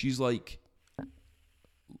 She's like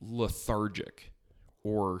lethargic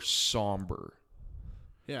or somber.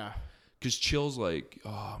 Yeah. Cuz chill's like,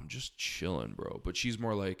 "Oh, I'm just chilling, bro." But she's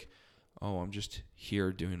more like, oh, I'm just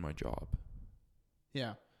here doing my job.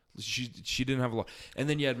 Yeah. She didn't have a lot. And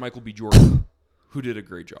then you had Michael B. Jordan, who did a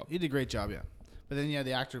great job. He did a great job, yeah. But then,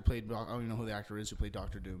 the actor who played, I don't even know who the actor is who played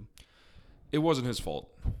Doctor Doom. It wasn't his fault.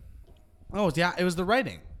 Oh, yeah, it was the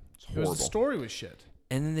writing. It's horrible. The story was shit.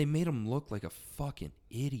 And then they made him look like a fucking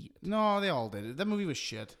idiot. No, they all did it. That movie was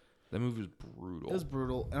shit. That movie was brutal. It was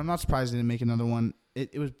brutal. And I'm not surprised they didn't make another one.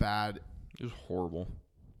 It was bad. It was horrible.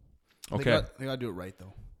 They got to do it right,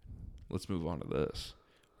 though. Let's move on to this.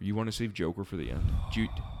 You want to save Joker for the end?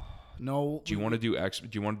 No. Do you want to do Do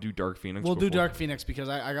you want to do Dark Phoenix? We'll do Dark Phoenix because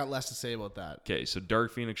I got less to say about that. Okay, so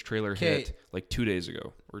Dark Phoenix trailer hit like 2 days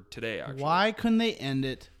ago. Or today, actually. Why couldn't they end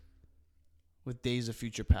it with Days of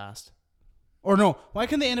Future Past? Or no, why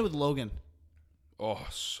couldn't they end it with Logan? Oh,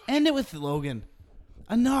 End it with Logan.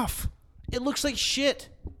 Enough. It looks like shit.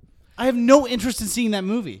 I have no interest in seeing that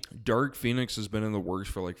movie. Dark Phoenix has been in the works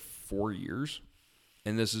for like 4 years.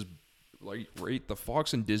 And this is like, right, the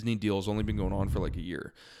Fox and Disney deal has only been going on for like a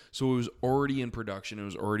year. So it was already in production. It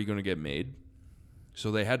was already going to get made.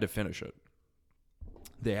 So they had to finish it.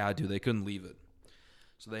 They had to. They couldn't leave it.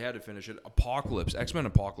 So they had to finish it. Apocalypse. X-Men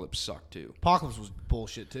Apocalypse sucked too. Apocalypse was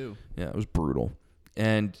bullshit too. Yeah, it was brutal.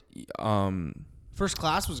 And First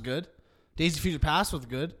Class was good. Days of Future Past was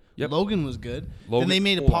good. Yep. Logan was good. Logan, then they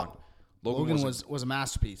made Logan was a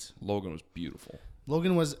masterpiece. Logan was beautiful.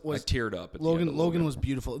 Logan was I teared up at Logan. the end of Logan was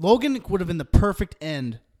beautiful. Logan would have been the perfect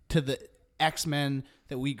end to the X-Men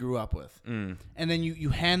that we grew up with. And then you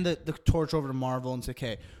hand the torch over to Marvel and say,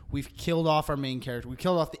 okay, we've killed off our main character. We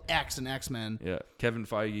killed off the X and X-Men. Yeah, Kevin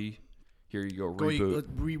Feige, here you go, reboot.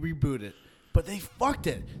 Reboot it. But they fucked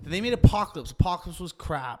it. Then they made Apocalypse. Apocalypse was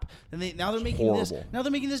crap. Now they're making this. Now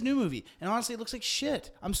they're making this new movie, and honestly, it looks like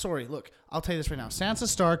shit. I'm sorry. Look, I'll tell you this right now. Sansa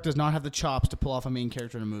Stark does not have the chops to pull off a main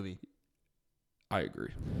character in a movie. I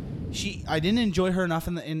agree. I didn't enjoy her enough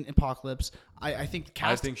in Apocalypse. I think the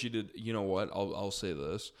cast. I think she did. You know what? I'll say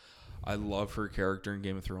this. I love her character in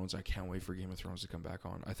Game of Thrones. I can't wait for Game of Thrones to come back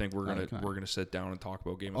on. I think we're gonna sit down and talk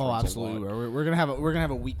about Game of Thrones. Oh, absolutely. We're gonna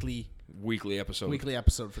have a weekly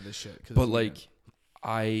episode for this shit. But like,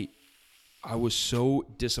 I was so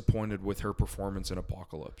disappointed with her performance in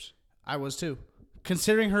Apocalypse. I was too.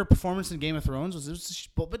 Considering her performance in Game of Thrones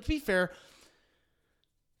but to be fair,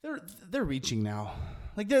 they're reaching now.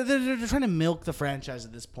 Like they're trying to milk the franchise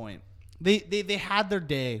at this point. They had their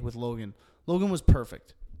day with Logan. Logan was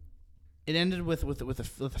perfect. It ended with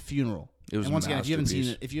a funeral. It was, and once again, if you haven't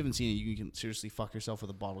seen it, you can seriously fuck yourself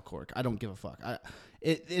with a bottle cork. I don't give a fuck.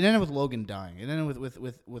 It ended with Logan dying. It ended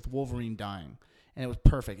with Wolverine dying, and it was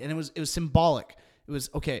perfect. And it was symbolic. It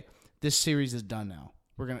was okay. This series is done now.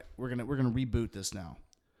 We're gonna reboot this now.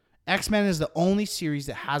 X-Men is the only series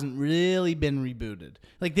that hasn't really been rebooted.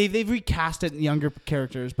 Like they've recast it in younger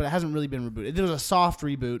characters, but it hasn't really been rebooted. It was a soft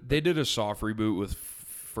reboot. They did a soft reboot with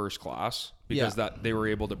First Class because that they were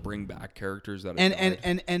able to bring back characters that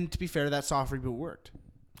and to be fair, that soft reboot worked.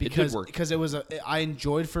 It did work because it was I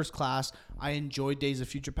enjoyed First Class. I enjoyed Days of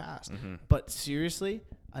Future Past. Mm-hmm. But seriously,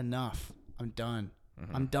 enough. I'm done.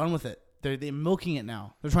 Mm-hmm. I'm done with it. They're milking it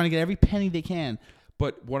now. They're trying to get every penny they can.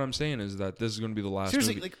 But what I'm saying is that this is going to be the last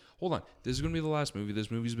Seriously, movie. like, hold on. This is going to be the last movie. This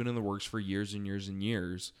movie's been in the works for years and years and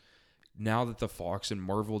years. Now that the Fox and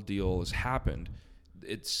Marvel deal has happened,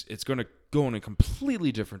 it's going to go in a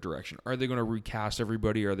completely different direction. Are they going to recast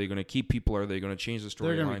everybody? Are they going to keep people? Are they going to change the storyline?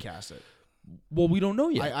 they're going to recast it. Well, we don't know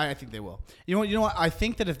yet. I think they will. You know what? I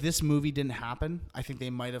think that if this movie didn't happen, I think they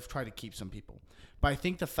might have tried to keep some people. But I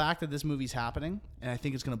think the fact that this movie's happening, and I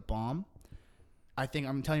think it's going to bomb,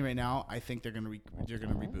 I'm telling you right now, I think they're going to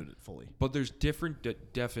reboot it fully. But there's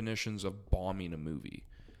different definitions of bombing a movie.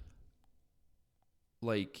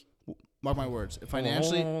 Like, mark my words.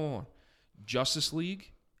 Financially, hold on. Justice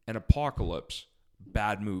League and Apocalypse,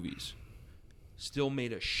 bad movies, still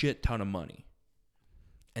made a shit ton of money.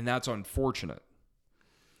 And that's unfortunate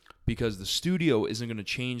because the studio isn't going to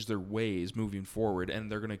change their ways moving forward, and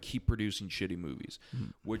they're going to keep producing shitty movies,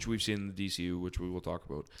 which we've seen in the DCU, which we will talk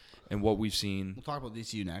about, and what we've seen. We'll talk about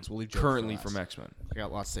DCU next. We'll leave Joker currently for last. from X-Men. I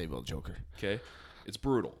got lots to say about Joker. Okay, it's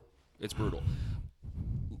brutal. It's brutal.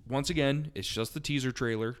 Once again, it's just the teaser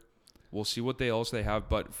trailer. We'll see what else they have,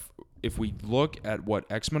 but if we look at what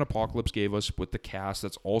X-Men Apocalypse gave us with the cast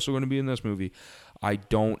that's also going to be in this movie, I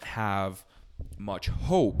don't have much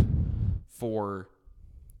hope for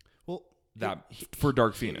for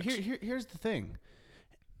Dark Phoenix. Here's the thing.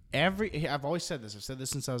 I've always said this. I've said this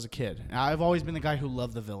since I was a kid. I've always been the guy who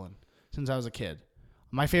loved the villain since I was a kid.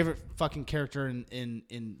 My favorite fucking character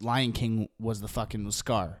in Lion King was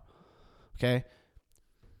Scar. Okay?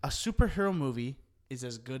 A superhero movie is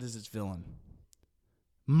as good as its villain.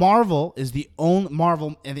 Marvel and the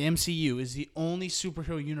MCU is the only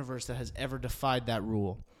superhero universe that has ever defied that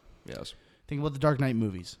rule. Yes. Think about the Dark Knight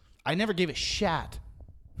movies. I never gave a shat.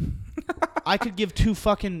 I could give two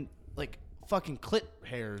fucking clit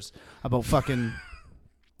hairs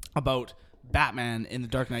about Batman in the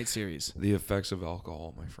Dark Knight series. The effects of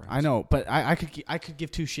alcohol, my friends. I know, but I could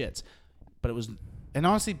give two shits. But it was, and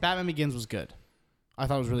honestly, Batman Begins was good. I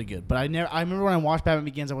thought it was really good. But I remember when I watched Batman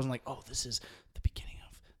Begins, I wasn't like, oh, this is the beginning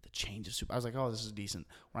of the change of super. I was like, oh, this is decent.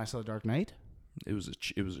 When I saw the Dark Knight, It was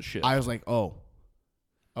a shit. I was like, oh,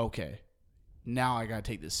 okay. Now I gotta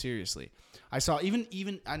take this seriously. I saw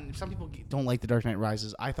even and some people don't like the Dark Knight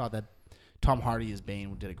Rises. I thought that Tom Hardy as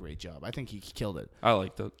Bane did a great job. I think he killed it. I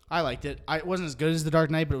liked it. I liked it. It wasn't as good as the Dark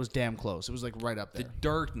Knight, but it was damn close. It was like right up there. The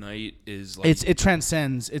Dark Knight is like It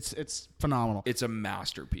transcends. It's phenomenal. it's a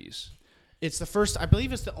masterpiece. It's the first. I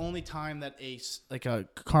believe it's the only time that a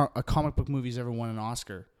comic book movie's ever won an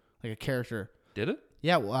Oscar, like a character. Did it?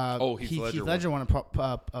 Yeah. Heath Ledger won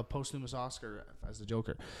a posthumous Oscar as the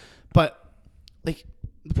Joker, but like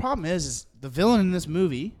the problem is the villain in this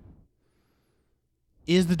movie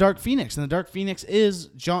is the Dark Phoenix, and the Dark Phoenix is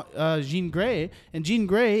Jean Grey, and Jean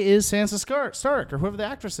Grey is Sansa Stark or whoever the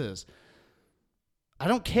actress is. I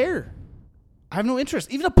don't care. I have no interest.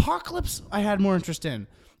 Even Apocalypse, I had more interest in,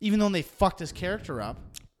 even though they fucked his character up.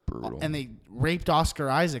 Brutal. And they raped Oscar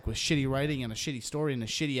Isaac with shitty writing and a shitty story and a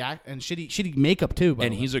shitty makeup too.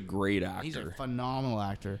 And he's a great actor. He's a phenomenal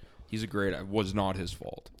actor. He's a great actor. Was not his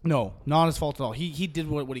fault. No, not his fault at all. He did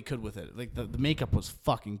what he could with it. Like the makeup was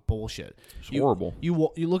fucking bullshit. It's horrible.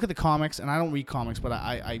 You look at the comics, and I don't read comics, but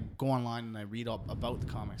I go online and I read about the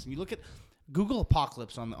comics. And you look at Google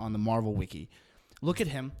Apocalypse on the Marvel wiki. Look at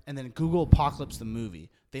him, and then Google Apocalypse the movie.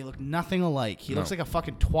 They look nothing alike. He looks like a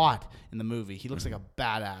fucking twat in the movie. He looks like a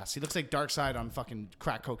badass. He looks like Darkseid on fucking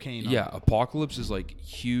crack cocaine. Yeah, Apocalypse is like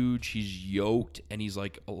huge. He's yoked, and he's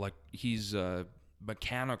he's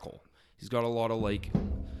mechanical. He's got a lot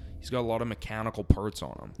of mechanical parts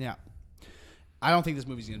on him. Yeah. I don't think this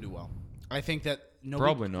movie's gonna do well. I think that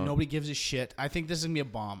Probably not. Nobody gives a shit. I think this is gonna be a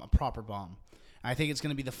bomb, a proper bomb. I think it's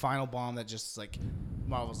gonna be the final bomb that just like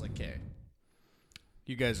Marvel's like, okay,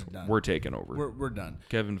 you guys are done. We're taking over. We're done.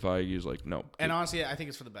 Kevin Feige is like, no. And honestly, I think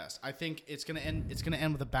it's for the best. I think it's gonna end. It's gonna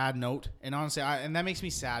end with a bad note. And honestly, and that makes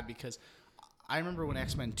me sad because I remember when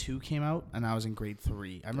X-Men 2 came out, and I was in grade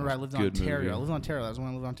 3. I remember I lived in Ontario. Movie. I lived in Ontario. That was when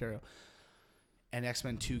I lived in Ontario. And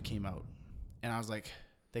X-Men 2 came out, and I was like,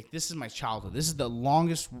 this is my childhood. This is the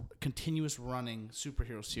longest continuous running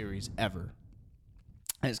superhero series ever,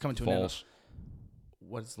 and it's coming to an end. False.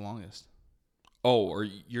 What is the longest? Oh, or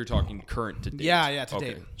you're talking current to date? Yeah, to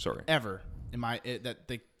okay, date. Sorry. Ever in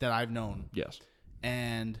that I've known. Yes.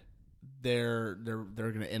 And they're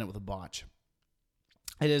gonna end it with a botch.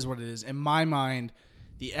 It is what it is. In my mind,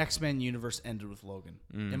 the X-Men universe ended with Logan.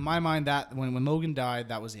 In my mind, that when Logan died,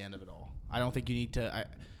 that was the end of it all. I don't think you need to.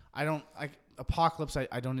 Apocalypse.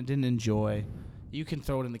 Didn't enjoy. You can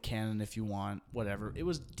throw it in the canon if you want. Whatever. It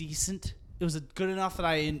was decent. It was good enough that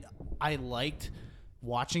I liked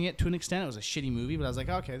watching it to an extent. It was a shitty movie, but I was like,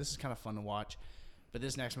 okay, this is kind of fun to watch. But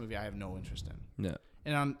this next movie, I have no interest in. Yeah.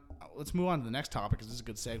 And let's move on to the next topic because this is a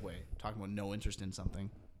good segue. Talking about no interest in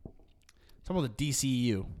something. Talk about the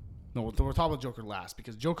DCEU. No, we're talking about Joker last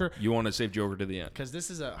because Joker. You want to save Joker to the end because this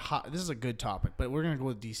is a good topic, but we're gonna go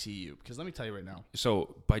with DCU because let me tell you right now.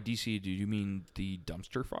 So by DC, do you mean the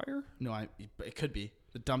dumpster fire? No, it could be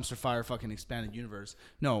the dumpster fire fucking expanded universe.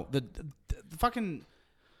 No, the fucking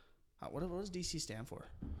what does DC stand for?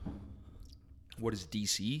 What does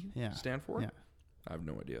DC stand for? Yeah, I have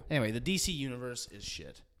no idea. Anyway, the DC universe is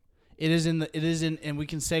shit. It is in, and we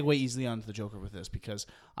can segue easily onto the Joker with this because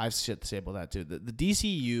I have shit to say about that too. The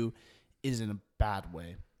DCU is in a bad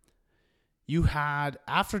way. You had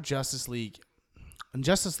after Justice League, and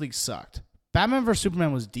Justice League sucked. Batman vs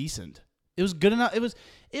Superman was decent. It was good enough.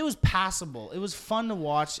 It was passable. It was fun to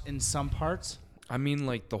watch in some parts. I mean,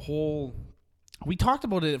 like the whole. We talked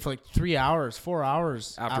about it for like 3 hours, 4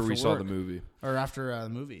 hours after we saw the movie, or after the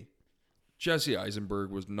movie. Jesse Eisenberg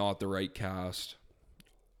was not the right cast.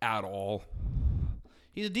 At all.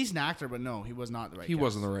 He's a decent actor, but no, he was not the right cast. He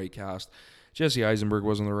wasn't the right cast. Jesse Eisenberg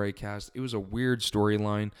wasn't the right cast. It was a weird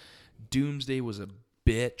storyline. Doomsday was a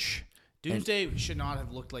bitch. Doomsday should not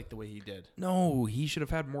have looked like the way he did. No, he should have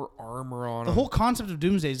had more armor on him. The whole concept of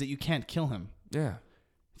Doomsday is that you can't kill him. Yeah.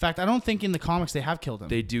 In fact, I don't think in the comics they have killed him.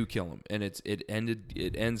 They do kill him, and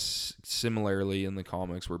it ends similarly in the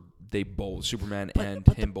comics where they both Superman and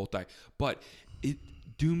him both die. But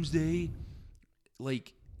Doomsday,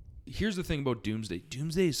 like. Here's the thing about Doomsday.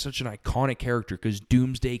 Doomsday is such an iconic character because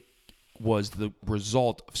Doomsday was the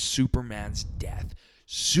result of Superman's death.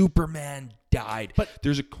 Superman died. But-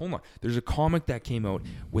 there's a comic that came out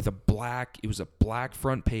with a black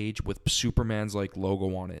front page with Superman's like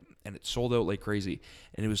logo on it, and it sold out like crazy.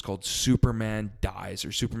 And it was called Superman Dies, or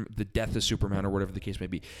the Death of Superman, or whatever the case may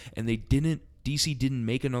be. And DC didn't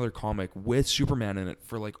make another comic with Superman in it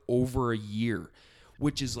for like over a year,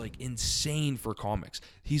 which is like insane for comics.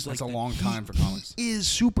 That's a long time for comics. He is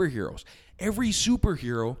superheroes. Every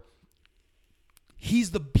superhero,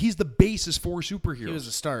 he's the basis for superheroes. He was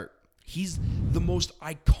a start. He's the most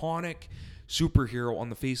iconic superhero on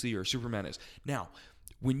the face of the earth. Superman is. Now,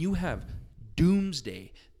 when you have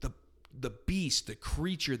Doomsday, the beast, the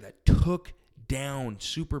creature that took down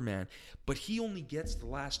Superman, but he only gets the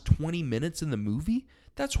last 20 minutes in the movie,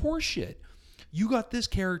 that's horseshit. You got this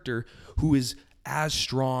character who is as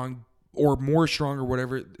strong or more strong or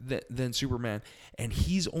whatever than Superman, and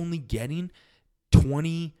he's only getting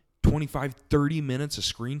 20, 25, 30 minutes of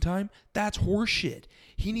screen time. That's horseshit.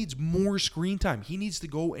 He needs more screen time. He needs to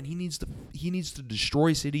go and he needs to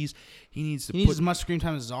destroy cities. He needs as much screen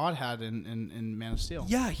time as Zod had in Man of Steel.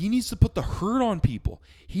 Yeah, he needs to put the hurt on people.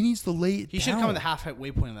 He needs to lay it He down. should have come at the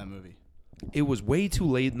halfway point of that movie. It was way too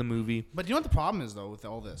late in the movie. But you know what the problem is, though, with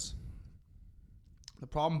all this? The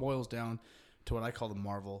problem boils down to what I call the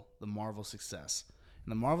Marvel success.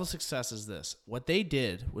 And the Marvel success is this. What they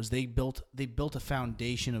did was they built a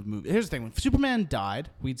foundation of movies. Here's the thing. When Superman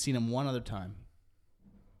died, we'd seen him one other time.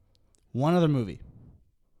 One other movie.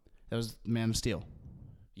 That was Man of Steel.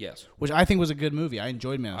 Yes. Which I think was a good movie. I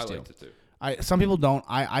enjoyed Man of I Steel. liked it too. Some people don't.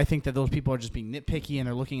 I think that those people are just being nitpicky and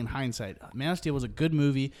they're looking in hindsight. Man of Steel was a good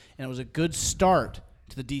movie and it was a good start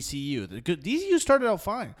to the DCU. The DCU started out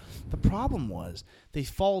fine. The problem was they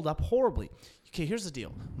followed up horribly. Okay, here's the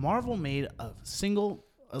deal. Marvel made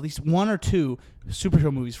at least one or two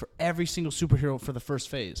superhero movies for every single superhero for the first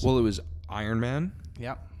phase. Well, it was Iron Man,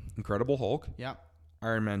 Yep. Incredible Hulk, Yep.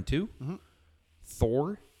 Iron Man 2,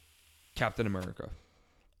 Thor, Captain America,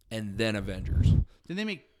 and then Avengers. Did they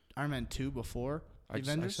make Iron Man 2 before the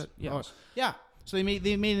Avengers? said yes. Oh, yeah. So they made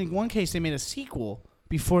in one case they made a sequel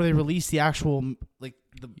before they released the actual the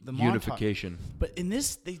montage. Unification. But in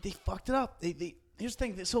this they fucked it up. Here's the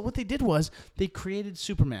thing. So what they did was they created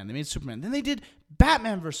Superman. They made Superman. Then they did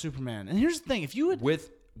Batman vs Superman. And here's the thing: if you had With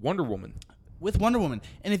Wonder Woman. with Wonder Woman,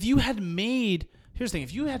 and if you had made here's the thing: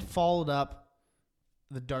 if you had followed up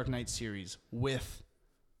the Dark Knight series with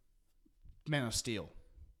Man of Steel,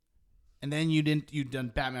 and then you'd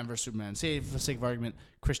done Batman vs Superman. Say for the sake of argument,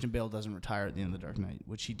 Christian Bale doesn't retire at the end of the Dark Knight,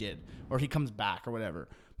 which he did, or he comes back or whatever.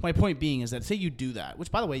 My point being is that say you do that,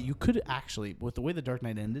 which by the way you could actually, with the way the Dark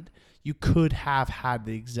Knight ended, you could have had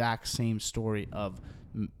the exact same story of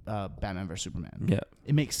Batman vs Superman. Yeah.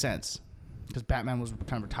 It makes sense because Batman was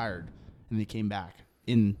kind of retired and he came back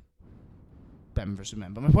in Batman vs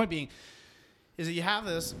Superman. But my point being is that you have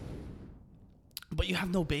this, but you have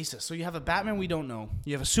no basis. So you have a Batman we don't know.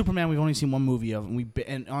 You have a Superman we've only seen one movie of,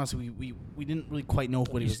 and honestly we didn't really quite know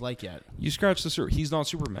what he was like yet. You scratch the surface. He's not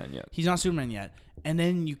Superman yet. He's not Superman yet. And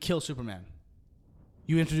then you kill Superman.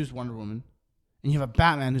 You introduce Wonder Woman, and you have a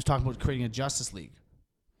Batman who's talking about creating a Justice League,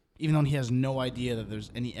 even though he has no idea that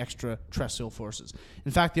there's any extra terrestrial forces.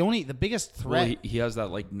 In fact, the biggest threat. Well, he has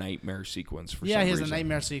that like nightmare sequence for some he has reason. a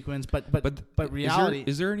nightmare sequence, but reality.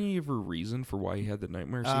 Is there any ever reason for why he had the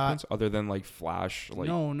nightmare sequence other than like Flash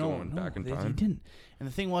going back in time? He didn't. And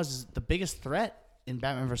the thing was, the biggest threat in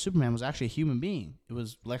Batman vs Superman was actually a human being. It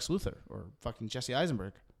was Lex Luthor, or fucking Jesse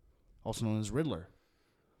Eisenberg, also known as Riddler.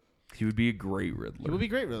 He would be a great Riddler. He would be a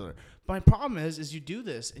great Riddler. But my problem is you do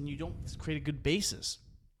this and you don't create a good basis.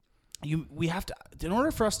 We have to, in order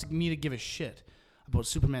for me to give a shit about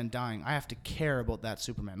Superman dying, I have to care about that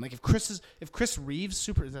Superman. Like if Chris Reeves,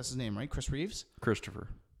 that's his name, right? Chris Reeves? Christopher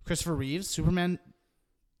Reeves, Superman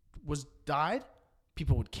died,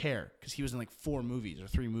 people would care because he was in like 4 movies or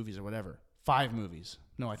 3 movies or whatever. 5 movies.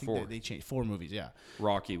 No, I think they changed. 4 movies, yeah.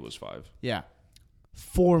 Rocky was 5. Yeah.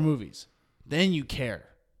 4 movies. Then you care.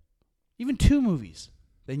 Even 2 movies.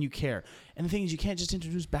 Then you care. And the thing is, you can't just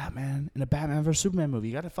introduce Batman in a Batman vs Superman movie.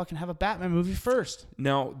 You got to fucking have a Batman movie first.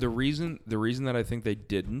 Now, the reason that I think they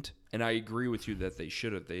didn't, and I agree with you that they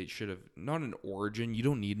should have not an origin. You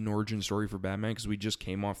don't need an origin story for Batman because we just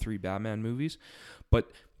came off 3 Batman movies,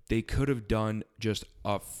 but they could have done just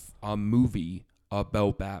a movie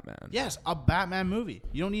about Batman. Yes, a Batman movie.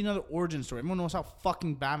 You don't need another origin story. Everyone knows how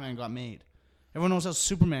fucking Batman got made. Everyone knows how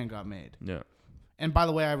Superman got made. Yeah. And by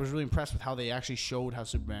the way, I was really impressed with how they actually showed how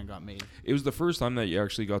Superman got made. It was the first time that you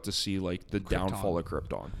actually got to see like the downfall of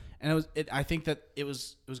Krypton. And I think that it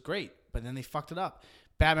was great, but then they fucked it up.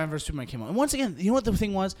 Batman vs Superman came out. And once again, you know what the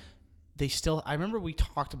thing was? they still. I remember we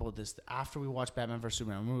talked about this after we watched Batman vs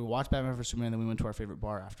Superman. When we watched Batman vs Superman, then we went to our favorite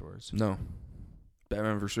bar afterwards. No.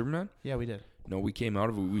 Batman vs Superman? Yeah, we did. No, we came out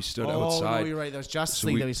of it. We stood Oh, outside. no, you're right. That was Justice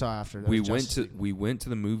League that we saw after. That We was Justice League. went to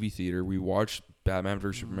the movie theater. We watched Batman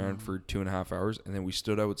vs Superman for 2.5 hours, and then we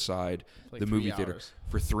stood outside Like the 3 movie theater hours.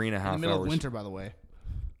 for 3.5 hours. In the middle of winter, by the way.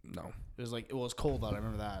 No, It was cold out. I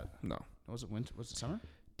remember that. no, Was it winter? Was it summer?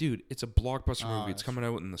 dude, it's a blockbuster Oh, movie. It's that's coming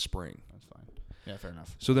out in the spring. That's fine. Yeah, fair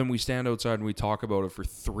enough. So then we stand outside and we talk about it for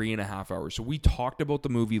 3.5 hours. So we talked about the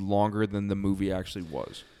movie longer than the movie actually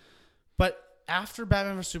was. But after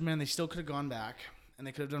Batman vs Superman, they still could have gone back and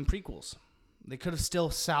they could have done prequels. They could have still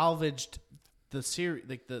salvaged the series,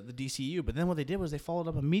 like the DCU. But then what they did was they followed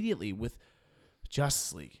up immediately with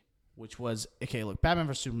Justice League, which was okay. Look, Batman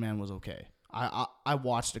vs Superman was okay. I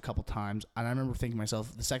watched it a couple times, and I remember thinking to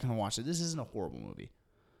myself the second I watched it, this isn't a horrible movie,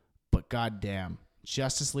 but goddamn,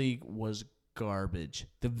 Justice League was garbage.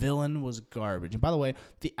 The villain was garbage. And by the way,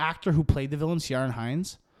 the actor who played the villain, Ciarán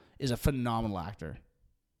Hinds, is a phenomenal actor.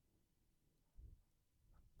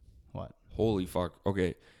 What? Holy fuck.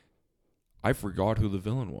 Okay. I forgot who the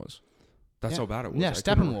villain was. That's how bad it was. Yeah,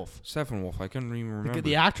 Steppenwolf. Steppenwolf. I couldn't even remember.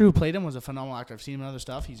 The actor who played him was a phenomenal actor. I've seen him in other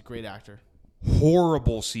stuff. He's a great actor.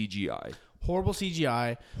 Horrible CGI. Horrible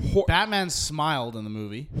CGI. Batman smiled in the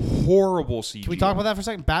movie. Horrible CGI. Can we talk about that for a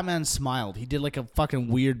second? Batman smiled. He did like a fucking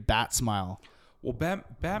weird bat smile. Well,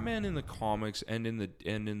 Batman in the comics and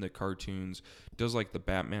in the cartoons does like the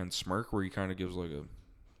Batman smirk where he kind of gives like a...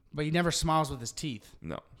 But he never smiles with his teeth.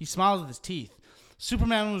 No. He smiles with his teeth.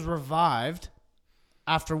 Superman was revived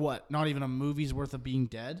after what? Not even a movie's worth of being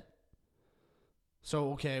dead?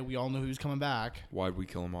 So, okay, we all knew he was coming back. Why'd we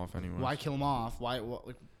kill him off anyway? Why kill him off? Like,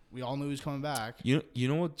 we all knew he was coming back. You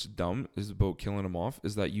know what's dumb is about killing him off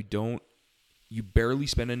is that you barely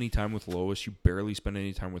spend any time with Lois, you barely spend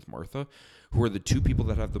any time with Martha, who are the two people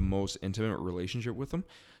that have the most intimate relationship with him.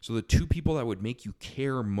 So the two people that would make you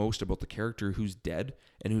care most about the character who's dead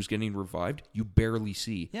and who's getting revived, you barely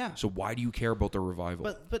see. Yeah. So why do you care about the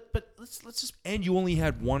revival? But let's just and you only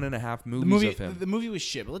had 1.5 movies of him. The movie was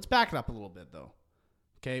shit, but let's back it up a little bit though.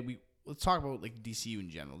 Okay, let's talk about like DCU in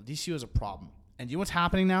general. The DCU has a problem. And you know what's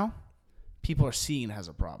happening now? People are seeing it has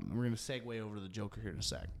a problem. And we're going to segue over to the Joker here in a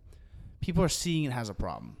sec. People are seeing it has a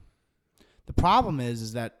problem. The problem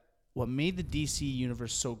is that what made the DC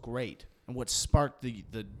universe so great and what sparked the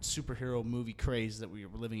superhero movie craze that we are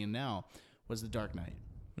living in now was The Dark Knight.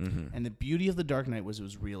 Mm-hmm. And the beauty of The Dark Knight was it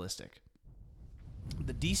was realistic.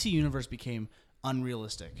 The DC universe became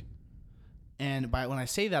unrealistic. And when I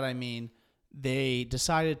say that, I mean they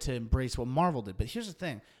decided to embrace what Marvel did. But here's the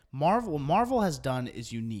thing. What Marvel has done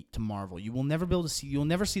is unique to Marvel. You'll never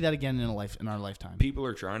see that again in our lifetime. People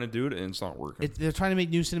are trying to do it and it's not working. They're trying to make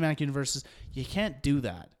new cinematic universes. You can't do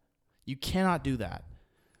that. You cannot do that.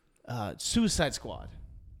 Suicide Squad,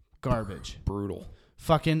 garbage. Brutal.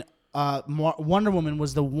 Fucking Wonder Woman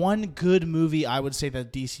was the one good movie I would say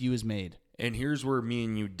that DCU has made. And here's where me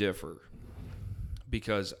and you differ.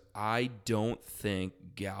 Because I don't think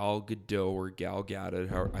Gal Gadot or Gal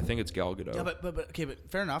Gadot, I think it's Gal Gadot. Yeah, but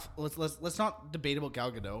fair enough. Let's not debate about Gal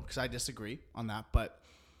Gadot because I disagree on that. But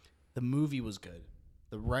the movie was good,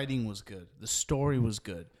 the writing was good, the story was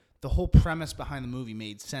good, the whole premise behind the movie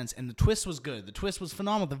made sense, and the twist was good. The twist was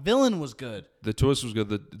phenomenal. The villain was good. The twist was good.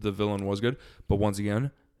 The villain was good. But once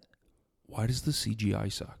again, why does the CGI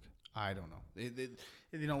suck? I don't know.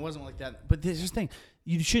 It wasn't like that. But there's this thing: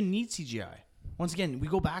 you shouldn't need CGI. Once again, we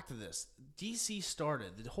go back to this. DC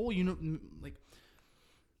started the whole the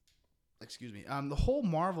whole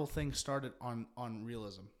Marvel thing started on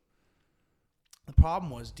realism. The problem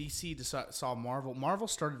was DC saw Marvel. Marvel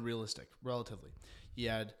started realistic, relatively. You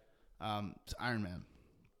had Iron Man,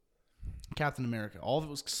 Captain America. All of it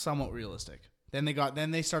was somewhat realistic. Then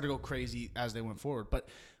they started to go crazy as they went forward. But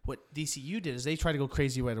what DCU did is they tried to go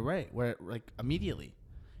crazy right away, immediately,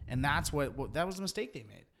 and that's what that was the mistake they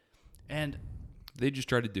made. And they just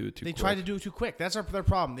tried to do it too quick. They tried to do it too quick. That's their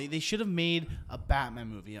problem. They should have made a Batman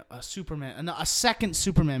movie, a Superman, a second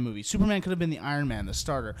Superman movie. Superman could have been the Iron Man, the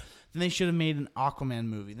starter. Then they should have made an Aquaman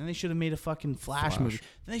movie. Then they should have made a fucking Flash movie.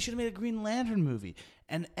 Then they should have made a Green Lantern movie.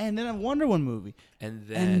 And then a Wonder Woman movie.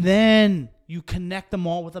 And then you connect them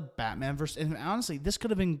all with a Batman versus... And honestly, this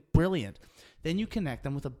could have been brilliant. Then you connect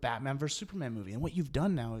them with a Batman versus Superman movie. And what you've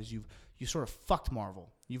done now is you sort of fucked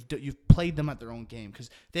Marvel. You've played them at their own game because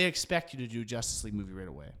they expect you to do a Justice League movie right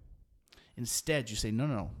away. Instead, you say,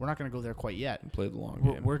 no, we're not going to go there quite yet. Play the long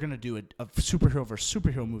game. We're going to do a superhero versus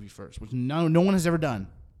superhero movie first, which no one has ever done.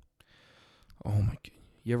 Oh my God!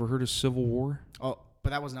 You ever heard of Civil War? Oh,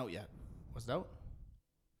 but that wasn't out yet. Was it out?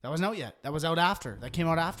 That wasn't out yet. That was out after. That came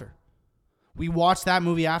out after. We watched that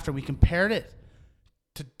movie after. We compared it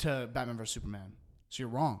to Batman vs Superman. So you're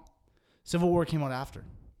wrong. Civil War came out after.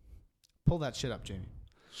 Pull that shit up, Jamie.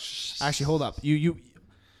 Actually, hold up. I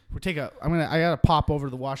gotta pop over to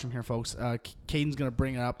the washroom here, folks. Caden's gonna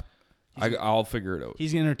bring it up. I'll figure it out.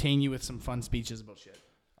 He's gonna entertain you with some fun speeches about shit.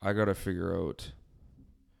 I gotta figure out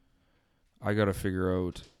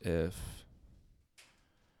if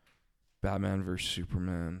Batman vs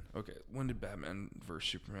Superman. Okay, when did Batman vs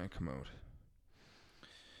Superman come out?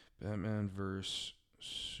 Batman vs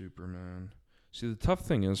Superman. See, the tough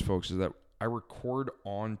thing is, folks, is that I record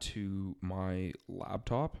onto my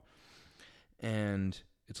laptop, and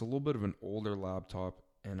it's a little bit of an older laptop,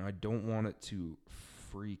 and I don't want it to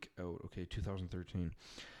freak out. Okay, 2013.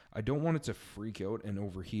 I don't want it to freak out and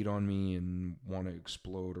overheat on me and want to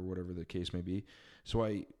explode or whatever the case may be. So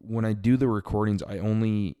when I do the recordings, I'm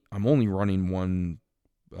only running one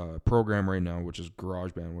program right now, which is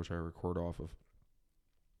GarageBand, which I record off of.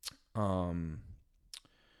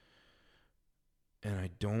 And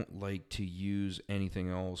I don't like to use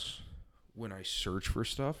anything else when I search for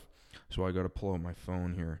stuff. So I got to pull out my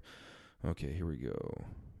phone here. Okay, here we go.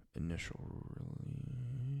 Initial release.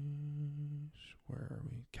 Where are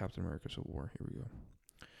we? Captain America Civil War. Here we go.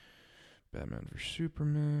 Batman vs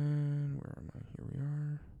Superman. Where am I? Here we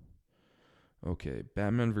are. Okay,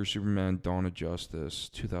 Batman vs Superman Dawn of Justice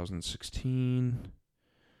 2016.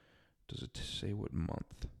 Does it say what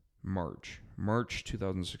month? March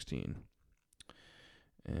 2016.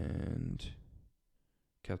 And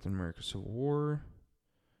Captain America Civil War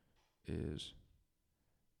is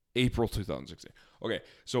April 2016. Okay,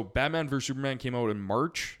 so Batman vs Superman came out in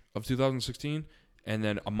March of 2016, and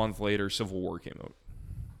then a month later, Civil War came out.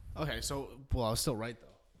 Okay, so I was still right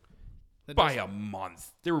though. By a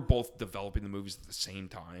month. They were both developing the movies at the same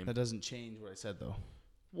time. That doesn't change what I said though.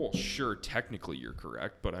 Well, sure, technically you're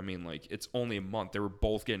correct, but I mean, like, it's only a month. They were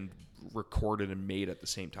both getting recorded and made at the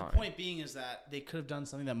same time. The point being is that they could have done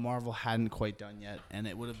something that Marvel hadn't quite done yet, and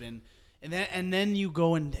it would have been, and then you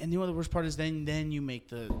go and you know what the worst part is, then you make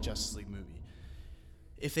the Justice League movie.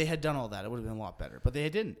 If they had done all that, it would have been a lot better, but they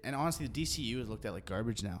didn't. And honestly, the DCU is looked at like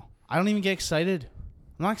garbage now. I don't even get excited.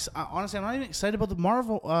 I'm not even excited about the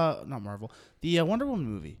the Wonder Woman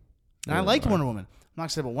movie. And I liked Wonder Woman. I'm not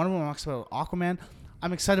excited about Wonder Woman. I'm not excited about Aquaman.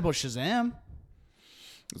 I'm excited about Shazam.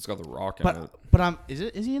 It's got The Rock in it. But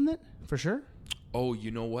is he in it for sure? Oh, you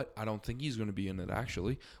know what? I don't think he's going to be in it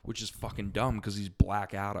actually, which is fucking dumb because he's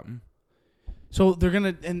Black Adam. So they're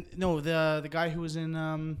gonna the guy who was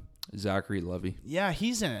in Zachary Levi. Yeah,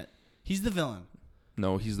 he's in it. He's the villain.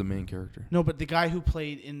 No, he's the main character. No, but the guy who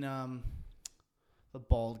played in the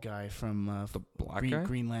bald guy from the black guy?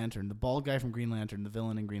 Green Lantern, the bald guy from Green Lantern, the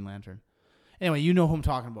villain in Green Lantern. Anyway, you know who I'm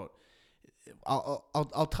talking about.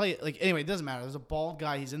 I'll tell you. Like anyway, it doesn't matter. There's a bald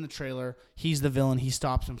guy. He's in the trailer. He's the villain. He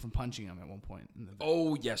stops him from punching him at one point.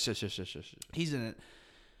 Oh yes. He's in it.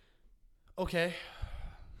 Okay,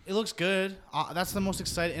 it looks good. That's the most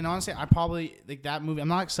exciting. And honestly, I probably like that movie. I'm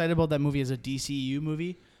not excited about that movie as a DCU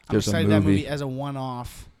movie. I'm excited that movie as a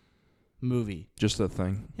one-off movie. Just a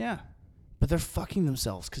thing. Yeah, but they're fucking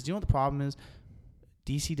themselves because you know what the problem is.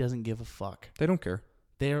 DC doesn't give a fuck. They don't care.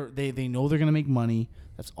 They know they're gonna make money.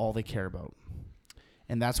 That's all they care about,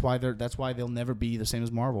 and that's why they'll never be the same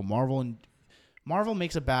as Marvel. Marvel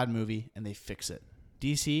makes a bad movie and they fix it.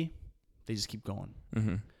 DC, they just keep going.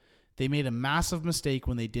 Mm-hmm. They made a massive mistake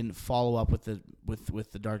when they didn't follow up with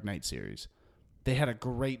the Dark Knight series. They had a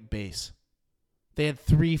great base. They had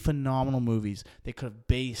 3 phenomenal movies they could have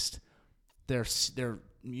based their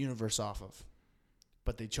universe off of,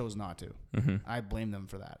 but they chose not to. Mm-hmm. I blame them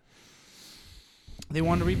for that. They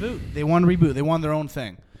wanted to reboot. They wanted their own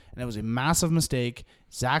thing. And it was a massive mistake.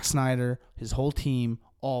 Zack Snyder, his whole team,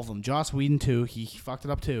 all of them. Joss Whedon, too. He fucked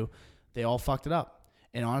it up, too. They all fucked it up.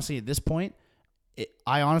 And honestly, at this point,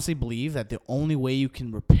 I honestly believe that the only way you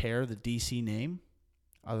can repair the DC name,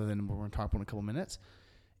 other than what we're going to talk about in a couple minutes,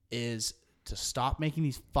 is to stop making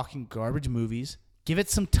these fucking garbage movies. Give it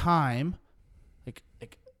some time, like a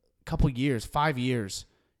couple years, 5 years,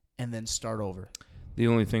 and then start over. The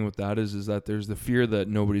only thing with that is that there's the fear that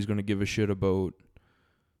nobody's going to give a shit about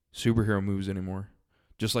superhero movies anymore.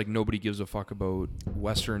 Just like nobody gives a fuck about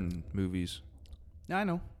Western movies. Yeah, I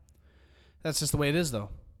know. That's just the way it is, though.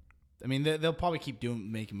 I mean, they'll probably keep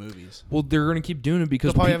making movies. Well, they're going to keep doing it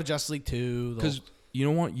because... They'll probably have a Justice League 2. Because, you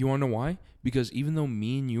know what? You want to know why? Because even though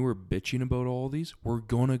me and you are bitching about all these, we're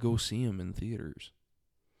going to go see them in theaters.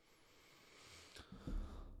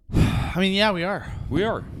 I mean, yeah, we are. We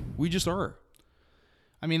are. We just are.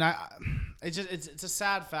 I mean, It's a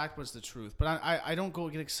sad fact, but it's the truth. But I don't go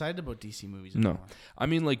get excited about DC movies No. anymore. I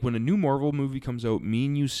mean, like, when a new Marvel movie comes out, me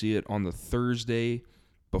and you see it on the Thursday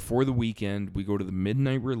before the weekend. We go to the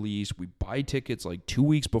midnight release. We buy tickets, like, 2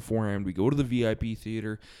 weeks beforehand. We go to the VIP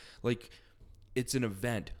theater. Like, it's an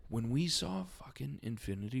event. When we saw fucking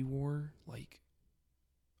Infinity War, like,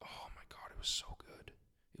 oh, my God, it was so good.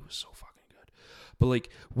 It was so fucking good. But, like,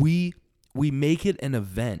 we make it an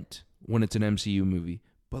event when it's an MCU movie.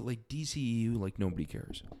 But, like, DCEU, like, nobody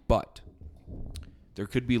cares. But there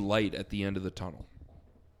could be light at the end of the tunnel.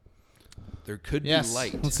 There could be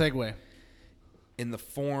light. Let's segue. In the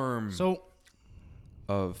form So,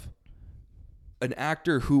 of an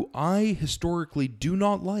actor who I historically do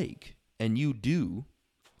not like, and you do,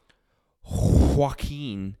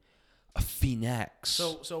 Joaquin Phoenix.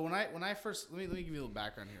 so when I first let me give you a little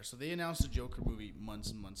background here. So they announced the Joker movie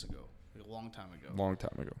months and months ago, like a long time ago. Long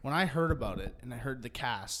time ago. When I heard about it and I heard the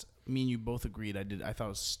cast, me and you both agreed. I thought it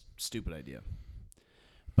was a stupid idea.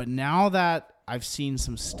 But now that I've seen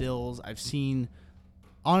some stills,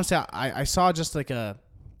 honestly, I saw just like a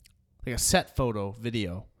set photo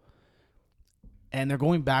video, and they're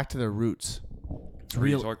going back to their roots. It's Are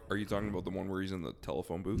real. you talking about the one where he's in the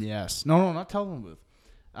telephone booth? Yes. No, not telephone booth.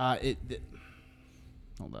 Hold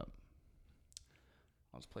up.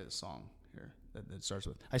 I'll just play the song here that starts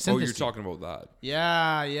with. I sent Oh, this you're to you. talking about that.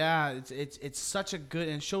 Yeah. It's such a good,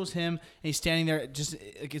 and it shows him, and he's standing there. Just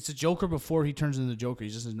like it's a Joker before he turns into the Joker.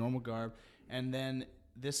 He's just his normal garb, and then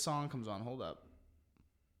this song comes on. Hold up.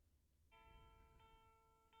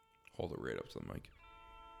 Hold it right up to the mic.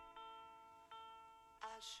 I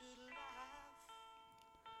should laugh,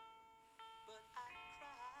 but I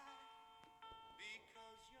cry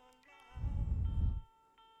because your love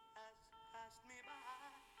has passed me by.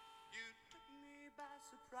 You took me by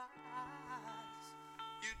surprise.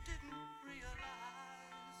 You didn't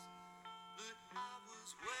realize that I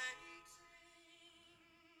was waiting.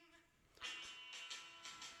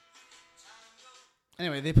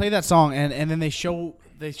 Anyway, they play that song, and then they show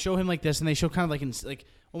him like this, and they show kind of like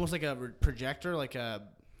almost like a projector, like a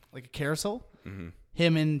carousel. Mm-hmm.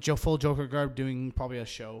 Him in full Joker garb doing probably a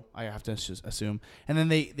show, I have to assume. And then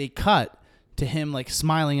they cut to him like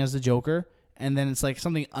smiling as the Joker, and then it's like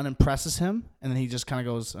something unimpresses him, and then he just kind of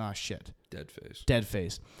goes, "Ah, shit." Dead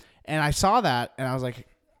face. And I saw that, and I was like,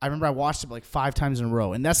 I remember I watched it like 5 times in a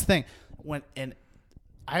row, and that's the thing.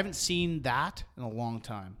 I haven't seen that in a long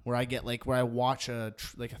time, where I watch a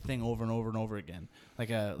thing over and over and over again,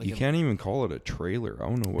 You can't even call it a trailer. I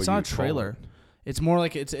don't know what it's you not a trailer. It's more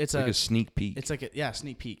like it's like a sneak peek. It's like a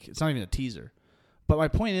sneak peek. It's not even a teaser. But my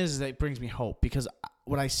point is that it brings me hope, because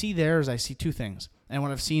what I see there is I see 2 things, and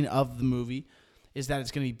what I've seen of the movie is that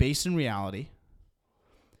it's going to be based in reality.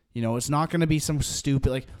 You know, it's not going to be some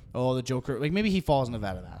stupid like, oh, the Joker, like maybe he falls in a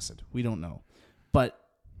vat of acid. We don't know, but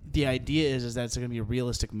the idea is that it's going to be a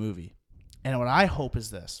realistic movie. And what I hope is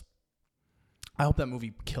this. I hope that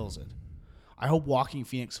movie kills it. I hope Joaquin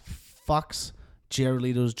Phoenix fucks Jared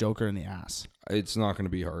Leto's Joker in the ass. It's not going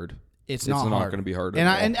to be hard. It's not going to be hard. And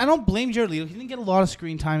at all. I don't blame Jared Leto. He didn't get a lot of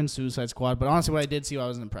screen time in Suicide Squad, but honestly, what I did see, I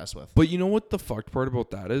wasn't impressed with. But you know what the fucked part about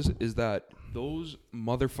that is that those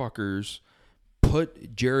motherfuckers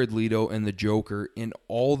put Jared Leto and the Joker in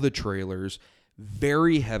all the trailers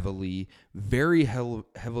very heavily,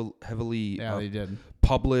 heavily They did.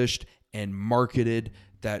 published and marketed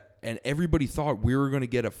that, and everybody thought we were going to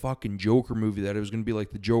get a fucking Joker movie, that it was going to be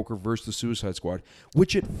like the Joker versus the Suicide Squad,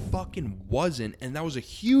 which it fucking wasn't, and that was a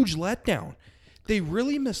huge letdown. They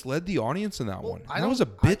really misled the audience in that one. That was a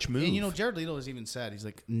bitch move. And you know, Jared Leto has even said, he's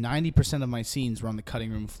like, 90% of my scenes were on the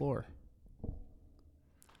cutting room floor.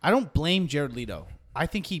 I don't blame Jared Leto. I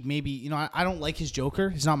think he maybe, I don't like his Joker.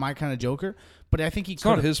 He's not my kind of Joker, but I think it's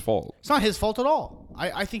not his fault. It's not his fault at all.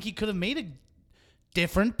 I think he could have made a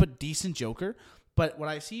different but decent Joker. But what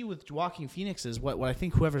I see with Joaquin Phoenix is what I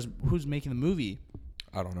think who's making the movie.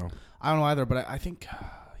 I don't know. I don't know either, but I think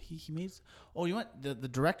he made. Oh, you know what? The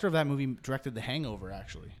director of that movie directed The Hangover,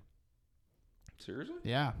 actually. Seriously?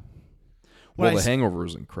 Yeah. The Hangover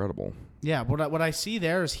is incredible. Yeah, what I see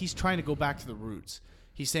there is he's trying to go back to the roots.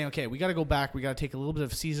 He's saying, okay, we got to go back. We got to take a little bit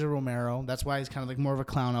of Cesar Romero. That's why he's kind of like more of a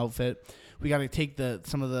clown outfit. We got to take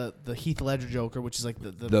some of the Heath Ledger Joker, which is like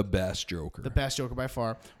the best Joker. The best Joker by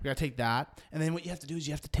far. We got to take that. And then what you have to do is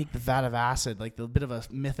you have to take the vat of acid, like the bit of a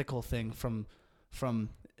mythical thing from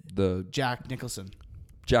the Jack Nicholson.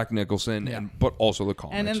 Yeah. but also the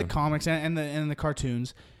comics. And the comics and the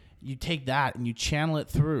cartoons. You take that and you channel it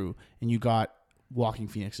through, and you got Joaquin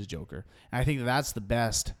Phoenix's Joker. And I think that's the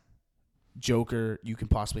best Joker you can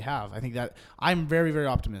possibly have. I think that I'm very, very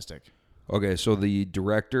optimistic. Okay, so the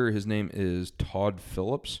director, his name is Todd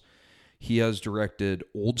Phillips. He has directed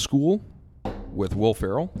Old School with Will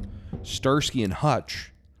Ferrell, Starsky and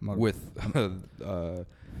Hutch with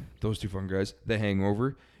those two fun guys, The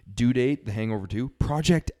Hangover, Due Date, The Hangover 2,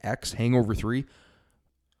 Project X, Hangover 3,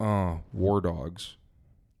 War Dogs.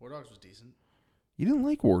 War Dogs was decent. You didn't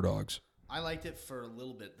like War Dogs? I liked it for a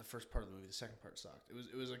little bit. The first part of the movie, the second part sucked.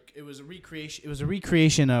 It was a recreation. It was a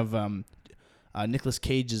recreation of Nicolas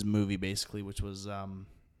Cage's movie, basically, which was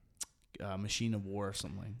Machine of War or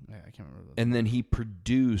something. I can't remember. And then he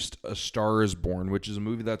produced A Star Is Born, which is a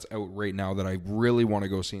movie that's out right now that I really want to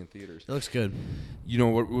go see in theaters. It looks good. You know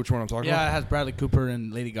which one I'm talking about? Yeah, it has Bradley Cooper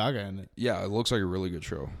and Lady Gaga in it. Yeah, it looks like a really good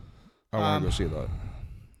show. I want to go see that.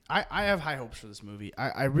 I have high hopes for this movie.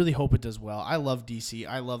 I really hope it does well. I love DC.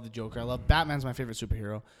 I love the Joker. I love Batman's my favorite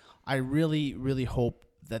superhero. I really, really hope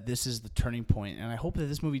that this is the turning point, and I hope that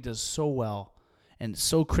this movie does so well and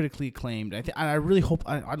so critically acclaimed. I really hope.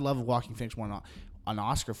 I'd love Joaquin Phoenix won an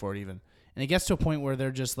Oscar for it even. And it gets to a point where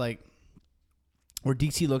they're just like, where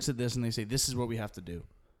DC looks at this and they say, "This is what we have to do.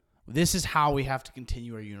 This is how we have to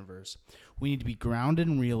continue our universe. We need to be grounded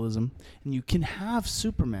in realism, and you can have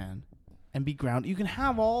Superman." And be grounded. You can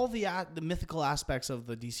have all the mythical aspects of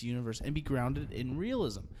the DC universe and be grounded in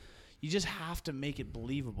realism. You just have to make it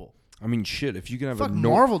believable. I mean, shit. If you can have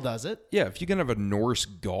Marvel does it. Yeah, if you can have a Norse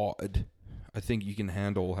god, I think you can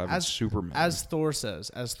handle having Superman. As Thor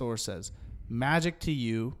says, magic to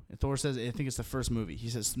you. Thor says, I think it's the first movie. He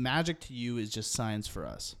says, magic to you is just science for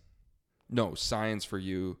us. No, science for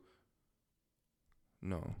you.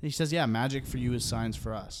 No. He says, yeah, magic for you is science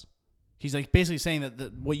for us. He's like basically saying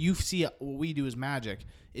that what you see, what we do as magic,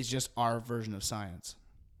 is just our version of science.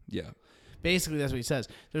 Yeah. Basically, that's what he says.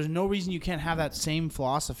 There's no reason you can't have that same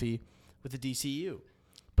philosophy with the DCU.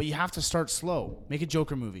 But you have to start slow. Make a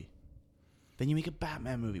Joker movie. Then you make a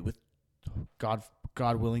Batman movie with, God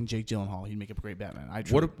willing, Jake Gyllenhaal. He'd make a great Batman.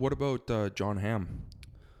 What about John Hamm?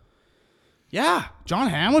 Yeah, John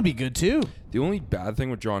Hamm would be good too. The only bad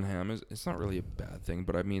thing with John Hamm is, it's not really a bad thing,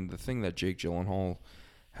 but I mean, the thing that Jake Gyllenhaal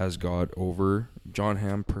has got over John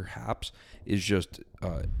Hamm perhaps is just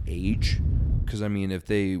age. Because I mean, if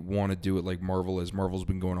they want to do it like Marvel is, Marvel's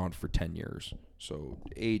been going on for 10 years, so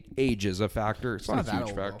age is a factor. It's not a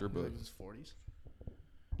huge factor, but his 40s.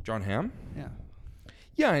 John Hamm,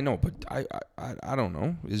 yeah, I know, but I don't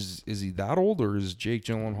know. Is he that old, or is Jake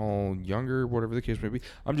Gyllenhaal younger? Whatever the case may be,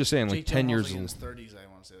 I'm just saying, like, 10 years. Like in his 30s, I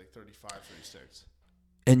want to say like 35, 36.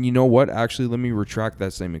 And you know what? Actually, let me retract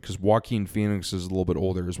that statement, because Joaquin Phoenix is a little bit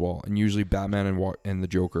older as well, and usually Batman and the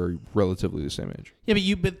Joker are relatively the same age. Yeah,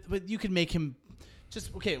 but you could make him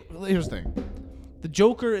just okay. Here's the thing: the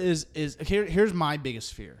Joker is here's my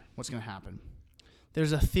biggest fear. What's going to happen?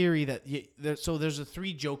 There's a theory that there's a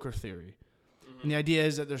 3 Joker theory, and the idea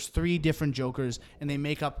is that there's 3 different Jokers, and they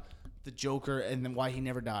make up the Joker, and then why he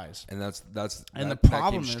never dies. And that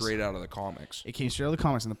problem came straight out of the comics. It came straight out of the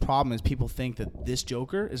comics, and the problem is people think that this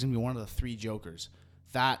Joker is going to be one of the 3 Jokers.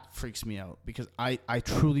 That freaks me out, because I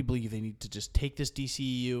truly believe they need to just take this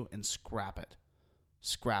DCEU and scrap it,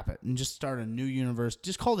 and just start a new universe.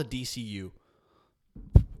 Just call it DCU.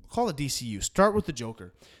 Call it DCU. Start with the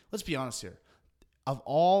Joker. Let's be honest here. Of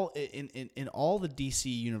all in all the DC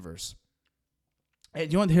universe,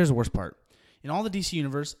 and you know what? Here's the worst part. In all the DC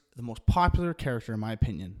universe, the most popular character, in my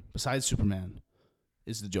opinion, besides Superman,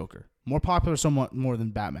 is the Joker. More popular, somewhat more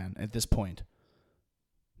than Batman at this point.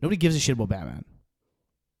 Nobody gives a shit about Batman.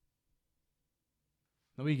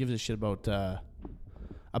 Nobody gives a shit about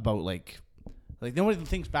nobody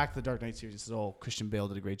thinks back to the Dark Knight series and says, "Oh, Christian Bale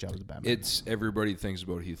did a great job as the Batman." It's everybody thinks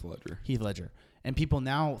about Heath Ledger. And people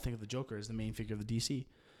now think of the Joker as the main figure of the DC.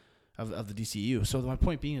 Of the DCU. So my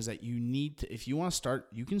point being is that you need to, if you want to start,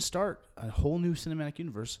 you can start a whole new cinematic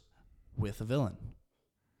universe with a villain,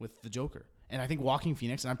 with the Joker. And I think Joaquin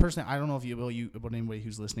Phoenix, and I don't know about anybody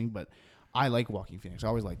who's listening, but I like Joaquin Phoenix. I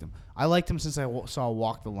always liked him. I liked him since I saw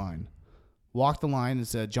Walk the Line. Walk the Line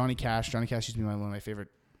is Johnny Cash. Johnny Cash used to be one of my favorite.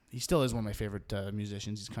 He still is one of my favorite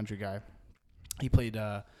musicians. He's a country guy. He played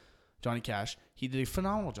Johnny Cash. He did a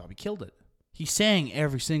phenomenal job. He killed it. He sang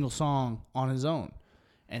every single song on his own.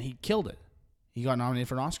 And he killed it. He got nominated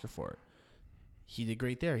for an Oscar for it. He did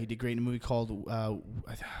great there. He did great in a movie called I can't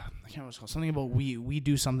remember what it's called. Something about we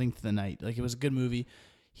do something to the night. Like, it was a good movie.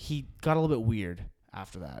 He got a little bit weird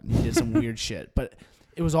after that. He did some weird shit. But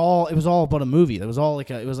it was all about a movie. It was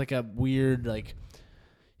like a weird, like,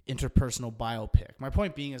 interpersonal biopic. My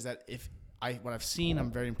point being is that what I've seen, I'm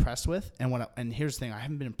very impressed with. And here's the thing: I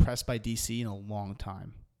haven't been impressed by DC in a long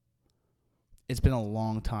time. It's been a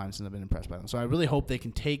long time since I've been impressed by them. So I really hope they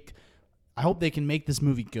can make this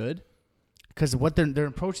movie good, because what they're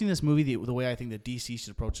approaching this movie the way I think that DC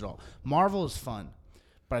should approach it all. Marvel is fun,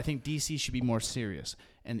 but I think DC should be more serious.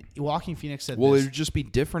 And Joaquin Phoenix said Well, this. it'd just be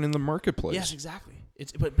different in the marketplace. Yes, exactly.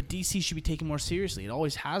 But DC should be taken more seriously. It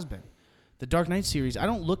always has been. The Dark Knight series, I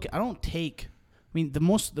mean, the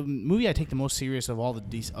movie I take the most serious of all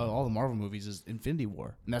the Marvel movies is Infinity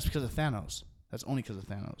War, and that's because of Thanos. That's only because of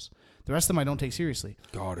Thanos. The rest of them I don't take seriously.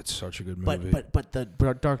 God, it's such a good movie. But the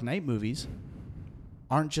Dark Knight movies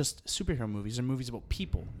aren't just superhero movies. They're movies about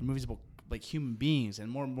people. They're movies about like human beings, and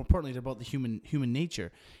more importantly, they're about the human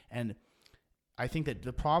nature. And I think that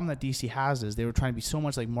the problem that DC has is they were trying to be so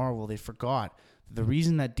much like Marvel, they forgot the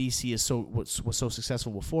reason that DC was so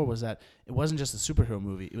successful before was that it wasn't just a superhero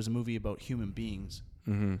movie. It was a movie about human beings.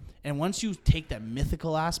 Mm-hmm. And once you take that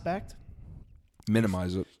mythical aspect,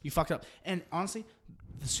 Minimize it. you fucked up. And honestly,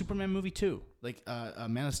 the Superman movie too, like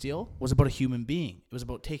Man of Steel, was about a human being. It was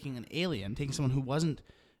about taking an alien, taking someone who wasn't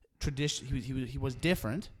traditional. He was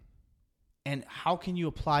different. And how can you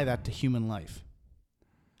apply that to human life?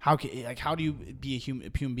 How do you be a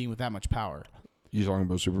human being with that much power? You talking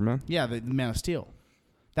about Superman? Yeah, the Man of Steel.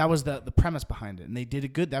 That was the premise behind it, and they did it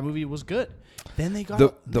good. That movie was good. Then they got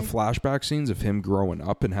the flashback scenes of him growing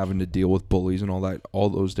up and having to deal with bullies and all that, all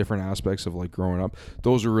those different aspects of like growing up.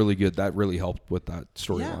 Those are really good. That really helped with that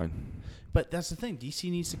storyline. Yeah. But that's the thing. DC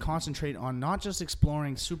needs to concentrate on not just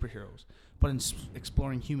exploring superheroes, but in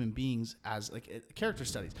exploring human beings as like character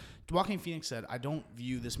studies. Joaquin Phoenix said, "I don't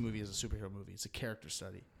view this movie as a superhero movie. It's a character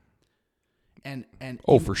study." And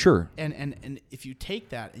For sure. And if you take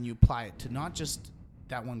that and you apply it to not just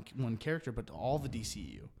that one character, but to all the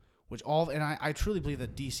DCU, I truly believe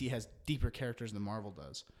that DC has deeper characters than Marvel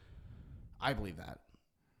does. I believe that.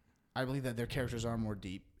 I believe that their characters are more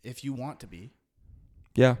deep if you want to be.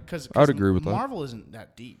 Yeah, I would agree with that. Marvel isn't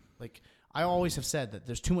that deep. Like I always have said that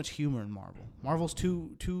there's too much humor in Marvel. Marvel's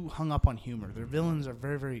too hung up on humor. Their villains are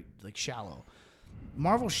very, very like shallow.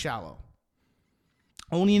 Marvel's shallow.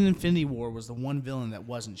 Only in Infinity War was the one villain that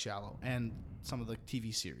wasn't shallow, and some of the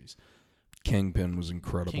TV series. Kingpin was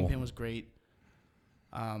incredible. Kingpin was great.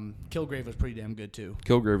 Kilgrave was pretty damn good too.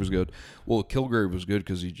 Kilgrave was good. Well, Kilgrave was good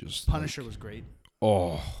because he just Punisher was great,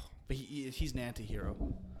 but he's an anti-hero.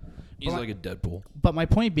 He's like a Deadpool. But my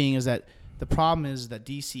point being is that the problem is that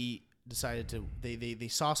DC decided to they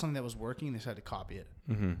saw something that was working and they decided to copy it,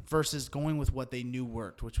 versus going with what they knew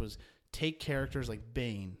worked, which was take characters like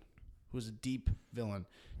Bane, who was a deep villain,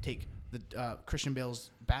 take the Christian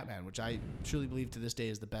Bale's Batman, which I truly believe to this day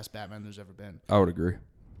is the best Batman there's ever been. I would agree.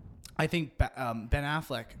 I think Ben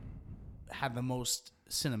Affleck had the most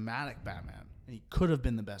cinematic Batman, and he could have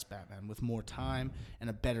been the best Batman with more time and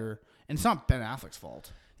a better. And it's not Ben Affleck's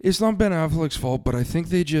fault. It's not Ben Affleck's fault, but I think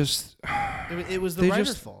they just it was the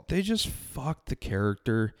writer's fault. They just fucked the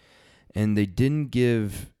character, and they didn't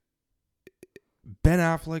give. Ben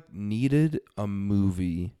Affleck needed a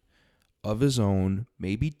movie of his own,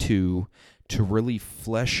 maybe two, to really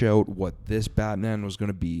flesh out what this Batman was going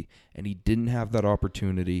to be, and he didn't have that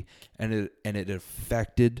opportunity, and it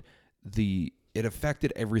affected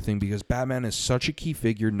everything because Batman is such a key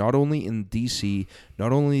figure, not only in DC,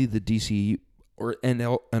 not only the DC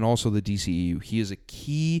and also the DCEU. He is a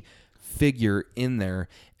key figure in there,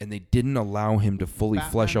 and they didn't allow him to fully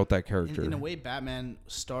flesh out that character. In a way, Batman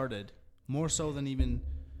started more so than even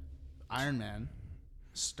Iron Man.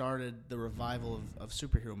 Started the revival of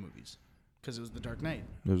superhero movies because it was the Dark Knight.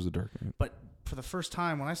 It was the Dark Knight. But for the first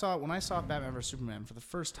time, when I saw Batman vs Superman, for the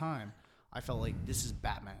first time, I felt like this is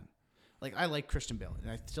Batman. Like I like Christian Bale,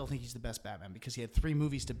 and I still think he's the best Batman because he had 3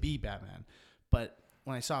 movies to be Batman. But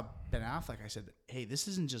when I saw Ben Affleck, I said, "Hey, this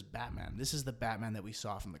isn't just Batman. This is the Batman that we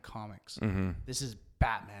saw from the comics. This is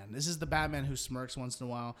Batman. This is the Batman who smirks once in a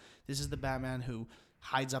while. This is the Batman who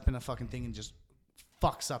hides up in a fucking thing and just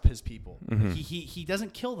fucks up his people. Like he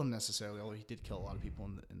doesn't kill them necessarily, although he did kill a lot of people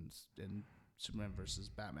in Superman versus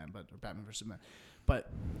Batman, or Batman versus Superman.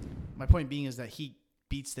 But my point being is that he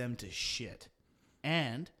beats them to shit,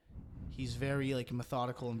 and he's very like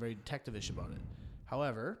methodical and very detective-ish about it.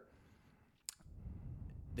 However,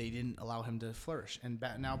 they didn't allow him to flourish, and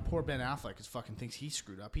now poor Ben Affleck fucking thinks he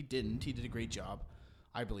screwed up. He didn't. He did a great job,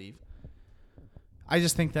 I believe. I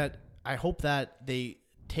just think that I hope that they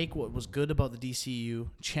take what was good about the DCU,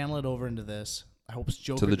 channel it over into this. I hope it's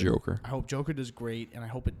Joker. To the Joker. I hope Joker does great, and I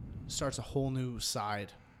hope it starts a whole new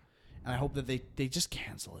side. And I hope that they just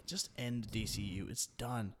cancel it. Just end DCU. It's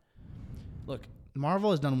done. Look,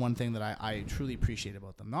 Marvel has done one thing that I truly appreciate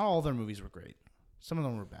about them. Not all their movies were great. Some of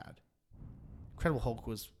them were bad. Incredible Hulk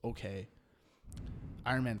was okay.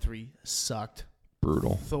 Iron Man 3 sucked.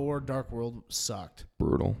 Brutal. Thor Dark World sucked.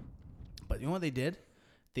 Brutal. But you know what they did?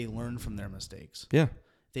 They learned from their mistakes. Yeah.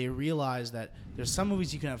 They realized that there's some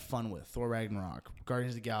movies you can have fun with. Thor Ragnarok,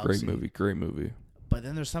 Guardians of the Galaxy. Great movie. But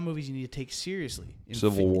then there's some movies you need to take seriously.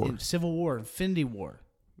 Civil War. Civil War, Infinity War,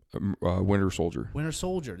 Winter Soldier. Winter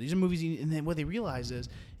Soldier. These are movies, and then what they realize is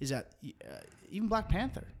that even Black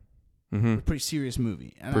Panther, Mm-hmm. a pretty serious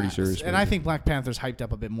movie. And Pretty serious And movie. I think Black Panther's hyped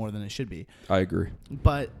up a bit more than it should be. I agree.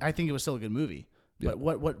 But I think it was still a good movie. Yeah.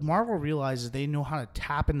 But what Marvel realizes, they know how to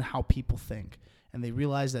tap into how people think, and they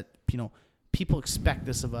realize that people expect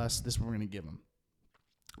this of us. This is what we're going to give them.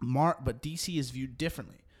 But DC is viewed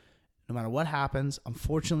differently. No matter what happens,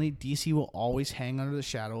 unfortunately, DC will always hang under the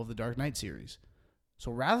shadow of the Dark Knight series.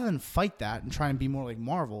 So rather than fight that and try and be more like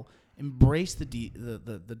Marvel, embrace the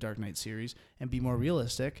Dark Knight series and be more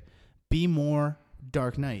realistic. Be more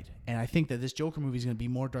Dark Knight. And I think that this Joker movie is going to be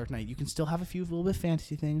more Dark Knight. You can still have a few little bit of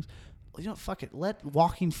fantasy things. Fuck it. Let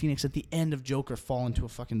Joaquin Phoenix at the end of Joker fall into a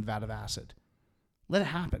fucking vat of acid. Let it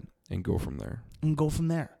happen. And go from there. And go from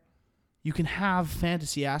there. You can have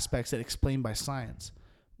fantasy aspects that explain by science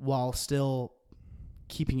while still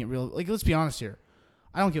keeping it real. Like, let's be honest here.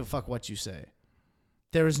 I don't give a fuck what you say.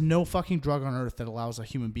 There is no fucking drug on earth that allows a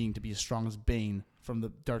human being to be as strong as Bane from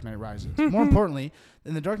The Dark Knight Rises. More importantly,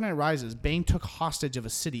 in The Dark Knight Rises, Bane took hostage of a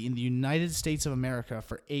city in the United States of America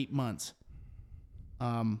for 8 months.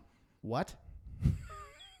 What?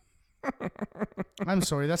 I'm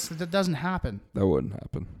sorry, that doesn't happen. That wouldn't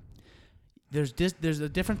happen. There's a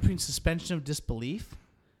difference between suspension of disbelief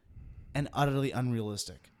and utterly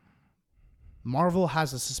unrealistic. Marvel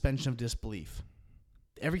has a suspension of disbelief.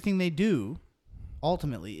 Everything they do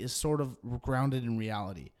ultimately is sort of grounded in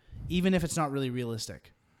reality, even if it's not really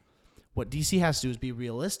realistic. What DC has to do is be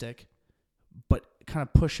realistic, but kind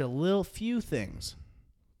of push a few things.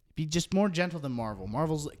 Be just more gentle than Marvel.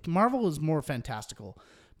 Marvel is more fantastical,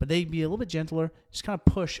 but they'd be a little bit gentler. Just kind of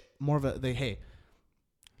push more of hey,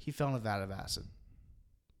 he fell in a vat of acid.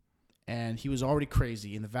 And he was already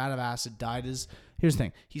crazy, and the vat of acid died his... Here's the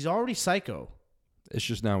thing. He's already psycho. It's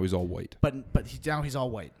just now he's all white. But now he's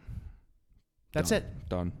all white. That's Done. it.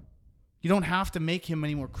 Done. You don't have to make him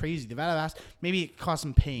any more crazy. The vat of acid, maybe it caused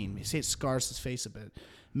him pain. Maybe say it scars his face a bit.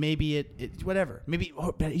 Maybe it whatever. Maybe,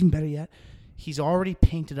 even better yet, he's already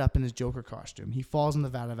painted up in his Joker costume. He falls in the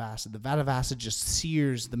vat of acid. The vat of acid just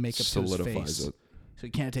sears the makeup to his face. It. So he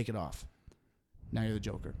can't take it off. Now you're the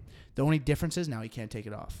Joker. The only difference is now he can't take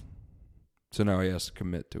it off. So now he has to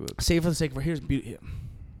commit to it. Say for the sake of here's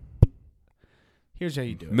how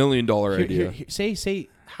you do it. $1 million idea. Say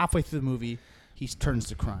halfway through the movie, he turns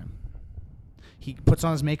to crime. He puts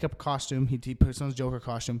on his makeup costume. He puts on his Joker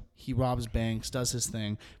costume. He robs banks, does his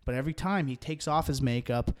thing. But every time he takes off his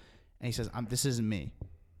makeup and he says, "This isn't me.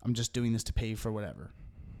 I'm just doing this to pay for whatever."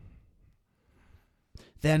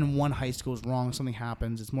 Then one heist goes wrong. Something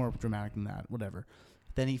happens. It's more dramatic than that. Whatever.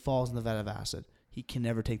 Then he falls in the vat of acid. He can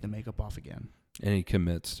never take the makeup off again. And he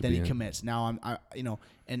commits. Then he commits. Now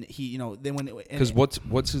and he, then when because what's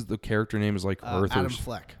the character name is like Arthur Adam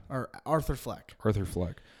Fleck or Arthur Fleck. Arthur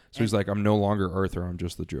Fleck. So he's like, I'm no longer Arthur. I'm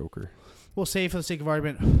just the Joker. Well, say for the sake of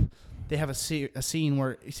argument, they have a scene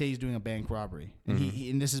where say he's doing a bank robbery, and he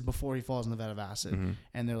and this is before he falls in the vat of acid,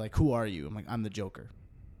 and they're like, "Who are you?" I'm like, "I'm the Joker,"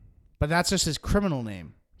 but that's just his criminal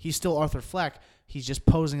name. He's still Arthur Fleck. He's just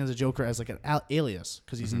posing as a Joker as like an alias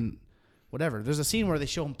because he's in whatever. There's a scene where they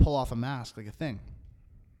show him pull off a mask like a thing.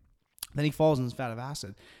 Then he falls in this vat of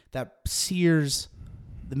acid that sears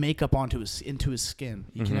the makeup into his skin.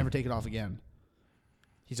 He can never take it off again.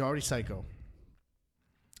 He's already psycho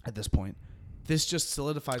at this point. This just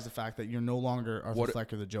solidifies the fact that you're no longer Arthur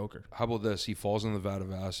Fleck or the Joker. How about this? He falls in the vat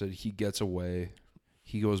of acid. He gets away.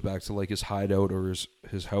 He goes back to like his hideout or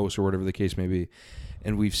his house or whatever the case may be.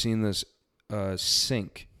 And we've seen this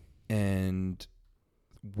sink and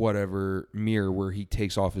whatever mirror where he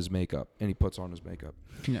takes off his makeup and he puts on his makeup.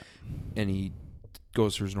 Yeah. And he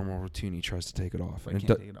goes through his normal routine. He tries to take it off. But he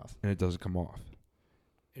can't take it off. And it doesn't come off.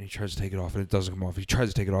 And he tries to take it off and it doesn't come off. He tries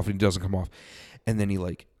to take it off and it doesn't come off. And then he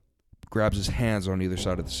like grabs his hands on either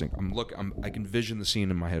side of the sink. I can vision the scene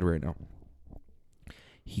in my head right now.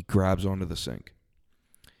 He grabs onto the sink.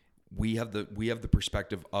 We have the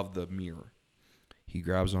perspective of the mirror. He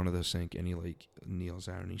grabs onto the sink and he like kneels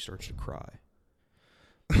down and he starts to cry.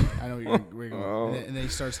 I know where you're going. And then he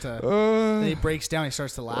starts to. Then he breaks down. He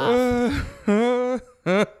starts to laugh. Yeah.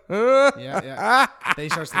 Then he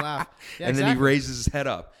starts to laugh. Yeah, and then he raises his head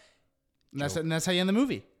up. And that's how you end the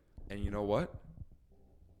movie. And you know what?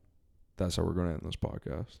 That's how we're going to end this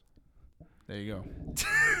podcast. There you go.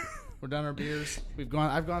 We're done our beers.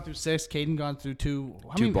 I've gone through 6. Caden gone through 2.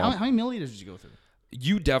 How many milliliters did you go through?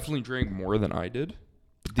 You definitely drank more than I did.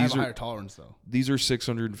 I have a higher tolerance though. These are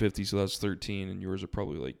 650, so that's 13, and yours are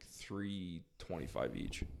probably like 325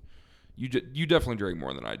 each. You definitely drink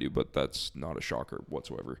more than I do, but that's not a shocker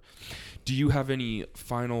whatsoever. Do you have any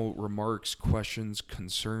final remarks, questions,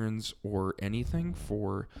 concerns, or anything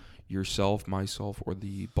for yourself, myself, or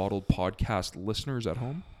the Bottled Podcast listeners at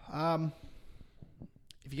home?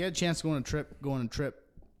 If you get a chance to go on a trip.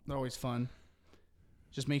 They're always fun.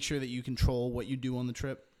 Just make sure that you control what you do on the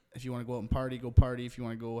trip. If you want to go out and party, go party. If you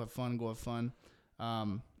want to go have fun, go have fun.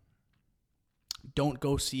 Don't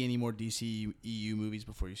go see any more DC EU movies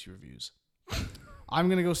before you see reviews. I'm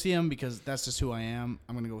going to go see them because that's just who I am.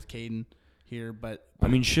 I'm going to go with Caden here. But I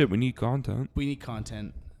mean, shit, we need content. We need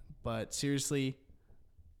content. But seriously,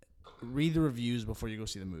 read the reviews before you go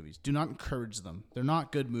see the movies. Do not encourage them. They're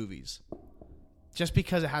not good movies. Just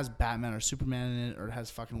because it has Batman or Superman in it or it has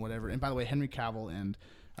fucking whatever. And by the way, Henry Cavill and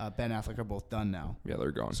Ben Affleck are both done now. Yeah,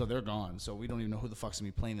 they're gone. So they're gone. So we don't even know who the fuck's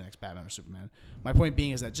going to be playing the next Batman or Superman. My point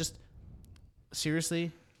being is that just,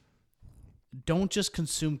 seriously, don't just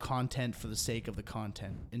consume content for the sake of the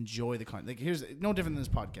content. Enjoy the content. Like, here's no different than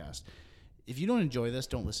this podcast. If you don't enjoy this,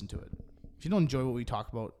 don't listen to it. If you don't enjoy what we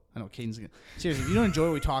talk about, I know Caden's going to... Seriously, if you don't enjoy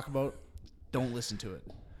what we talk about, don't listen to it.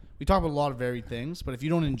 We talk about a lot of varied things, but if you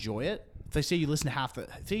don't enjoy it, if they say you listen to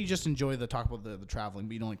say you just enjoy the talk about the traveling,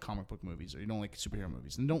 but you don't like comic book movies or you don't like superhero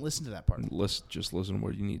movies, then don't listen to that part. Just listen to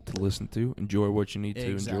what you need to listen to. Enjoy what you need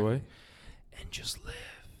to enjoy. And just live.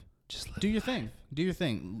 Do your thing. Do your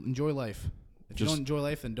thing. Enjoy life. If you don't enjoy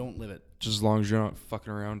life, then don't live it. Just as long as you're not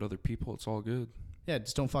fucking around other people, it's all good. Yeah,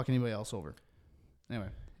 just don't fuck anybody else over. Anyway.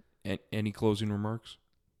 Any closing remarks?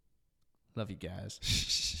 Love you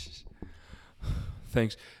guys.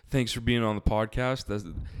 Thanks for being on the podcast. That's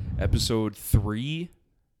episode 3.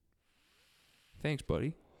 Thanks,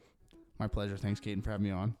 buddy. My pleasure. Thanks, Caden, for having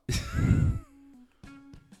me on. I'm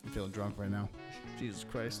feeling drunk right now. Jesus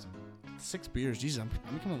Christ. 6 beers. Jesus, I'm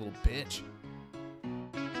becoming a little bitch.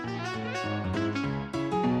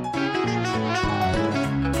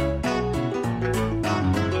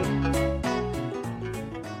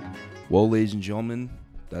 Well, ladies and gentlemen,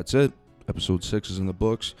 that's it. Episode 6 is in the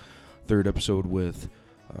books. 3rd episode with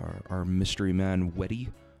our mystery man, Weddy.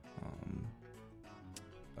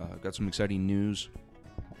 Got some exciting news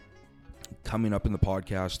coming up in the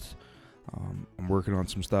podcast. I'm working on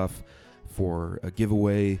some stuff for a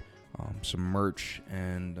giveaway, some merch,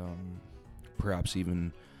 and perhaps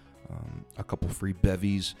even a couple free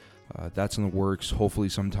bevies. That's in the works. Hopefully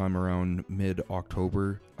sometime around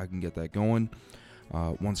mid-October I can get that going.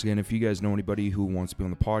 Once again, if you guys know anybody who wants to be on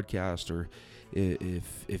the podcast, or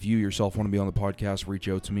if you yourself want to be on the podcast, reach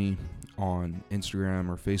out to me on Instagram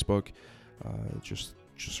or Facebook. Just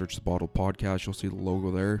search the Bottled Podcast. You'll see the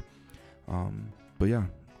logo there. But yeah,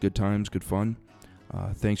 good times, good fun.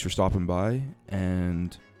 Thanks for stopping by,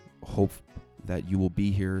 and hope that you will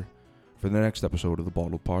be here for the next episode of the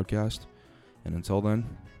Bottled Podcast. And until then,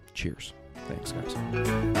 cheers. Thanks, guys. This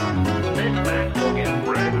man's looking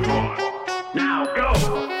red hot. Now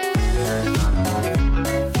go!